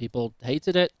care. Some people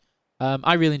hated it.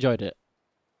 I really enjoyed it.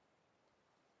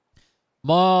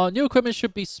 More new equipment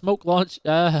should be smoke launch.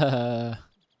 In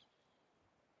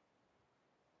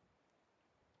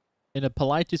a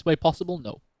politest way possible,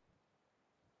 no.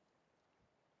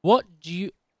 What do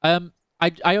you... I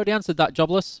already answered that,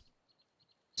 Jobless.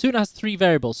 Soon has 3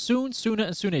 variables. Soon, sooner,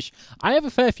 and soonish. I have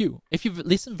a fair few. If you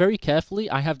listen very carefully,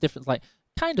 I have different, like,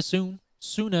 kind of soon,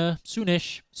 sooner,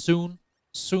 soonish, soon,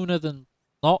 sooner than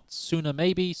not, sooner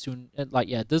maybe, soon, like,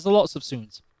 yeah, there's lots of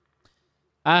soons.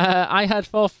 I had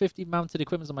 450 mounted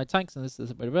equipment on my tanks, and this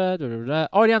is...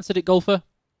 Already answered it, Golfer.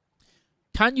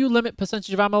 Can you limit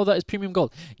percentage of ammo that is premium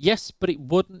gold? Yes, but it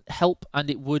wouldn't help, and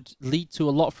it would lead to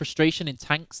a lot of frustration in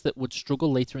tanks that would struggle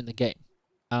later in the game.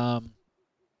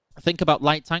 Think about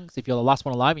light tanks. If you're the last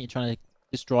one alive and you're trying to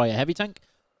destroy a heavy tank,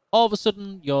 all of a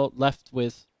sudden you're left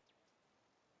with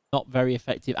not very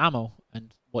effective ammo,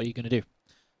 and what are you going to do?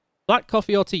 Black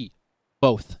coffee or tea?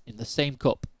 Both, in the same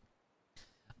cup.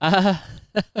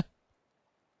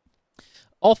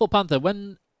 Awful Panther.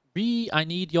 I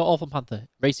need your Awful Panther.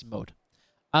 Racing mode.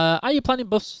 Are you planning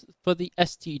buffs for the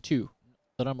ST2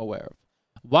 that I'm aware of?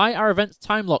 Why are events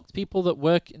time-locked? People that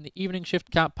work in the evening shift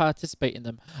can't participate in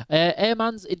them.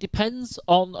 Airmans, it depends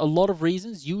on a lot of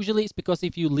reasons. Usually it's because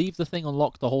if you leave the thing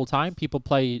unlocked the whole time, people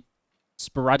play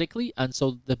sporadically, and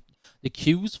so the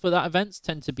queues for that events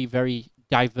tend to be very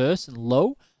diverse and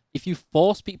low. If you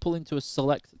force people into a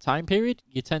select time period,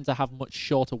 you tend to have much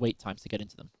shorter wait times to get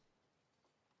into them.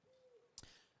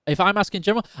 If I'm asking in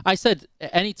general, I said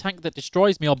any tank that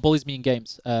destroys me or bullies me in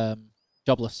games,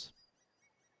 jobless.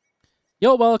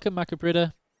 You're welcome,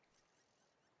 Macabrida.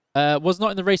 Was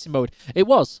not in the racing mode. It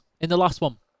was in the last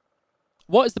one.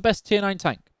 What is the best tier 9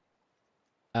 tank?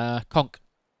 Conk.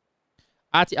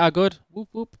 Artie are good. Whoop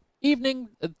whoop. Evening,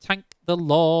 tank the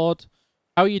Lord.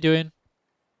 How are you doing?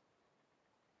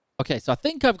 Okay, so I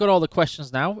think I've got all the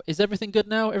questions now. Is everything good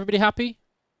now? Everybody happy?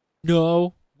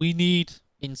 No. We need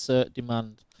insert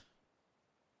demand.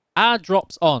 Are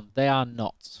drops on? They are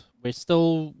not. We're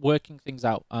still working things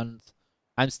out, and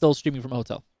I'm still streaming from a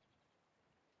hotel.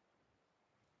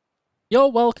 You're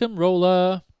welcome,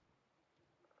 Roller.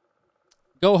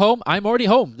 Go home. I'm already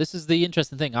home. This is the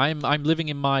interesting thing. I'm living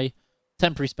in my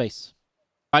temporary space.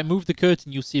 If I move the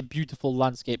curtain, you'll see a beautiful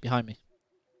landscape behind me.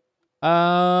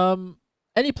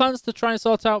 Any plans to try and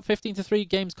sort out 15-3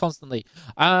 games constantly?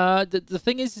 The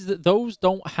thing is that those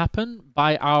don't happen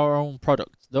by our own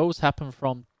product. Those happen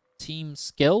from team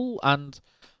skill, and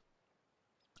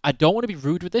I don't want to be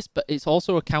rude with this, but it's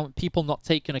also people not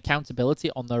taking accountability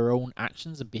on their own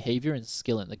actions and behavior and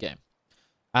skill in the game.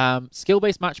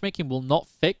 Skill-based matchmaking will not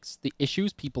fix the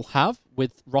issues people have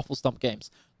with Ruffle Stomp games.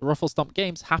 The Ruffle Stomp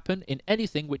games happen in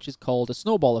anything which is called a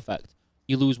snowball effect.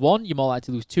 You lose 1, you're more likely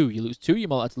to lose 2. You lose 2, you're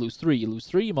more likely to lose 3. You lose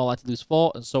 3, you're more likely to lose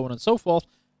 4, and so on and so forth,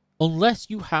 unless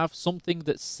you have something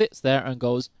that sits there and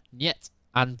goes, "Niet,"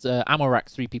 and ammo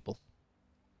racks 3 people.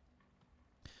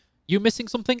 You missing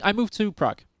something? I moved to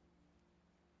Prague.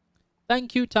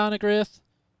 Thank you, Tarnagrith.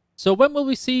 So when will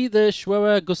we see the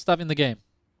Schwerer Gustav in the game?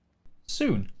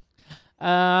 Soon.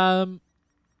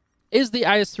 Is the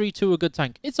IS-3-2 a good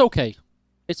tank? It's okay.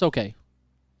 It's okay.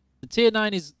 The tier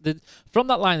 9 is... From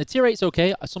that line, the tier 8 is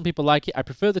okay. Some people like it. I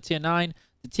prefer the tier 9.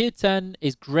 The tier 10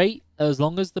 is great as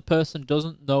long as the person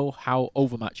doesn't know how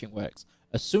overmatching works.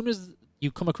 As soon as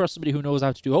you come across somebody who knows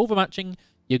how to do overmatching,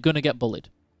 you're going to get bullied.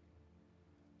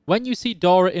 When you see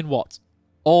Dora in what?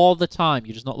 All the time.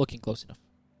 You're just not looking close enough.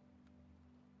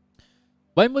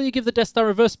 When will you give the Death Star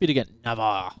reverse speed again?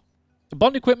 Never.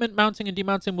 Bond equipment, mounting and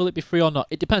demounting, will it be free or not?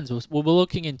 It depends. We're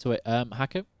looking into it.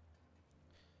 Hacker?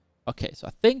 Okay, so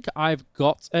I think I've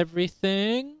got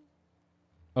everything.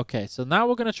 Okay, so now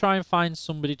we're going to try and find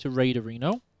somebody to raid a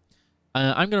Reno.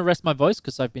 I'm going to rest my voice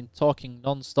because I've been talking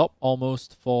non-stop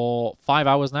almost for 5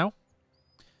 hours now.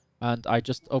 And I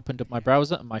just opened up my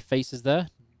browser and my face is there.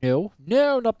 No,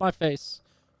 no, not my face.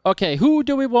 Okay, who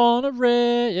do we want to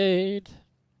raid?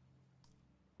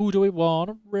 Who do we want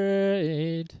to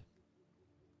raid?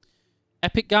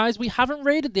 Epic guys? We haven't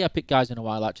raided the Epic guys in a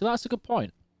while, actually. That's a good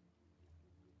point.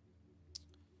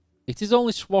 It is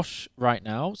only Swash right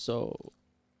now, so...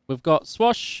 We've got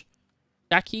Swash,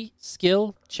 Daki,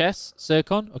 Skill, Chess,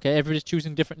 Zircon. Okay, everybody's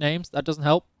choosing different names. That doesn't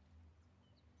help.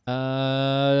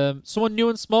 Someone new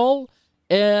and small.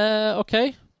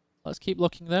 Okay. Let's keep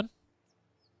looking then.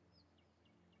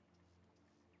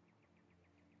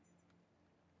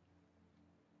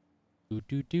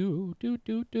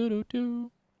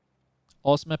 Do.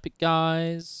 Awesome Epic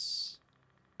guys.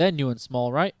 They're new and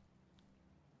small, right?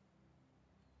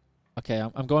 Okay,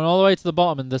 I'm going all the way to the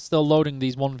bottom and they're still loading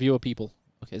these 1 viewer people.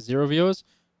 Okay, 0 viewers.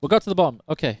 We'll go to the bottom.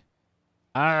 Okay.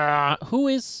 Who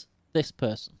is this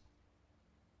person?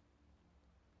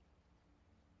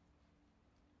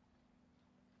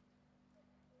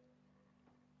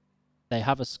 They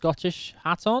have a Scottish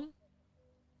hat on.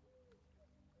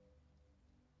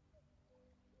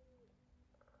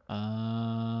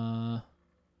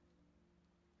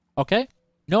 Okay.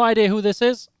 No idea who this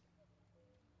is.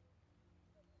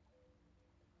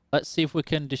 Let's see if we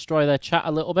can destroy their chat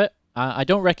a little bit. I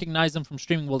don't recognize them from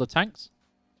Streaming World of Tanks.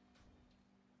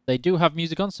 They do have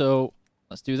music on, so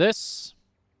let's do this.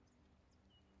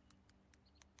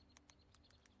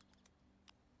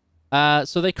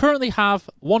 So they currently have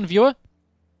 1 viewer.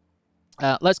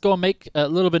 Let's go and make a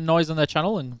little bit of noise on their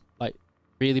channel and like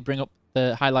really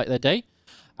highlight their day.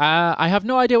 I have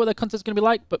no idea what their content's going to be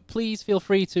like, but please feel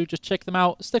free to just check them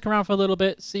out. Stick around for a little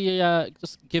bit.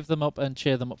 Just give them up and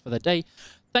cheer them up for their day.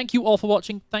 Thank you all for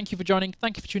watching. Thank you for joining.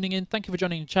 Thank you for tuning in. Thank you for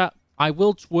joining in chat. I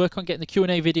will work on getting the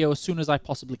Q&A video as soon as I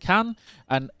possibly can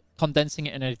and condensing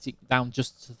it and editing it down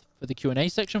just for the Q&A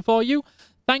section for you.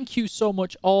 Thank you so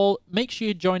much all. Make sure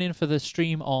you join in for the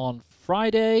stream on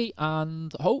Friday,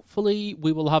 and hopefully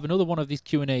we will have another one of these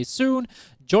Q&As soon.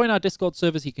 Join our Discord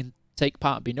servers. You can take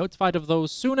part and be notified of those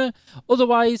sooner.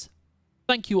 Otherwise,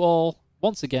 thank you all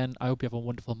once again. I hope you have a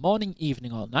wonderful morning,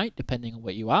 evening, or night, depending on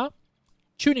where you are.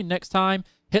 Tune in next time.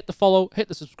 Hit the follow, hit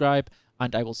the subscribe,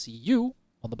 and I will see you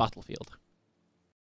on the battlefield.